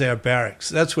 That was our barracks.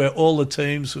 That's where all the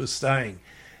teams were staying.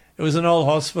 It was an old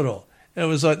hospital. It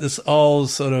was like this old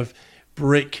sort of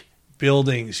brick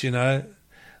buildings, you know.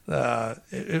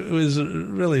 It was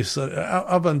really sort of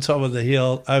up on top of the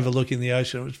hill overlooking the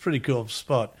ocean. It was a pretty cool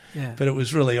spot, Yeah. but it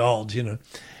was really old, you know.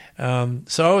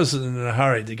 So I was in a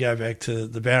hurry to go back to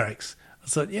the barracks. I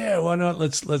thought, yeah, why not?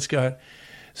 Let's go.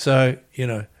 So, you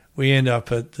know, we end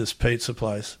up at this pizza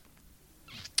place.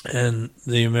 And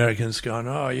the American's going,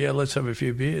 oh, yeah, let's have a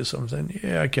few beers. I'm saying,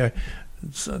 yeah, okay.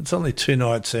 It's only 2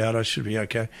 nights out. I should be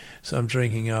okay. So I'm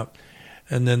drinking up.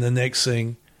 And then the next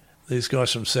thing, these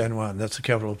guys from San Juan, that's the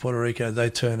capital of Puerto Rico, they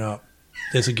turn up.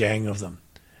 There's a gang of them.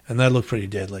 And they look pretty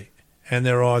deadly. And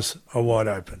their eyes are wide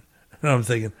open. And I'm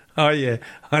thinking, oh, yeah,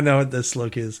 I know what this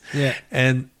look is. Yeah.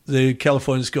 And the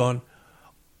Californian's gone,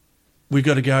 we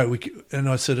got to go. And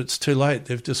I said, it's too late.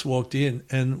 They've just walked in.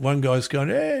 And one guy's going,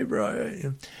 hey,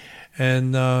 bro.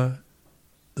 And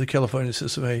the Californian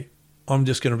says to me, I'm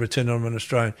just going to pretend I'm an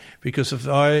Australian, because if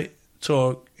I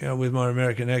talk, you know, with my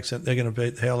American accent, they're going to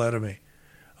beat the hell out of me.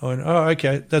 I went, oh,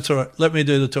 okay, that's all right. Let me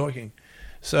do the talking.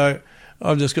 So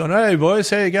I've just gone, hey, boys,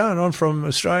 how you going? I'm from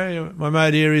Australia. My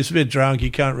mate here, he's a bit drunk. He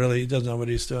doesn't know what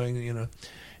he's doing, you know.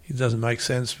 It doesn't make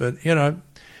sense. But, you know,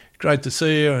 great to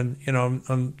see you. And, you know,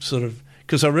 I'm sort of,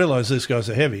 because I realise these guys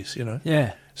are heavies, you know.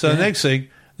 Yeah. So the next thing,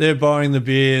 they're buying the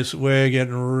beers. We're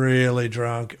getting really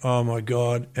drunk. Oh, my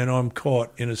God. And I'm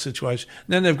caught in a situation.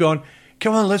 And then they've gone,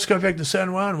 come on, let's go back to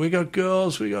San Juan. We got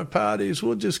girls. We got parties.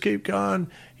 We'll just keep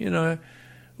going. You know,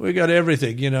 we got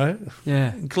everything, you know,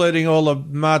 Yeah. including all the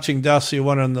marching dust you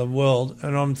want in the world.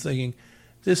 And I'm thinking,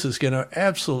 this is going to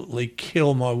absolutely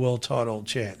kill my world title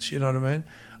chance. You know what I mean?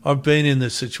 I've been in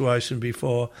this situation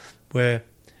before where,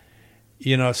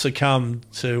 you know, succumbed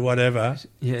to whatever,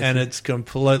 Yes. and it's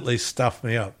completely stuffed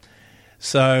me up.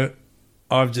 So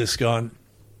I've just gone,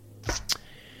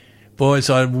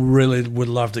 boys, I really would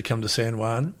love to come to San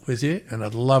Juan with you, and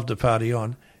I'd love to party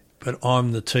on, but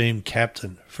I'm the team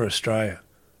captain for Australia.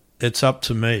 It's up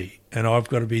to me, and I've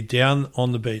got to be down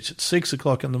on the beach at 6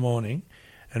 o'clock in the morning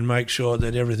and make sure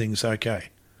that everything's okay.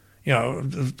 You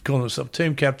know, calling myself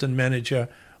team captain, manager.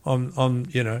 I'm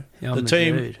you know, Yeah, I'm the the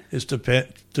team dude. is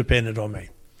dependent on me.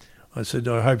 I said,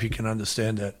 I hope you can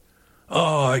understand that.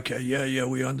 Oh, okay, yeah,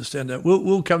 we understand that.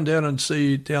 We'll come down and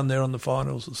see you down there on the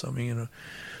finals or something, you know.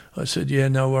 I said, yeah,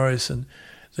 no worries. And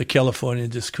the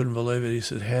Californian just couldn't believe it. He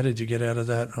said, how did you get out of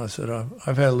that? And I said,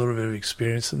 I've had a little bit of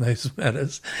experience in these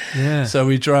matters. Yeah. So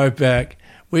we drove back.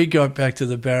 We got back to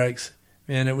the barracks,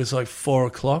 and it was like 4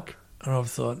 o'clock. And I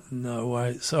thought, no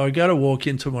way. So I go to walk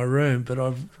into my room, but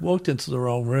I've walked into the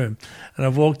wrong room. And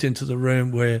I've walked into the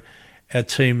room where our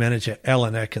team manager,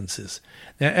 Alan Atkins, is.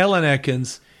 Now, Alan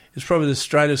Atkins is probably the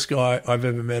straightest guy I've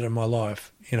ever met in my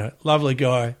life. You know, lovely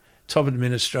guy, top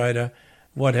administrator,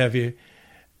 what have you.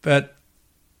 But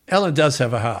Alan does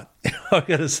have a heart. I've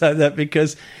got to say that,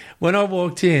 because when I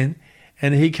walked in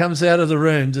and he comes out of the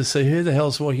room to see who the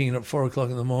hell's walking in at 4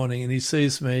 o'clock in the morning, and he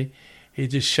sees me, he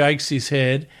just shakes his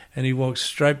head and he walks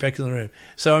straight back in the room.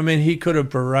 So, I mean, he could have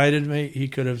berated me. He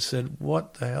could have said,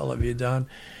 what the hell have you done?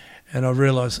 And I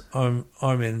realised I'm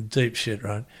in deep shit,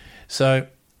 right? So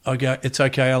I go, it's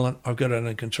okay, Alan, I've got it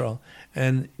under control.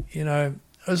 And, you know,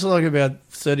 I was like about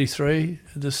 33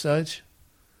 at this stage,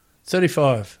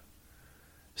 35.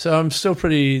 So I'm still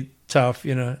pretty tough,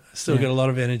 you know, still got a lot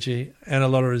of energy and a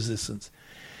lot of resistance.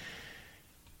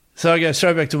 So I go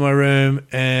straight back to my room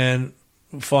and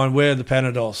find where are the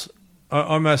Panadols.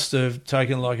 I must have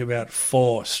taken like about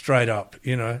 4 straight up,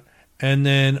 you know, and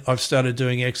then I've started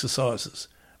doing exercises,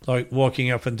 like walking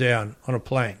up and down on a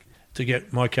plank to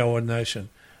get my coordination.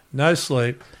 No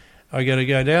sleep. I got to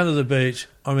go down to the beach.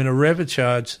 I'm in a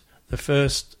repercharge the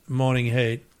first morning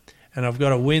heat, and I've got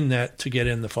to win that to get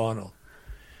in the final.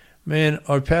 Man,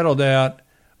 I paddled out.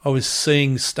 I was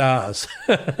seeing stars.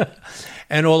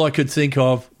 And all I could think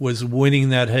of was winning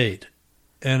that heat.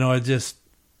 And I just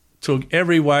took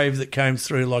every wave that came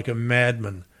through like a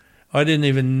madman. I didn't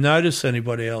even notice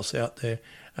anybody else out there.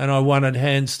 And I won it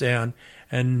hands down.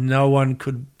 And no one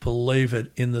could believe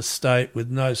it in the state with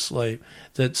no sleep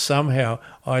that somehow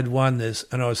I'd won this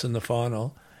and I was in the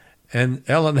final. And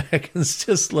Alan Atkins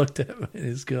just looked at me and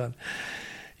he's gone,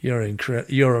 you're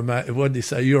incredible. What did he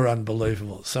say? You're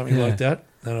unbelievable. Something like that.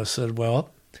 And I said,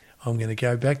 well, I'm going to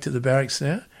go back to the barracks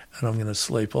now and I'm going to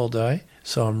sleep all day.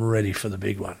 So I'm ready for the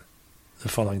big one the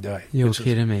following day. You're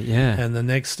kidding me, yeah. And the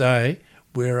next day,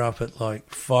 we're up at like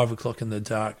 5 o'clock in the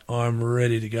dark. I'm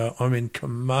ready to go. I'm in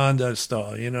commando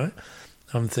style, you know.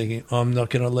 I'm thinking, I'm not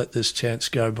going to let this chance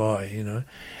go by, you know.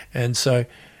 And so,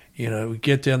 you know, we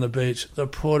get down the beach. The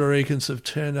Puerto Ricans have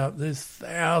turned up. There's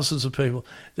thousands of people.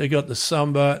 They got the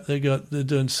samba. They're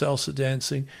doing salsa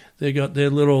dancing. They got their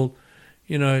little,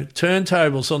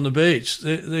 turntables on the beach.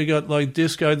 They got like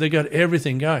disco. They got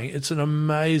everything going. It's an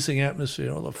amazing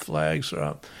atmosphere. All the flags are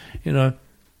up, and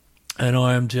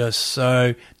I am just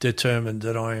so determined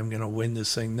that I am going to win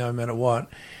this thing no matter what.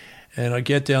 And I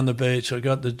get down the beach. I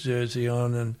got the jersey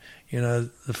on, and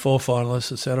the 4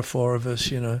 finalists. It's out of 4 of us,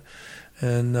 and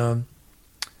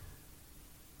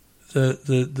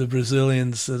the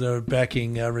Brazilians that are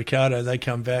backing Ricardo, they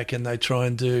come back and they try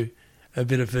and do a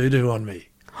bit of voodoo on me.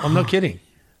 I'm not kidding.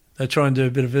 They try and do a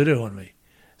bit of voodoo on me.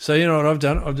 So you know what I've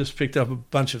done? I've just picked up a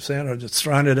bunch of sand. I've just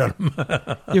thrown it at them.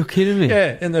 You're kidding me?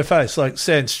 Yeah, in their face, like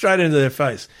sand, straight into their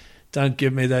face. Don't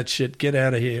give me that shit. Get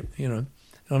out of here,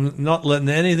 I'm not letting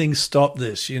anything stop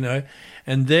this,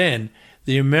 And then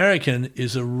the American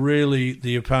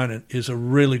the opponent is a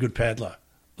really good paddler.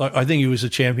 Like, I think he was a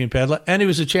champion paddler, and he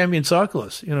was a champion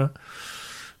cyclist,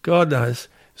 God knows.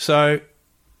 So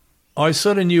I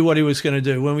sort of knew what he was going to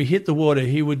do. When we hit the water,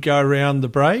 he would go around the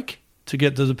break to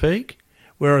get to the peak,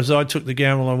 whereas I took the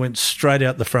gamble and went straight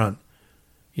out the front,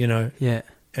 Yeah.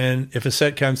 And if a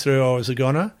set came through, I was a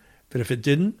goner. But if it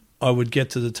didn't, I would get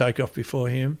to the takeoff before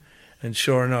him. And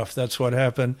sure enough, that's what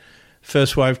happened.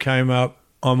 First wave came up.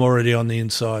 I'm already on the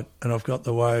inside, and I've got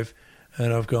the wave,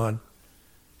 and I've gone,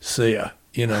 see ya,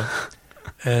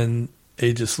 And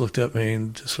he just looked at me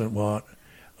and just went, what?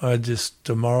 I just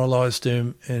demoralised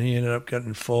him, and he ended up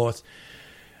getting 4th.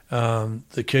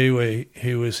 The Kiwi,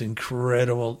 he was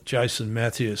incredible. Jason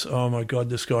Matthews, oh my God,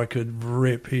 this guy could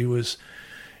rip. He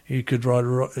could ride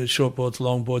shortboards,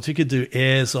 longboards. He could do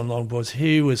airs on longboards.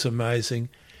 He was amazing.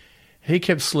 He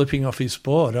kept slipping off his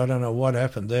board. I don't know what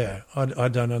happened there. I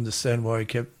don't understand why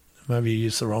maybe he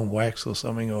used the wrong wax or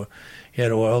something, or he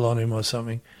had oil on him or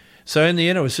something. So in the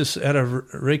end, it was just out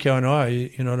of Rico and I,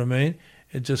 you know what I mean?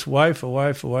 It just wave for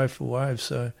wave for wave for wave.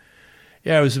 So,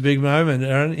 yeah, it was a big moment,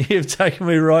 Aaron. You've taken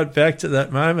me right back to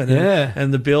that moment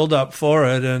and the build-up for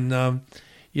it. And,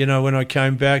 when I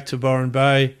came back to Byron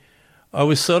Bay, I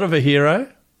was sort of a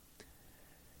hero.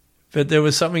 But there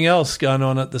was something else going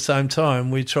on at the same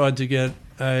time. We tried to get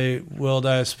a World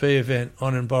ASP event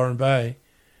on in Byron Bay,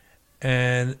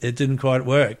 and it didn't quite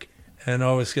work. And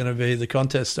I was going to be the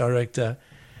contest director.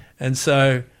 And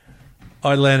so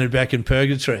I landed back in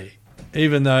purgatory,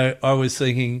 even though I was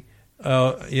thinking,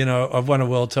 I've won a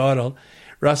world title.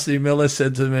 Rusty Miller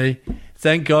said to me,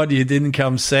 thank God you didn't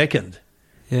come second.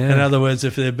 Yeah. In other words,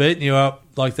 if they're beating you up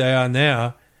like they are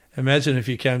now, imagine if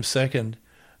you came second.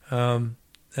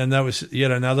 And that was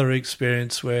yet another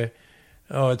experience where,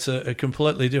 it's a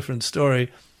completely different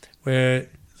story, where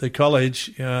the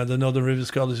college, the Northern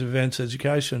Rivers College of Advanced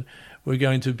Education, we're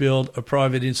going to build a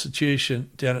private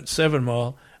institution down at 7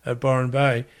 Mile at Byron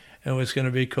Bay, and it was going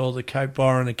to be called the Cape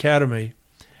Byron Academy.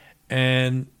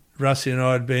 And Rusty and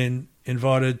I had been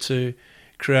invited to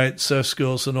create surf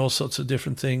schools and all sorts of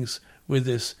different things with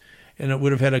this, and it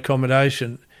would have had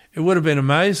accommodation. It would have been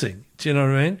amazing, do you know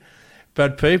what I mean?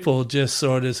 But people just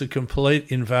saw it as a complete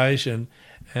invasion,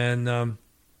 and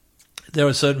there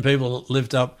were certain people that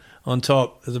lived up on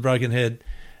top of the Broken Head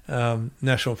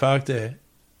National Park there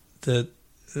that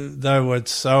they were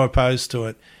so opposed to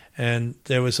it, and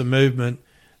there was a movement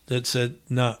that said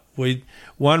no.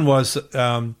 One was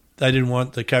they didn't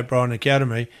want the Cape Byron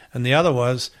Academy, and the other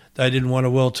was they didn't want a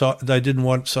world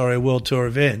tour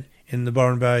event in the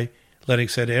Byron Bay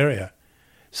Lennox Head area.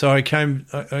 So I came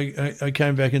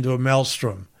back into a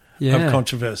maelstrom of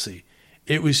controversy.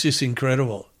 It was just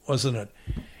incredible, wasn't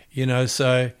it?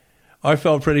 So I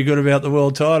felt pretty good about the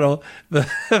world title. The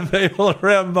people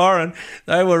around Byron,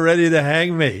 they were ready to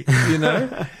hang me,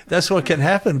 That's what can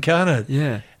happen, can't it?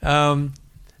 Yeah.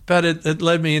 But it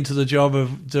led me into the job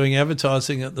of doing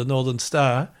advertising at the Northern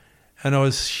Star, and I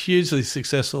was hugely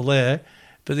successful there.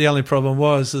 But the only problem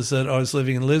was that I was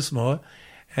living in Lismore,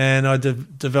 and I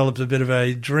developed a bit of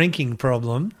a drinking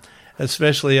problem,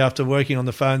 especially after working on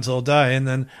the phones all day. And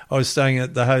then I was staying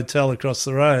at the hotel across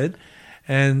the road,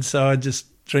 and so I just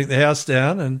drink the house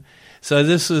down. And so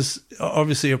this was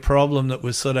obviously a problem that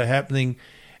was sort of happening,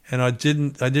 and I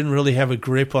didn't really have a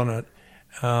grip on it.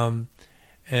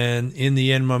 And in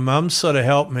the end, my mum sort of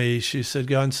helped me. She said,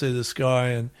 go and see this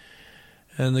guy.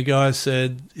 And the guy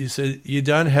said, you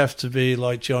don't have to be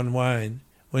like John Wayne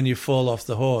when you fall off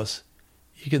the horse.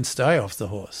 You can stay off the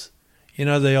horse.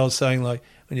 The old saying, like,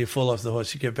 when you fall off the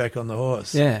horse, you get back on the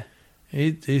horse. Yeah.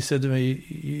 He said to me,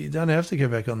 you don't have to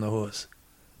get back on the horse.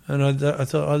 And I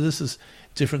thought, this is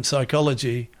different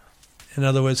psychology. In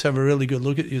other words, have a really good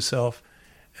look at yourself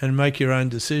and make your own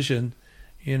decision.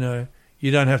 You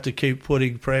don't have to keep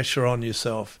putting pressure on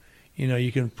yourself.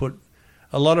 You can put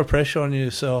a lot of pressure on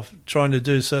yourself trying to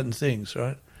do certain things,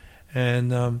 right?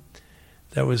 And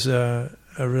that was a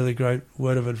a really great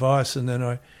word of advice. And then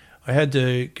I had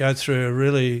to go through a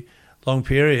really long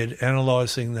period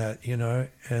analysing that,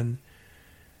 and,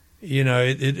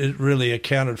 it really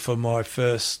accounted for my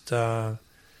first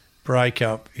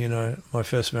breakup, my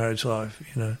first marriage life,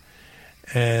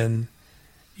 And,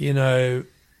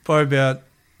 by about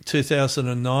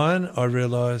 2009, I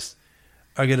realised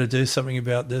I got to do something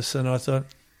about this. And I thought,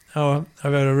 I've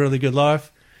had a really good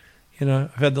life.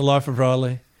 I've had the life of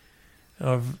Riley.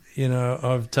 I've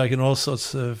taken all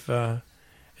sorts of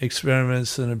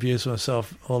experiments and abused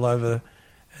myself all over,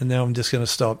 and now I'm just going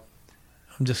to stop.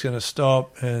 I'm just going to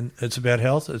stop, and it's about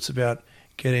health. It's about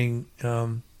getting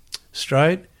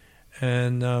straight,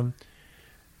 and so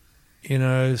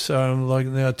I'm like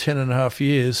now 10 and a half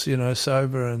years,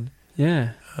 sober, and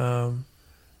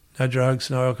no drugs,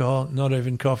 no alcohol, not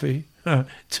even coffee.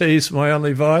 Tea's my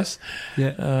only vice.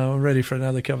 Yeah, I'm ready for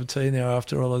another cup of tea now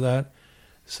after all of that.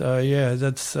 So yeah,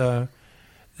 that's that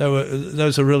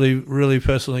was a really, really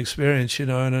personal experience,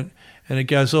 and it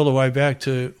goes all the way back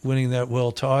to winning that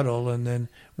world title, and then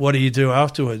what do you do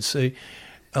afterwards? See,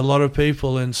 a lot of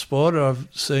people in sport, I've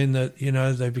seen that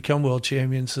they become world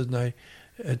champions and they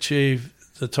achieve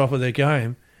the top of their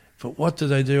game, but what do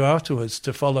they do afterwards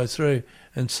to follow through?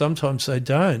 And sometimes they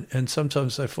don't, and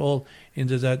sometimes they fall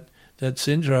into that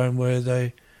syndrome where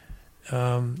they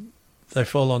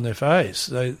fall on their face.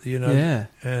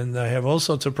 And they have all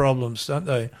sorts of problems, don't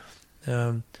they?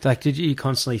 Like, did you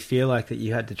constantly feel like that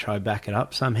you had to try back it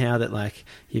up somehow? That like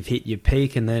you've hit your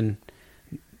peak and then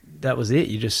that was it.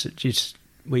 You just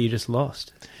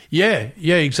lost. Yeah,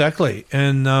 exactly.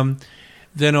 And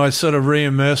then I sort of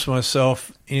re-immersed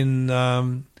myself in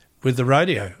with the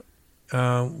radio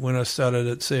when I started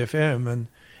at CFM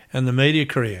and the media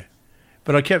career.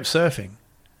 But I kept surfing.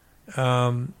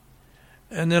 And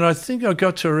then I think I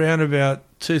got to around about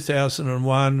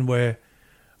 2001 where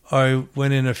I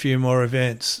went in a few more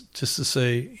events just to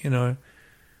see,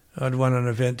 I'd won an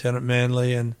event down at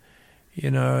Manly and,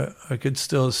 I could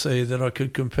still see that I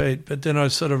could compete. But then I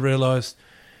sort of realised,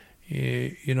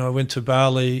 I went to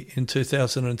Bali in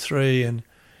 2003 and,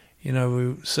 we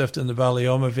surfed in the Bali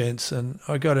Om events and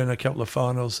I got in a couple of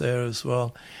finals there as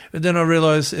well. But then I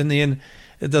realised in the end,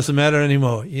 it doesn't matter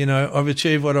anymore. I've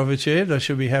achieved what I've achieved. I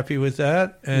should be happy with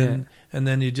that. And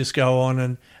then you just go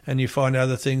on and you find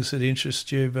other things that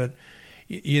interest you. But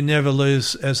you never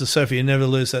lose, as a surfer, you never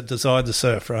lose that desire to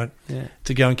surf, right? Yeah.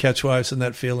 To go and catch waves and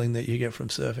that feeling that you get from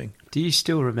surfing. Do you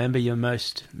still remember your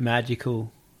most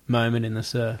magical moment in the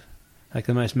surf? Like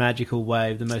the most magical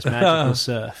wave, the most magical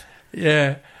surf?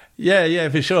 Yeah,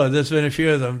 for sure. There's been a few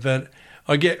of them. But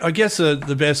I guess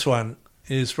the best one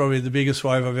is probably the biggest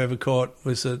wave I've ever caught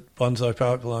was at Bonsai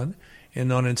Pipeline in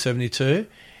 1972.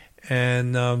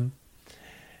 And,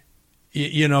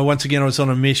 once again, I was on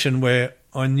a mission where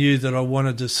I knew that I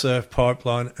wanted to surf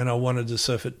Pipeline and I wanted to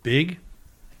surf it big.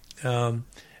 And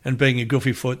being a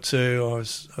goofy foot too, I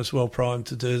was well primed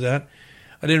to do that.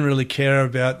 I didn't really care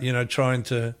about, trying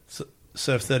to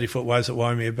surf 30-foot waves at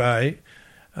Waimea Bay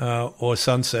or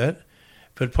Sunset.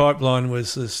 But Pipeline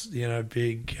was this,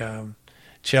 big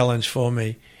challenge for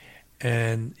me.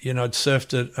 And, I'd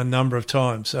surfed it a number of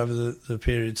times over the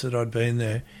periods that I'd been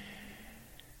there.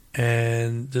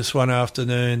 And this one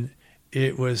afternoon,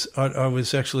 I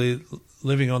was actually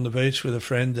living on the beach with a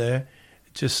friend there,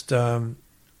 just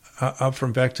up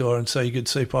from Backdoor, and so you could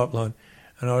see Pipeline.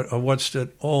 And I watched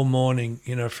it all morning,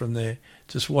 from there,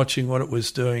 just watching what it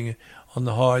was doing on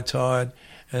the high tide.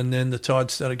 And then the tide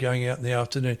started going out in the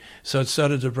afternoon. So it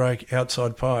started to break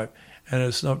outside pipe. And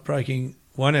it's not breaking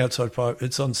one outside pipe,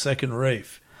 it's on second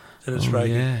reef that it's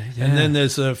breaking. Yeah. And then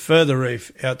there's a further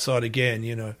reef outside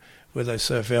again, where they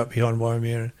surf out behind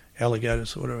Waimea,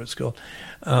 Alligators or whatever it's called.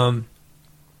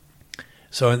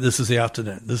 So this is the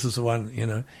afternoon. This is the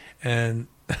one, And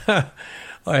I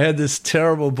had this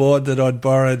terrible board that I'd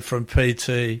borrowed from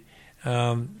PT,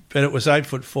 but it was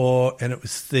 8'4" and it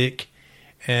was thick,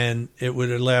 and it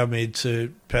would allow me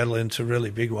to paddle into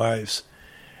really big waves.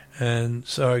 And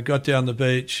so I got down the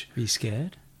beach. Were you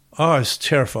scared? I was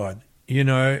terrified,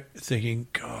 thinking,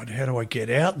 God, how do I get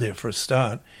out there for a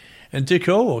start? And Dick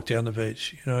Hall walked down the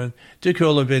beach, and Dick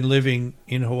Hall had been living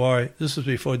in Hawaii. This was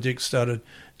before Dick started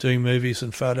doing movies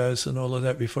and photos and all of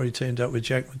that, before he teamed up with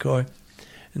Jack McCoy.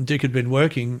 And Dick had been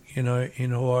working, in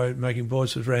Hawaii, making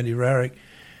boards with Randy Rarick.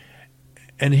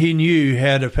 And he knew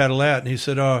how to paddle out. And he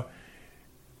said,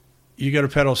 you got to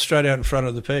paddle straight out in front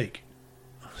of the peak.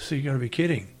 So you got to be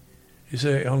kidding. He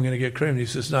said, I'm going to get creamed. He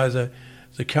says, no,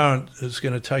 the current is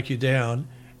going to take you down.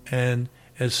 And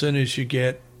as soon as you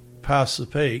get past the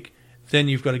peak, then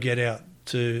you've got to get out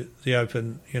to the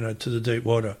open, to the deep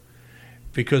water.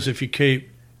 Because if you keep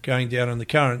going down in the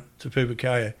current to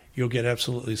Pukaya, you'll get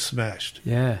absolutely smashed.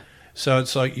 Yeah. So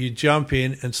it's like you jump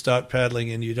in and start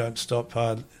paddling, and you don't stop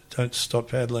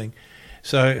paddling.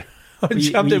 So I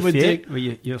jumped in with Dick.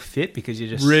 You're fit because you're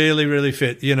just really, really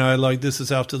fit. You know, like this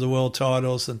is after the world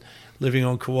titles and living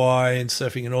on Kauai and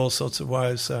surfing in all sorts of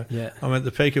waves. So Yeah. I'm at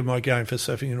the peak of my game for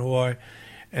surfing in Hawaii.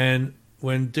 And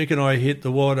when Dick and I hit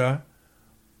the water,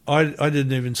 I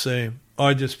didn't even see him.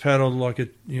 I just paddled like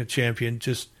a champion,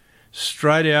 just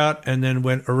straight out, and then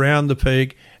went around the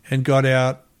peak and got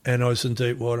out, and I was in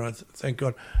deep water. Thank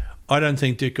God. I don't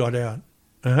think Dick got out.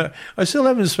 I still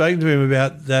haven't spoken to him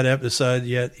about that episode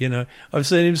yet. You know, I've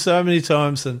seen him so many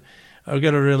times, and I've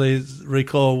got to really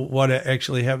recall what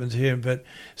actually happened to him. But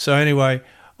so anyway,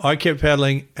 I kept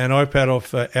paddling, and I paddled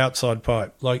for outside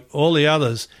pipe. Like all the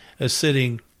others are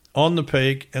sitting on the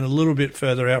peak and a little bit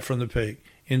further out from the peak,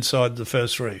 inside the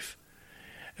first reef.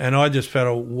 And I just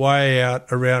paddled way out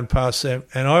around past them,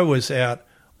 and I was out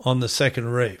on the second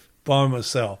reef by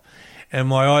myself. And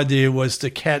my idea was to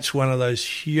catch one of those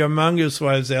humongous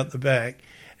waves out the back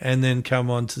and then come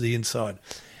on to the inside.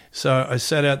 So I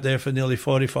sat out there for nearly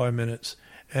 45 minutes,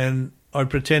 and I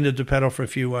pretended to paddle for a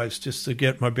few waves just to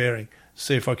get my bearing,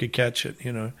 see if I could catch it,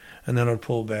 you know, and then I'd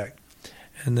pull back.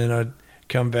 And then I'd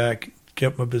come back,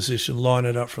 get my position, line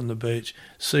it up from the beach,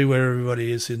 see where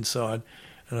everybody is inside.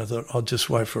 And I thought, I'll just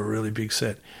wait for a really big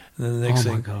set. And then the next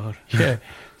thing, God. yeah,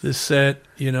 the set,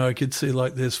 you know, I could see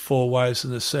like there's 4 waves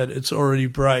in the set. It's already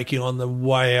breaking on the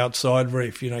way outside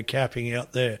reef, you know, capping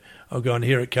out there. I'm going,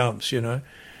 here it comes, you know.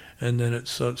 And then it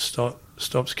sort of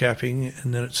stops capping,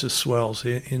 and then it just swells.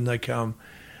 In they come.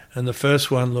 And the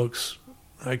first one looks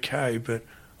okay, but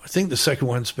I think the second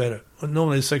one's better.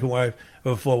 Normally the second wave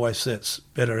of a 4-way set's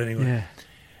better anyway. Yeah.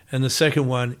 And the second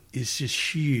one is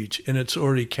just huge, and it's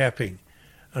already capping.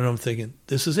 And I'm thinking,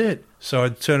 this is it. So I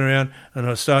turn around and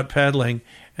I start paddling,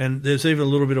 and there's even a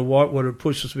little bit of white water that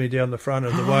pushes me down the front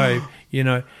of the wave, you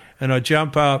know, and I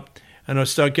jump up and I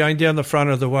start going down the front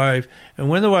of the wave. And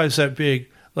when the wave's that big,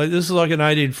 like this is like an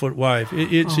 18-foot wave.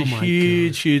 It's a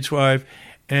huge wave,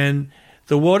 and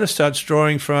the water starts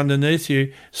drawing from underneath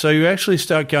you, so you actually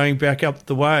start going back up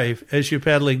the wave as you're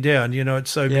paddling down. You know,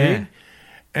 it's so big.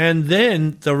 And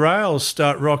then the rails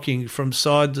start rocking from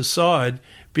side to side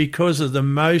because of the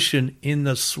motion in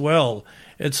the swell.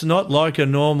 It's not like a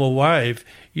normal wave.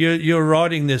 You're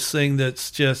riding this thing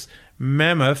that's just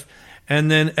mammoth,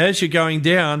 and then as you're going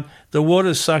down, the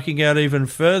water's sucking out even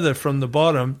further from the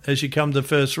bottom as you come to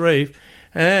first reef,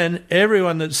 and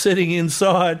everyone that's sitting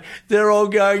inside, they're all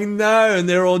going no, and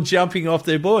they're all jumping off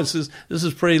their boards. This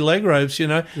is pre-leg ropes, you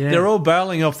know. Yeah. They're all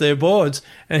bailing off their boards,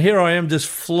 and here I am just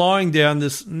flying down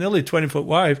this nearly 20-foot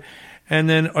wave, and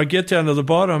then I get down to the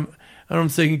bottom, and I'm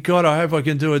thinking, God, I hope I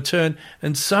can do a turn.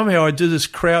 And somehow I do this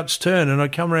crouch turn, and I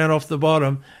come around off the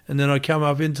bottom, and then I come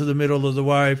up into the middle of the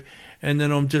wave, and then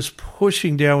I'm just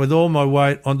pushing down with all my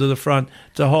weight onto the front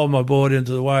to hold my board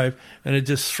into the wave, and it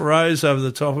just throws over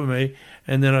the top of me,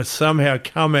 and then I somehow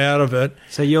come out of it.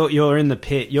 So you're in the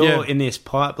pit. You're Yeah. in this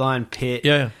pipeline pit.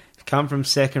 Yeah. Come from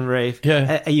second reef.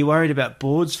 Yeah. Are you worried about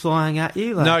boards flying at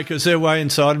you? Like, No, because they're way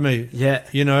inside me. Yeah.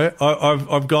 You know,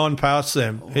 I've gone past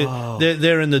them. Whoa.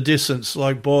 They're in the distance,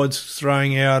 like boards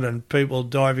throwing out and people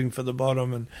diving for the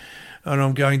bottom, and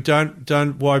I'm going,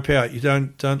 don't wipe out. You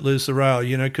don't lose the rail,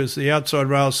 you know, because the outside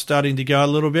rail's starting to go a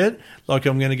little bit, like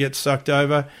I'm going to get sucked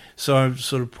over. So I'm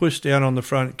sort of pushed down on the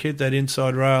front, keep that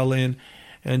inside rail in,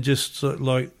 and just sort of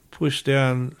like push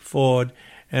down forward.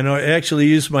 And I actually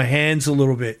use my hands a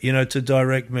little bit, you know, to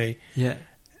direct me. Yeah.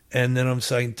 And then I'm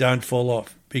saying, don't fall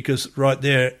off, because right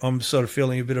there I'm sort of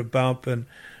feeling a bit of bump, and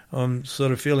I'm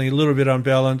sort of feeling a little bit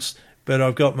unbalanced, but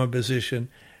I've got my position.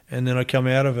 And then I come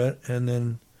out of it, and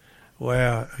then,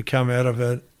 wow, I come out of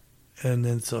it, and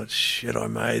then thought, shit, I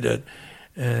made it.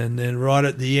 And then right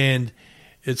at the end,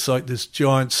 it's like this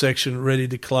giant section ready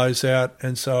to close out.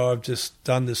 And so I've just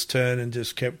done this turn and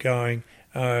just kept going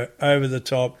over the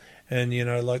top. And, you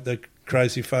know, like the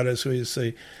crazy photos where you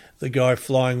see the guy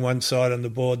flying one side on the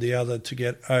board, the other, to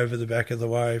get over the back of the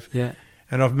wave. Yeah.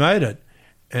 And I've made it.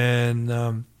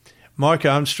 And Mike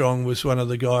Armstrong was one of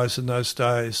the guys in those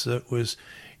days that was,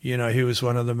 you know, he was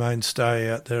one of the mainstay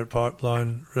out there at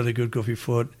Pipeline, really good goofy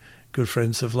foot, good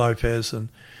friends of Lopez. And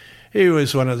he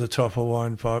was one of the top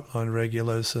Hawaiian Pipeline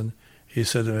regulars. And he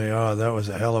said to me, oh, that was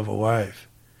a hell of a wave.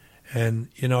 And,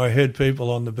 you know, I heard people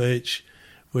on the beach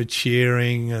were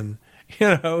cheering, and, you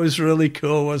know, it was really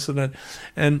cool, wasn't it?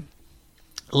 And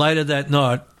later that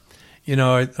night, you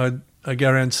know, I go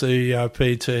around and see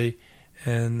PT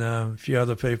and a few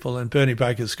other people, and Bernie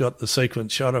Baker's got the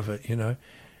sequence shot of it, you know.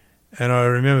 And I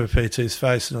remember PT's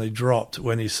face nearly dropped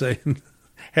when he seen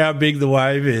how big the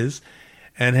wave is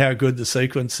and how good the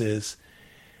sequence is.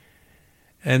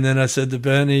 And then I said to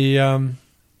Bernie,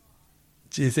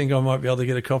 do you think I might be able to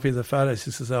get a copy of the photos?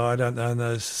 He says, I don't know,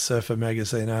 no Surfer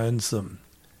magazine owns them.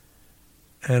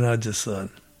 And I just thought,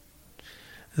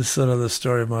 it's sort of the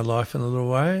story of my life in a little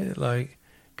way, like,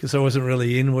 because I wasn't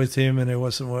really in with him and I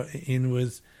wasn't in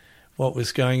with what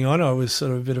was going on. I was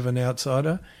sort of a bit of an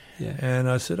outsider. Yeah. And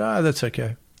I said, that's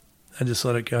okay. I just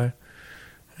let it go.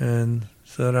 And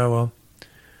thought, well,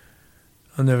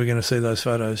 I'm never going to see those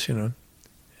photos,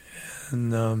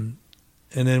 And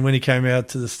then when he came out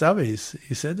to the Stubbies,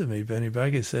 he said to me, Bernie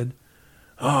Baker said,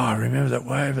 I remember that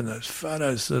wave and those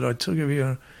photos that I took of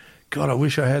you. God, I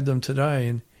wish I had them today.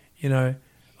 And, I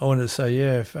wanted to say,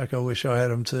 yeah, fuck, I wish I had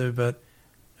them too. But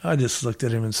I just looked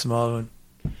at him and smiled.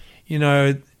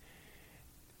 And,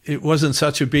 it wasn't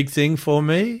such a big thing for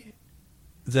me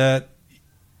that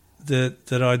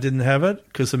I didn't have it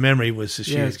because the memory was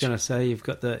just huge. I was going to say you've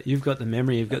got the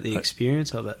memory, you've got the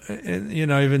experience of it. And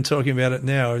even talking about it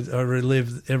now, I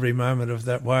relive every moment of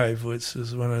that wave, which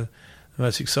was one of the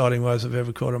most exciting waves I've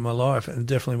ever caught in my life, and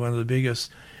definitely one of the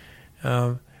biggest.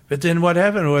 But then what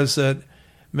happened was that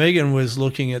Megan was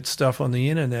looking at stuff on the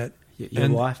internet. Your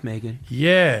wife, Megan.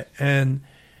 Yeah, and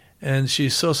she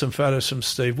saw some photos from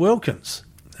Steve Wilkins.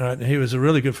 Right, and he was a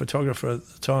really good photographer at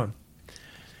the time.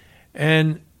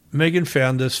 And Megan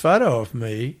found this photo of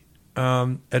me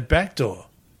at Backdoor,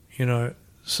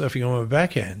 surfing on my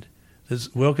backhand that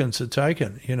Wilkins had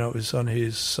taken. It was on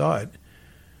his site.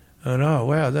 And,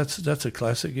 wow, that's a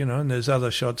classic, and there's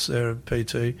other shots there of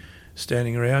PT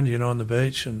standing around, on the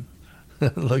beach and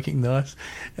looking nice.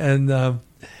 And then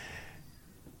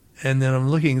I'm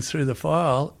looking through the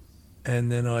file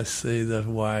and then I see the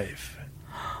wave.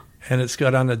 And it's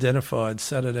got unidentified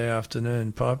Saturday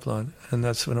afternoon pipeline, and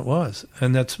that's when it was,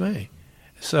 and that's me.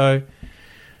 So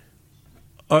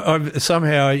I've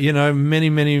somehow,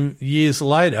 many, many years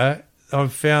later,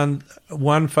 I've found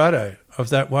one photo of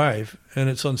that wave, and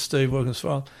it's on Steve Wilkins'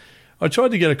 file. I tried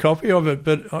to get a copy of it,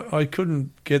 but I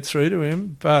couldn't get through to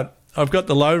him, but I've got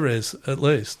the low res at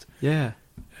least. Yeah.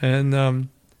 And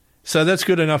so that's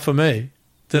good enough for me,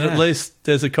 that at least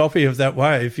there's a copy of that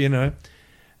wave,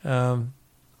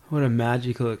 What a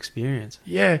magical experience.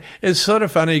 Yeah, it's sort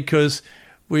of funny because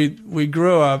we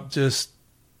grew up just,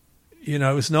 it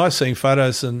was nice seeing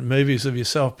photos and movies of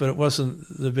yourself, but it wasn't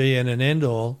the be and end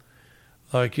all.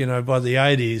 Like, by the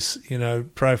 80s,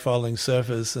 profiling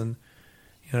surfers and,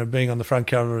 being on the front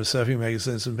cover of surfing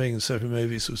magazines and being in surfing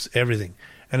movies was everything.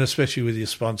 And especially with your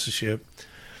sponsorship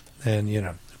and,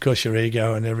 of course, your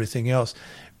ego and everything else.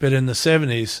 But in the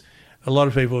 70s, a lot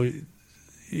of people,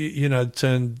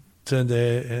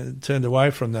 turned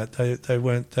away from that. They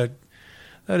weren't that.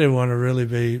 They didn't want to really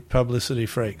be publicity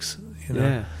freaks,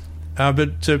 Yeah.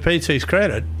 But to PT's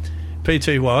credit,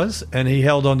 PT was, and he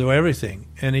held on to everything,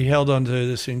 and he held on to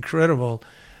this incredible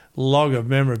log of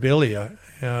memorabilia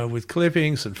with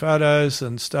clippings and photos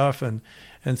and stuff, and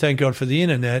thank God for the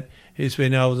internet, he's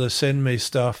been able to send me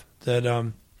stuff that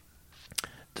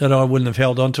that I wouldn't have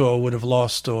held on to, or would have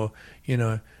lost, or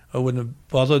I wouldn't have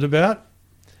bothered about.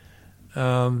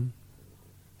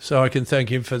 So I can thank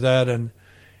him for that. And,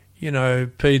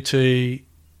 PT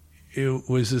it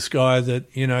was this guy that,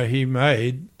 he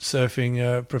made surfing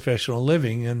a professional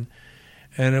living. And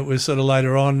it was sort of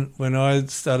later on when I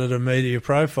started a media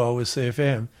profile with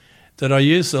CFM that I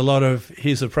used a lot of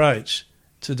his approach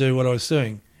to do what I was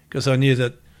doing because I knew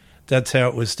that that's how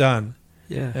it was done.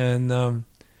 Yeah. And,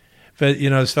 but,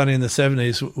 it's funny, in the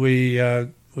 70s,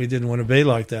 we didn't want to be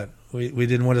like that. We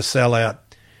didn't want to sell out.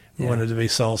 We wanted to be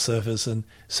soul surfers and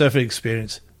surfing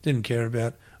experience. Didn't care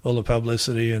about all the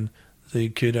publicity and the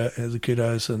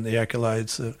kudos and the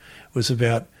accolades. It was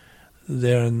about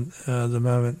there in the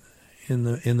moment in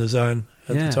the zone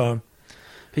at the time.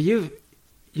 But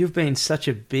you've been such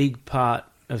a big part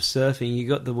of surfing. You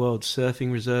got the World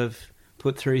Surfing Reserve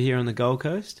put through here on the Gold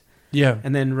Coast. Yeah.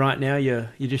 And then right now you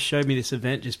just showed me this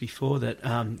event just before that.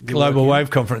 Global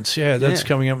Wave Conference. Yeah, that's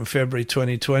coming up in February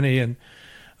 2020, and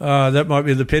that might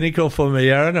be the pinnacle for me,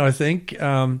 Aaron, I think.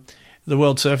 The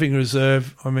World Surfing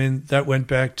Reserve, that went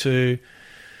back to,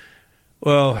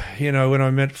 when I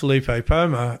met Felipe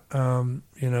Poma,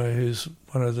 who's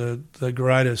one of the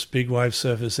greatest big wave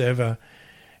surfers ever.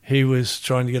 He was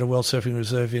trying to get a World Surfing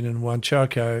Reserve in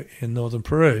Huanchaco in northern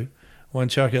Peru.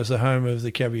 Huanchaco is the home of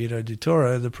the Caballito de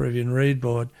Toro, the Peruvian reed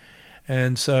board.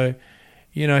 And so,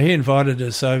 he invited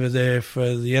us over there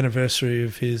for the anniversary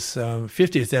of his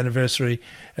 50th anniversary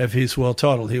of his world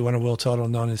title. He won a world title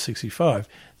in 1965,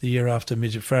 the year after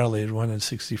Midget Farrelly had won in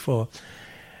 64.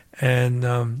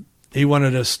 And he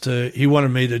wanted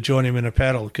me to join him in a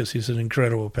paddle because he's an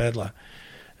incredible paddler.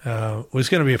 It was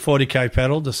going to be a 40K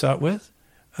paddle to start with.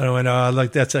 And I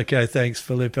went, that's okay, thanks,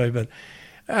 Felipe, but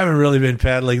I haven't really been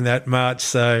paddling that much,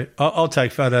 so I'll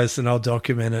take photos and I'll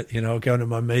document it. I'll go into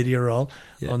my media role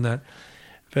on that.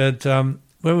 But when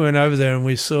we went over there and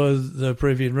we saw the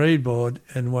Peruvian reed board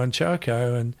in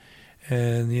Huanchaco, and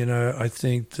I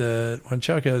think that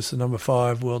Huanchaco is the number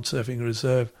 5 World Surfing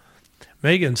Reserve.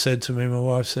 Megan said to me, my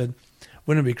wife said,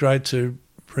 wouldn't it be great to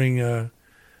bring a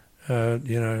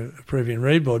Peruvian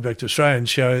reed board back to Australia and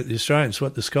show the Australians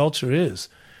what this culture is?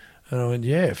 And I went,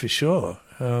 yeah, for sure.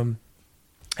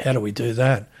 How do we do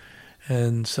that?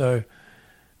 And so,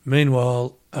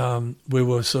 meanwhile, we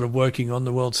were sort of working on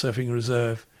the World Surfing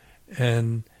Reserve,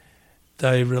 and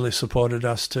they really supported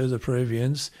us too, the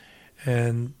Peruvians.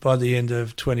 And by the end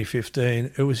of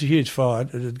 2015, it was a huge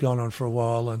fight. It had gone on for a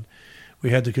while, and we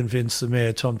had to convince the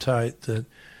mayor, Tom Tate, that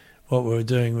what we were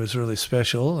doing was really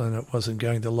special and it wasn't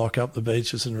going to lock up the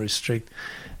beaches and restrict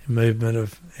movement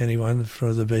of anyone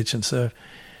for the beach and surf.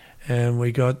 And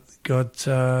we got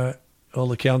all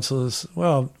the councillors,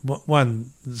 well,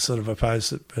 one sort of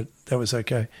opposed it, but that was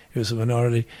okay. It was a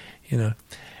minority,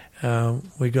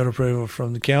 We got approval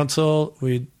from the council.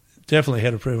 We definitely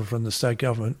had approval from the state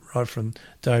government right from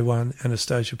day one.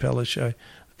 Anastasia Palaszczuk,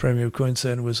 the Premier of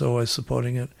Queensland, was always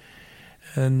supporting it.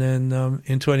 And then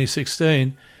in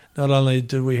 2016, not only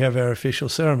did we have our official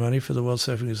ceremony for the World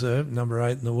Surfing Reserve, number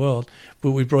 8 in the world,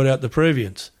 but we brought out the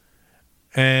Peruvians.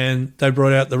 And they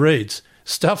brought out the reeds,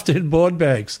 stuffed in board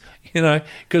bags,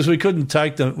 because we couldn't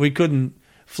take them. We couldn't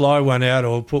fly one out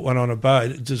or put one on a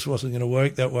boat. It just wasn't going to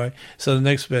work that way. So the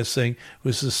next best thing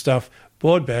was to stuff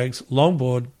board bags,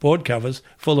 longboard board covers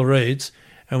full of reeds.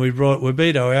 And we brought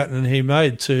Wabito out, and he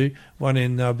made 2, one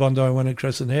in Bondi, one in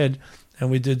Crescent Head. And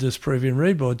we did this Peruvian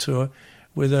reed board tour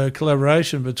with a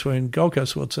collaboration between Gold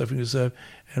Coast World Surfing Reserve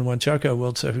and Huanchaco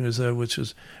World Surfing Reserve, which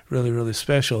was really, really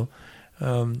special.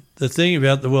 The thing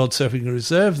about the World Surfing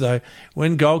Reserve, though,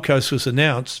 when Gold Coast was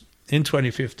announced in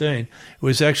 2015, it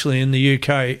was actually in the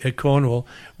UK at Cornwall,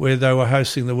 where they were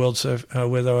hosting the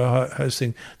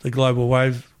hosting the Global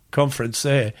Wave Conference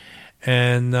there,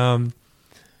 and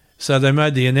so they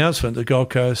made the announcement that Gold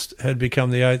Coast had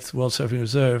become the 8th World Surfing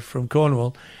Reserve from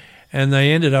Cornwall, and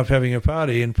they ended up having a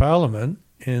party in Parliament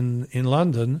in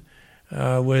London,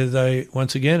 where they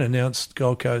once again announced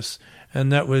Gold Coast. And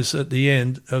that was at the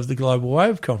end of the Global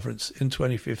Wave Conference in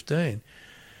 2015.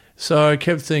 So I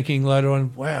kept thinking later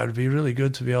on, wow, it'd be really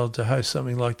good to be able to host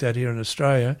something like that here in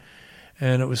Australia.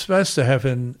 And it was supposed to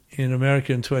happen in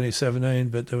America in 2017,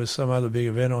 but there was some other big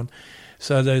event on.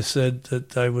 So they said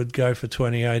that they would go for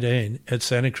 2018 at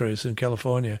Santa Cruz in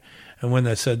California. And when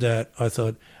they said that, I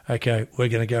thought, okay, we're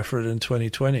going to go for it in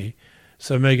 2020.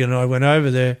 So Megan and I went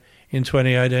over there in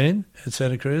 2018 at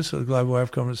Santa Cruz for the Global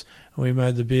Wave Conference, and we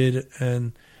made the bid,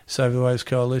 and Save the Waves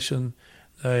Coalition,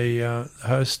 they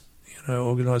host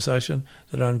organisation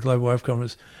that owned Global Wave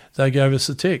Conference, they gave us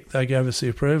the tick, they gave us the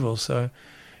approval. So,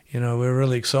 we're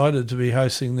really excited to be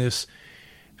hosting this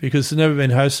because it's never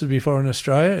been hosted before in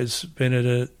Australia. It's been at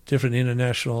a different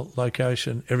international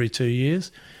location every 2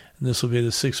 years, and this will be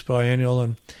the 6th biennial,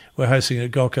 and we're hosting it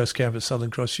at Gold Coast campus,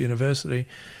 Southern Cross University.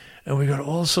 And we've got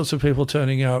all sorts of people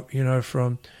turning up,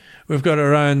 we've got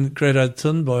our own Greta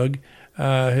Thunberg,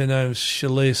 her name's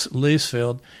Shalise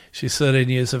Leesfield. She's 13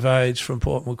 years of age from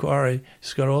Port Macquarie.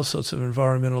 She's got all sorts of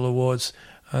environmental awards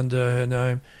under her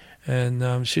name.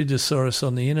 And she just saw us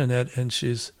on the internet and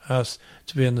she's asked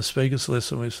to be on the speakers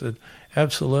list. And we said,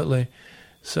 absolutely.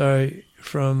 So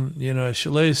from,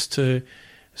 Shalise to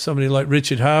somebody like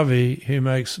Richard Harvey, who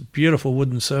makes beautiful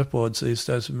wooden surfboards these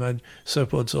days, who made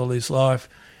surfboards all his life.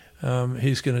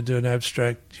 He's going to do an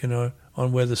abstract,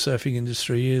 on where the surfing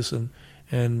industry is and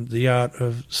the art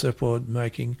of surfboard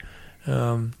making.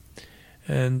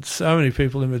 And so many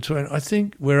people in between. I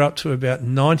think we're up to about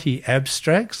 90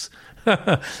 abstracts.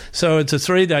 So it's a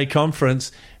 3-day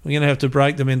conference. We're going to have to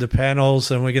break them into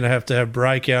panels, and we're going to have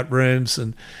breakout rooms.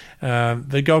 And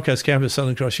the Gold Coast campus,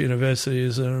 Southern Cross University,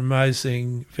 is an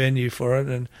amazing venue for it.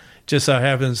 And just so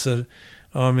happens that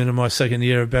I'm in my 2nd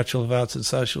year of Bachelor of Arts in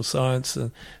Social Science,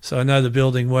 and so I know the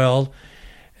building well.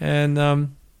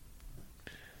 And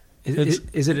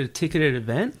is it a ticketed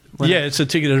event? It's a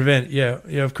ticketed event. Yeah,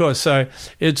 of course. So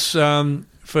it's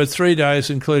for 3 days,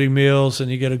 including meals, and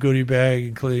you get a goodie bag,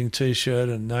 including T-shirt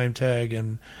and name tag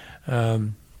and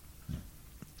a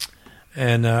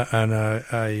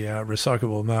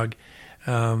recyclable mug.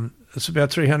 It's about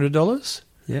 $300.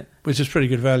 Yeah, which is pretty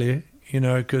good value.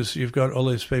 Because you've got all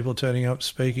these people turning up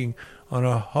speaking on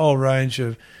a whole range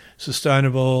of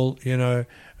sustainable,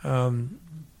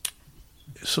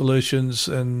 solutions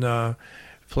and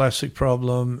plastic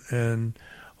problem and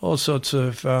all sorts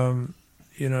of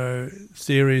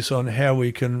theories on how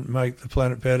we can make the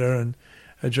planet better and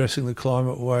addressing the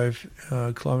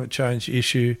climate change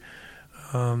issue.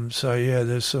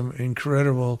 There's some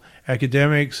incredible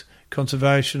academics,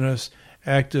 conservationists,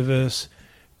 activists,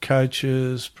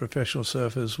 coaches, professional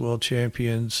surfers, world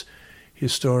champions,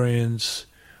 historians,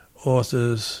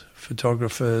 authors,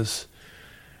 photographers,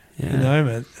 you name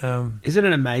it. Isn't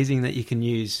it amazing that you can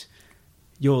use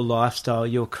your lifestyle,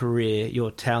 your career,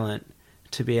 your talent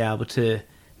to be able to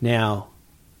now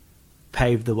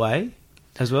pave the way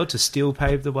as well, to still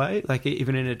pave the way, like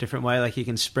even in a different way, like you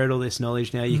can spread all this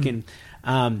knowledge now. You can,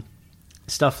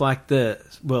 stuff like the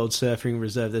World Surfing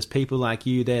Reserve, there's people like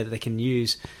you there that can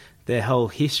use their whole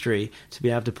history to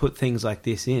be able to put things like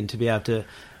this in, to be able to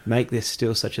make this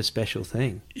still such a special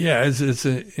thing. Yeah, it's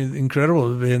incredible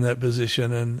to be in that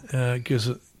position, and gives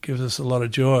us a lot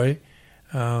of joy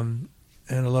and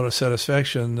a lot of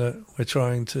satisfaction that we're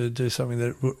trying to do something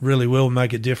that really will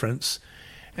make a difference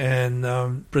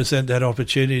and present that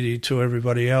opportunity to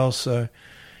everybody else. So,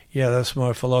 yeah, that's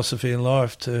my philosophy in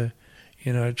life, to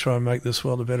try and make this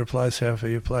world a better place,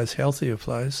 healthier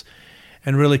place,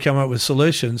 and really come up with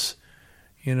solutions.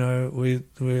 We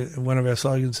one of our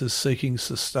slogans is seeking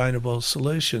sustainable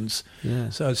solutions. Yeah.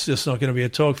 So it's just not going to be a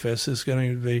talk fest. There's going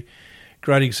to be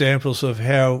great examples of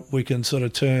how we can sort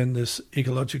of turn this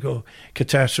ecological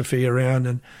catastrophe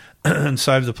around and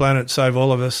save the planet, save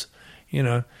all of us.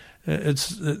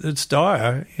 It's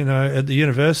dire. At the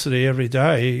university every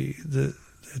day they're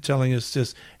telling us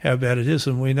just how bad it is,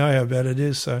 and we know how bad it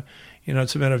is. So,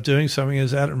 it's a matter of doing something.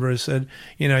 As Attenborough said,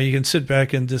 you can sit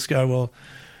back and just go, well,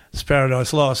 it's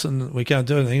paradise lost and we can't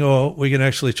do anything, or we can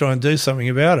actually try and do something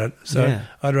about it. So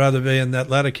I'd rather be in that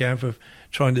latter camp of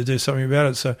trying to do something about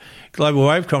it. So Global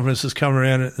Wave Conference has come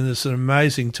around, and it's an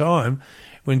amazing time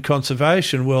when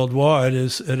conservation worldwide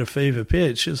is at a fever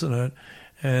pitch, isn't it?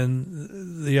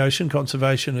 And the ocean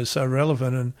conservation is so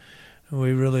relevant, and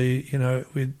we really,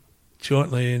 we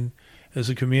jointly as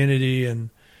a community and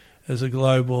as a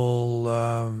global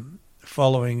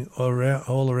following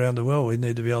all around the world, we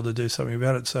need to be able to do something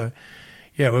about it. So,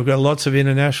 yeah, we've got lots of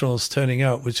internationals turning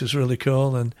up, which is really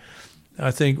cool. And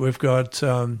I think we've got,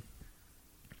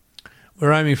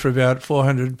 we're aiming for about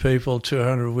 400 people,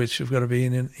 200 of which have got to be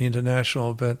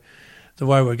international. But the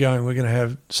way we're going, we're going to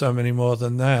have so many more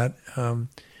than that.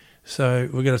 So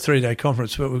we've got a 3-day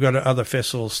conference, but we've got other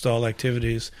festival-style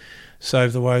activities.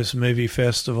 Save the Waves Movie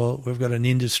Festival. We've got an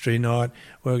industry night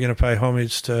where we're going to pay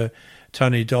homage to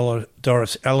Tony Doris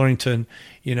Ellerington,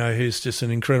 who's just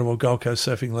an incredible Gold Coast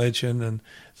surfing legend, and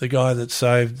the guy that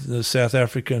saved the South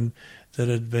African that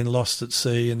had been lost at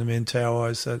sea in the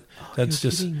Mentawais. That's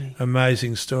just an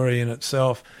amazing story in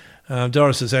itself.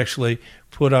 Doris has actually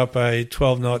put up a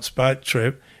 12-nights boat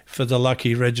trip for the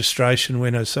lucky registration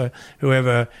winner. So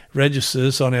whoever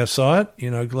registers on our site,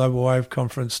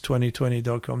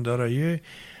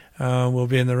 globalwaveconference2020.com.au, will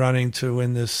be in the running to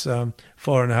win this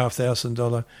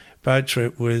 $4,500 boat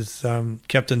trip with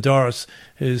Captain Doris,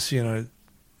 who's,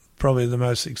 probably the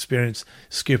most experienced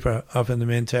skipper up in the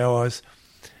Mentawais.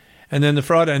 And then the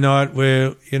Friday night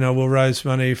where, we'll raise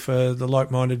money for the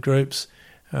like-minded groups,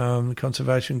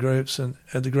 conservation groups, and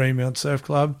at the Greenmount Surf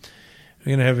Club.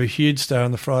 We're going to have a huge day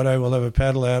on the Friday. We'll have a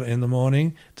paddle out in the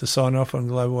morning to sign off on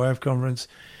Global Wave Conference.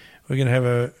 We're going to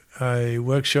have a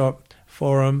workshop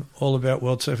forum all about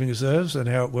World Surfing Reserves and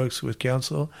how it works with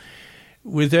Council.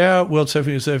 With our World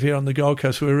Surfing Reserve here on the Gold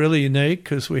Coast, we're really unique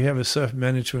because we have a surf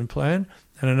management plan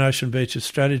and an ocean beaches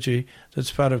strategy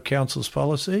that's part of Council's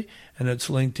policy, and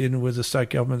it's linked in with the state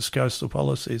government's coastal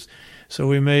policies. So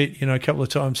we meet, a couple of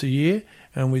times a year,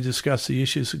 and we discuss the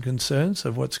issues and concerns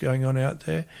of what's going on out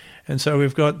there. And so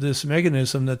we've got this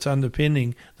mechanism that's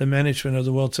underpinning the management of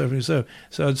the World Surfing Reserve.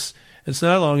 So it's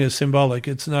no longer symbolic,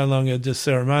 it's no longer just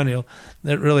ceremonial.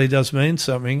 That really does mean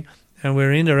something. And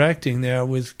we're interacting now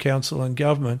with council and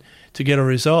government to get a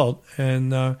result.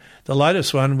 And the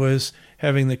latest one was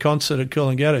having the concert at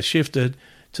Coolangatta shifted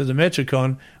to the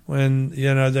Metricon when,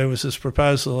 there was this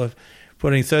proposal of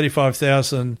putting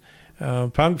 35,000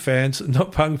 rap fans on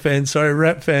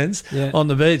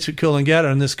the beach at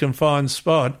Coolangatta in this confined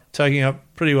spot, taking up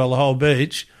pretty well the whole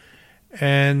beach,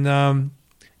 and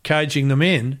caging them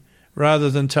in rather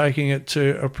than taking it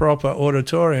to a proper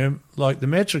auditorium like the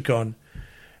Metricon.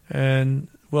 And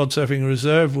World Surfing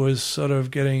Reserve was sort of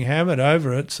getting hammered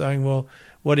over it, saying, well,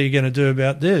 what are you going to do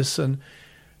about this? And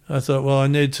I thought, well, I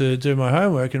need to do my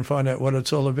homework and find out what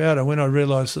it's all about. And when I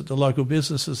realised that the local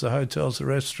businesses, the hotels, the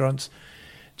restaurants,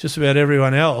 just about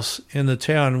everyone else in the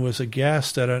town was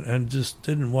aghast at it and just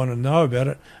didn't want to know about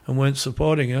it and weren't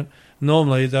supporting it.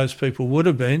 Normally, those people would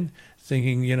have been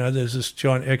thinking, there's this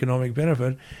giant economic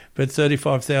benefit, but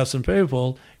 35,000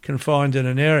 people confined in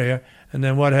an area, and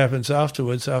then what happens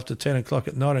afterwards, after 10 o'clock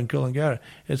at night in Coolangatta?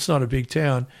 It's not a big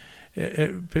town.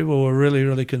 People were really,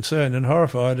 really concerned and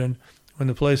horrified, and when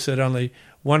the police said only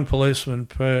one policeman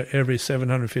per every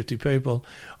 750 people,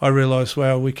 I realised,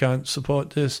 wow, we can't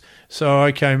support this. So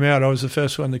I came out. I was the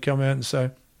first one to come out and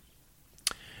say,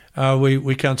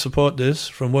 we can't support this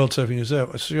from World Surfing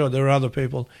Reserve. Sure, there are other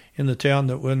people in the town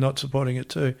that were not supporting it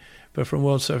too, but from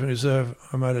World Surfing Reserve,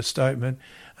 I made a statement,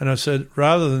 and I said,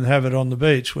 rather than have it on the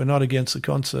beach, we're not against the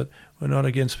concert, we're not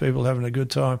against people having a good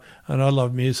time, and I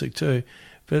love music too,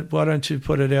 but why don't you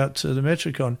put it out to the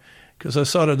Metricon? Because I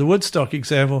cited the Woodstock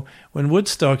example. When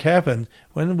Woodstock happened,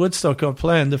 when Woodstock got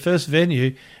planned, the first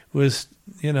venue was,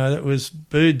 that was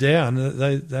booed down.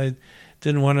 They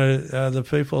didn't want to, the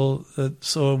people that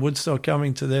saw Woodstock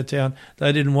coming to their town,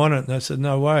 they didn't want it. And they said,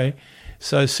 no way.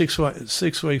 So 6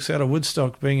 weeks out of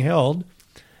Woodstock being held,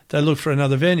 they looked for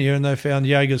another venue and they found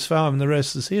Jaeger's Farm, and the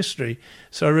rest is history.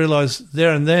 So I realised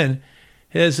there and then,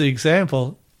 here's the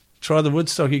example. Try the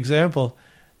Woodstock example.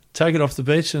 Take it off the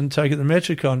beach and take it to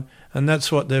Metricon. And that's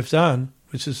what they've done,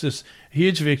 which is this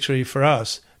huge victory for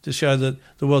us to show that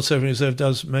the World Surfing Reserve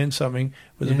does mean something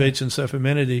with the beach and surf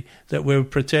amenity, that we're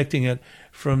protecting it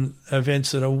from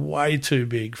events that are way too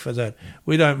big for that.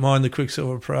 We don't mind the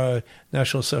Quicksilver Pro,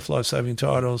 National Surf Life Saving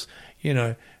titles,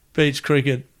 beach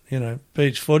cricket,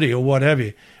 beach footy or what have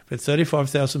you. But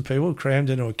 35,000 people crammed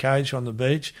into a cage on the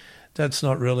beach, that's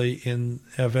not really in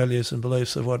our values and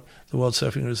beliefs of what the World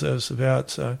Surfing Reserve is about.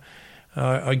 So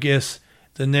I guess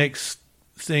the next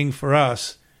thing for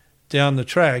us down the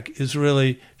track is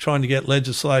really trying to get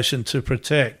legislation to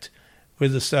protect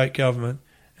with the state government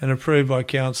and approved by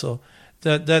council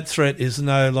that threat is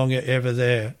no longer ever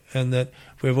there, and that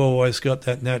we've always got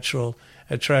that natural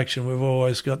attraction, we've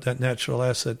always got that natural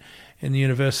asset. In the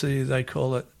university they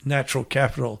call it natural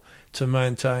capital, to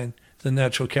maintain the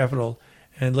natural capital,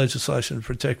 and legislation to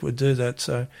protect would do that.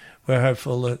 So we're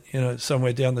hopeful that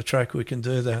somewhere down the track we can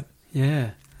do that.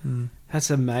 Yeah.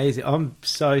 That's amazing. I'm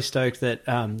so stoked that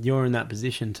you're in that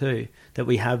position too, that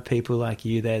we have people like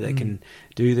you there that can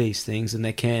do these things and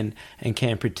they can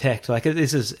protect. Like,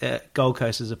 this is Gold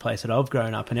Coast is a place that I've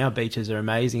grown up, and our beaches are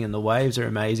amazing and the waves are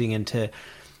amazing, and to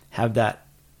have that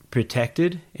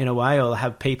protected in a way, or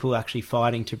have people actually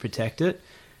fighting to protect it,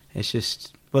 it's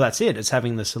just, well, that's it. It's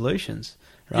having the solutions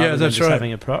rather than just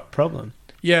having a problem.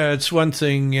 Yeah, it's one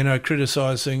thing,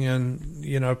 criticising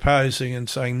and, opposing and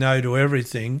saying no to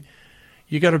everything.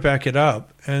 You got to back it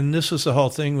up. And this was the whole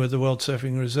thing with the World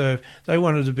Surfing Reserve. They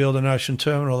wanted to build an ocean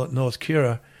terminal at North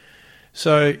Kira.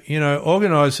 So,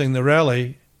 organising the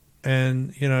rally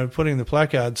and, putting the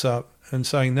placards up and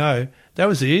saying no, that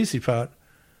was the easy part.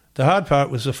 The hard part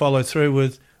was to follow through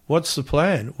with, what's the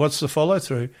plan? What's the follow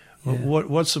through? Yeah.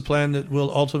 What's the plan that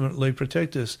will ultimately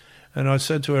protect us? And I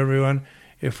said to everyone,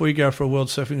 if we go for a World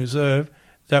Surfing Reserve,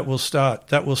 that will start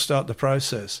the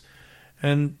process.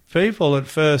 And people at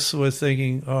first were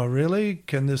thinking, oh, really?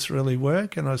 Can this really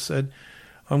work? And I said,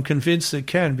 I'm convinced it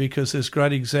can, because there's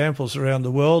great examples around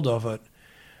the world of it.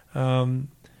 And,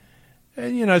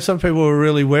 some people were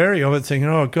really wary of it, thinking,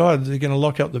 oh, God, they're going to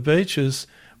lock up the beaches.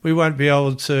 We won't be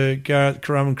able to go out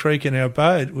Currumbin Creek in our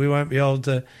boat. We won't be able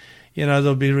to,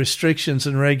 there'll be restrictions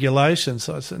and regulations.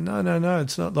 So I said, no,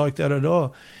 it's not like that at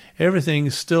all.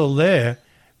 Everything's still there,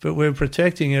 but we're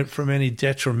protecting it from any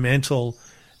detrimental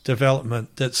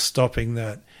development that's stopping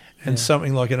that. And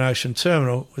something like an ocean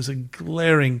terminal was a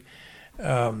glaring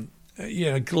nightmare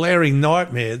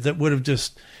that would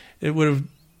have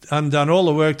undone all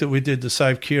the work that we did to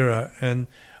save Kira and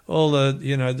all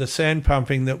the sand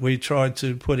pumping that we tried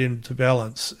to put into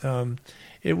balance.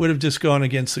 It would have just gone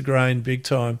against the grain big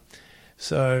time.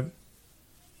 So,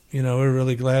 we're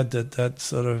really glad that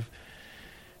sort of,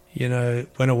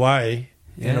 went away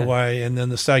in a way. And then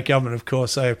the state government, of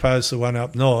course, they opposed the one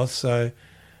up north. So,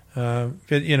 but,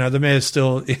 the mayor's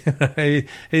still, he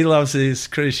loves his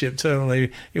cruise ship terminal.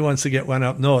 He wants to get one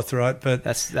up north, right? But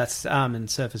that's in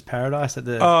Surfers Paradise at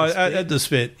the Spit? At the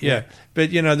Spit, yeah.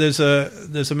 But, there's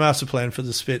a master plan for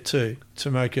the Spit too,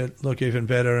 to make it look even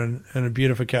better, and a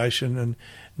beautification and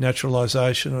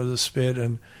naturalisation of the Spit.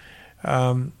 And,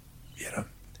 I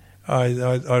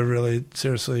really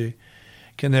seriously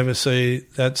can never see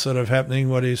that sort of happening,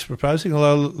 what he's proposing,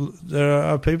 although there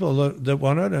are people that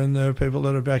want it, and there are people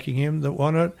that are backing him that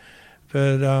want it.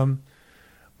 But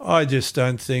I just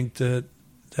don't think that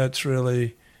that's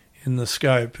really in the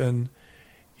scope. And,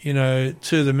 to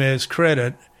the mayor's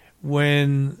credit,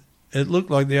 when it looked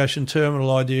like the ocean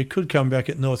terminal idea could come back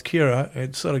at North Kira,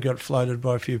 it sort of got floated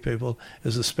by a few people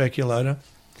as a speculator,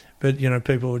 but,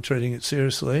 people were treating it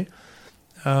seriously.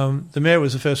 The Mayor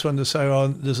was the first one to say,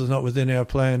 this is not within our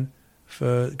plan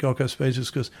for Gold Coast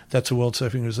Beaches because that's a World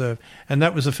Surfing Reserve. And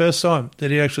that was the first time that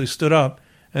he actually stood up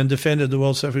and defended the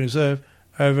World Surfing Reserve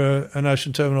over an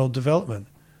ocean terminal development.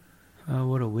 Oh,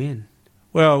 what a win.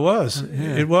 Well, it was.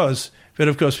 Yeah. It was. But,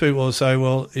 of course, people will say,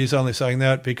 well, he's only saying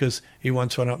that because he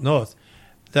wants one up north.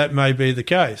 That may be the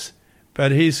case.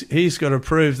 But he's got to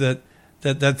prove that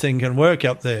thing can work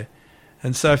up there.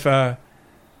 And so far,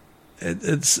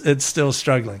 it's still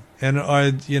struggling. And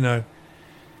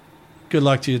good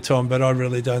luck to you, Tom, but I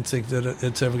really don't think that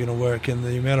it's ever going to work. And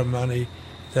the amount of money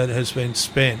that has been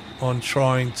spent on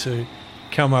trying to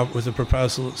come up with a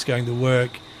proposal that's going to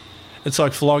work, it's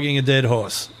like flogging a dead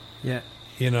horse. Yeah.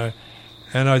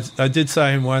 And I did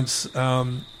say him once,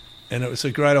 and it was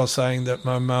a great old saying that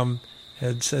my mum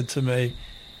had said to me,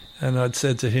 and I'd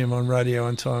said to him on radio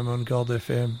one time on Gold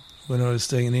FM when I was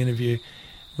doing an interview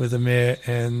with the Mayor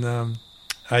and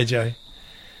Adrian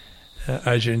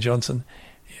Johnson,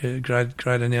 a great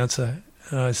announcer.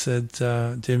 And I said,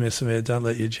 dear Mr. Mayor, don't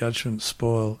let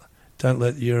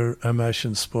your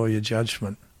emotions spoil your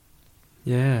judgment.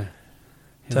 Yeah.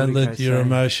 Don't let your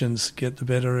emotions get the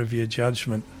better of your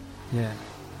judgment. Yeah.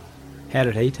 How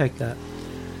did he take that?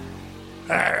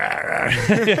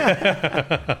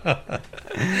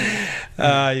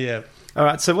 Yeah. All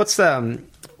right. So what's that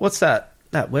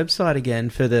website again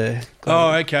for the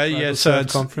Global Surf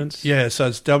Conference? Yeah, so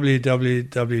it's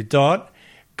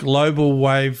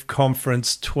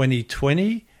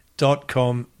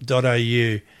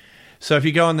www.globalwaveconference2020.com.au. So if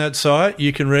you go on that site,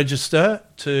 you can register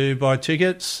to buy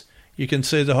tickets. You can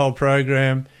see the whole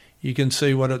program. You can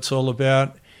see what it's all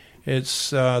about. It's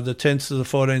the 10th to the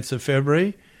 14th of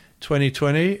February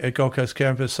 2020 at Gold Coast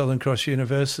Campus, Southern Cross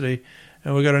University.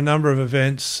 And we've got a number of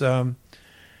events,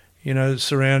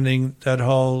 surrounding that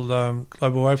whole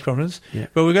Global Wave Conference. Yeah.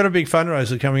 But we've got a big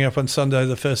fundraiser coming up on Sunday,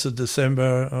 the 1st of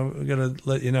December. We're going to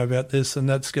let you know about this, and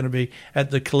that's going to be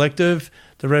at The Collective,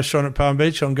 the restaurant at Palm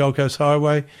Beach on Gold Coast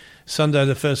Highway, Sunday,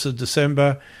 the 1st of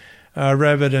December.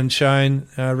 Rabbit and Shane,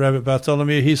 Rabbit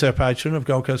Bartholomew, he's our patron of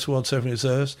Gold Coast World Surfing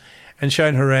Reserves, and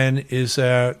Shane Horan is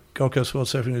our Gold Coast World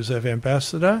Surfing Reserve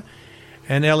ambassador.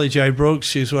 And Ellie J. Brooks,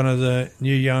 she's one of the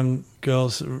new young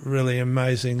girls, really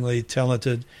amazingly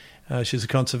talented. She's a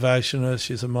conservationist,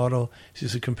 she's a model,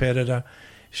 she's a competitor.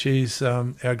 She's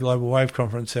our Global Wave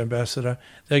Conference ambassador.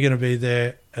 They're going to be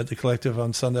there at The Collective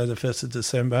on Sunday, the 1st of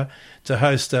December, to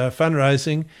host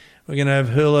fundraising. We're going to have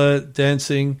hula,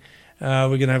 dancing. We're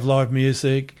going to have live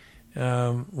music.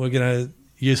 We're going to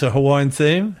use a Hawaiian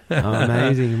theme. Oh,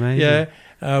 amazing. Yeah,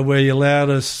 wear your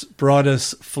loudest,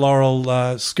 brightest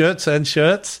floral skirts and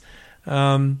shirts.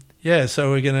 So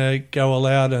we're going to go all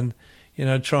out and,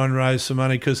 try and raise some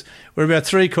money because we're about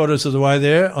 3/4 of the way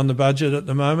there on the budget at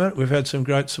the moment. We've had some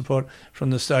great support from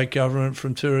the state government,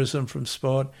 from tourism, from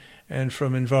sport and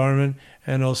from environment,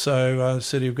 and also the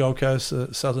City of Gold Coast,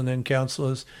 the Southern End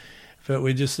councillors. But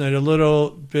we just need a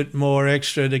little bit more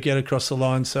extra to get across the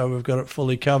line so we've got it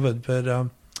fully covered. But,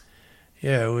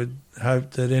 we'd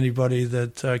hope that anybody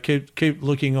that keep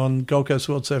looking on Gold Coast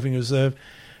World Surfing Reserve,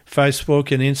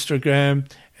 Facebook and Instagram,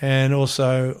 and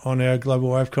also on our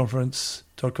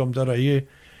globalwaveconference.com.au,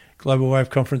 Global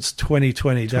Wave Conference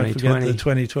 2020. Don't forget the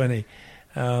 2020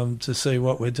 to see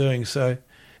what we're doing. So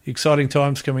exciting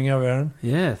times coming up, Aaron.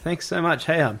 Yeah, thanks so much.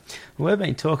 Hey, we've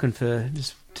been talking for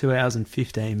just 2 hours and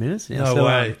 15 minutes now. No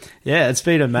way. It's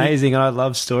been amazing. I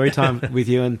love story time with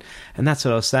you, and that's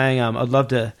what I was saying. I'd love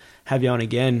to have you on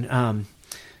again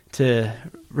to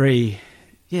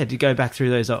go back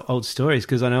through those old stories,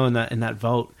 because I know in that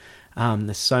vault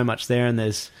there's so much there, and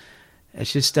it's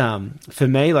just for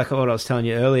me, like what I was telling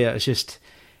you earlier,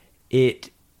 it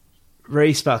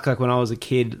really sparked, like when I was a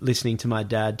kid listening to my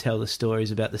dad tell the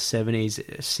stories about the 70s,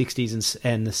 60s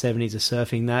and the 70s of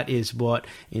surfing. That is what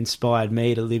inspired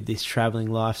me to live this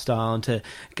traveling lifestyle and to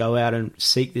go out and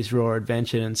seek this raw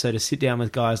adventure. And so to sit down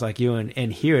with guys like you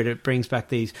and hear it brings back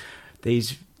these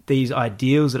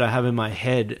ideals that I have in my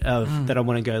head of that I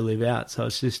want to go live out. So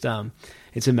it's just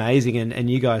it's amazing, and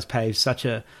you guys paved such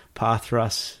a path for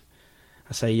us.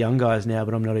 I say young guys now,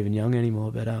 but I'm not even young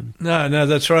anymore. But No,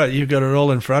 that's right. You've got it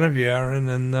all in front of you, Aaron,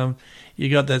 and you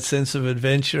got that sense of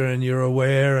adventure, and you're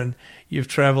aware, and you've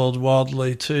travelled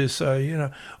wildly too.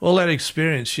 So, all that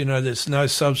experience, there's no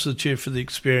substitute for the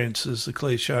experience, is the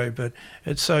cliche, but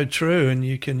it's so true, and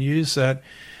you can use that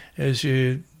as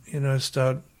you,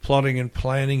 start plotting and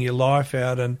planning your life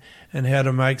out and how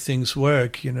to make things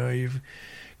work. You've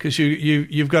because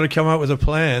you've got to come up with a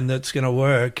plan that's going to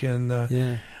work. And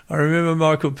Yeah. I remember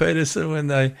Michael Peterson when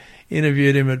they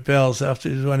interviewed him at Bell's after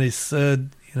he won his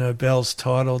third, Bell's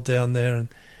title down there, and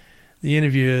the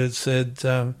interviewer said,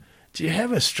 "Do you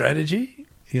have a strategy?"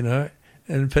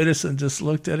 And Peterson just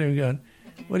looked at him going,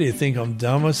 "What do you think, I'm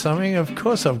dumb or something? Of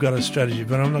course I've got a strategy,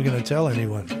 but I'm not going to tell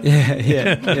anyone." Yeah,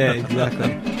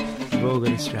 exactly. We've all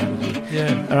got a strategy.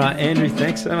 Yeah. All right, Andrew,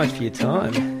 thanks so much for your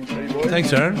time.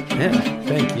 Thanks, Aaron. Yeah,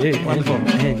 thank you. Wonderful.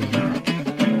 Andy.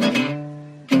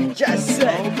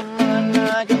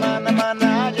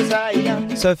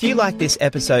 So if you like this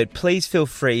episode, please feel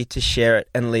free to share it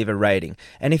and leave a rating.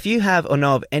 And if you have or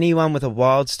know of anyone with a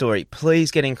wild story, please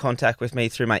get in contact with me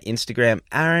through my Instagram,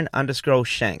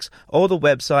 Aaron_Shanks, or the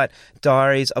website,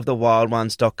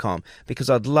 diariesofthewildones.com,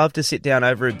 because I'd love to sit down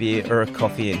over a beer or a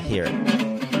coffee and hear it.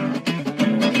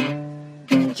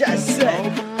 Just say,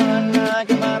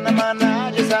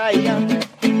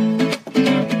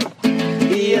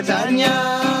 iya tanya,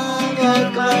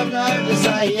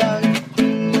 sayang.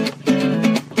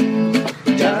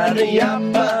 Cari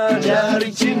apa,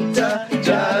 cari cinta,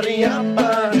 cari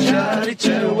apa, cari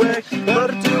cewek,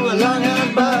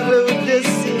 bertualangan baru di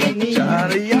sini.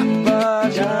 Cari apa,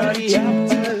 cari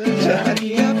cinta,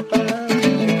 cari apa,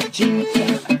 cinta,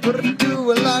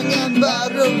 bertualangan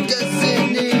baru di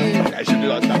sini. I should do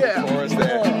like that for us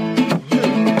there.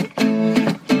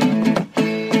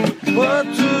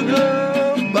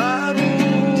 Bertualangan baru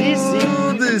di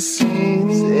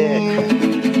sini.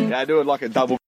 Yeah, I do it like a double.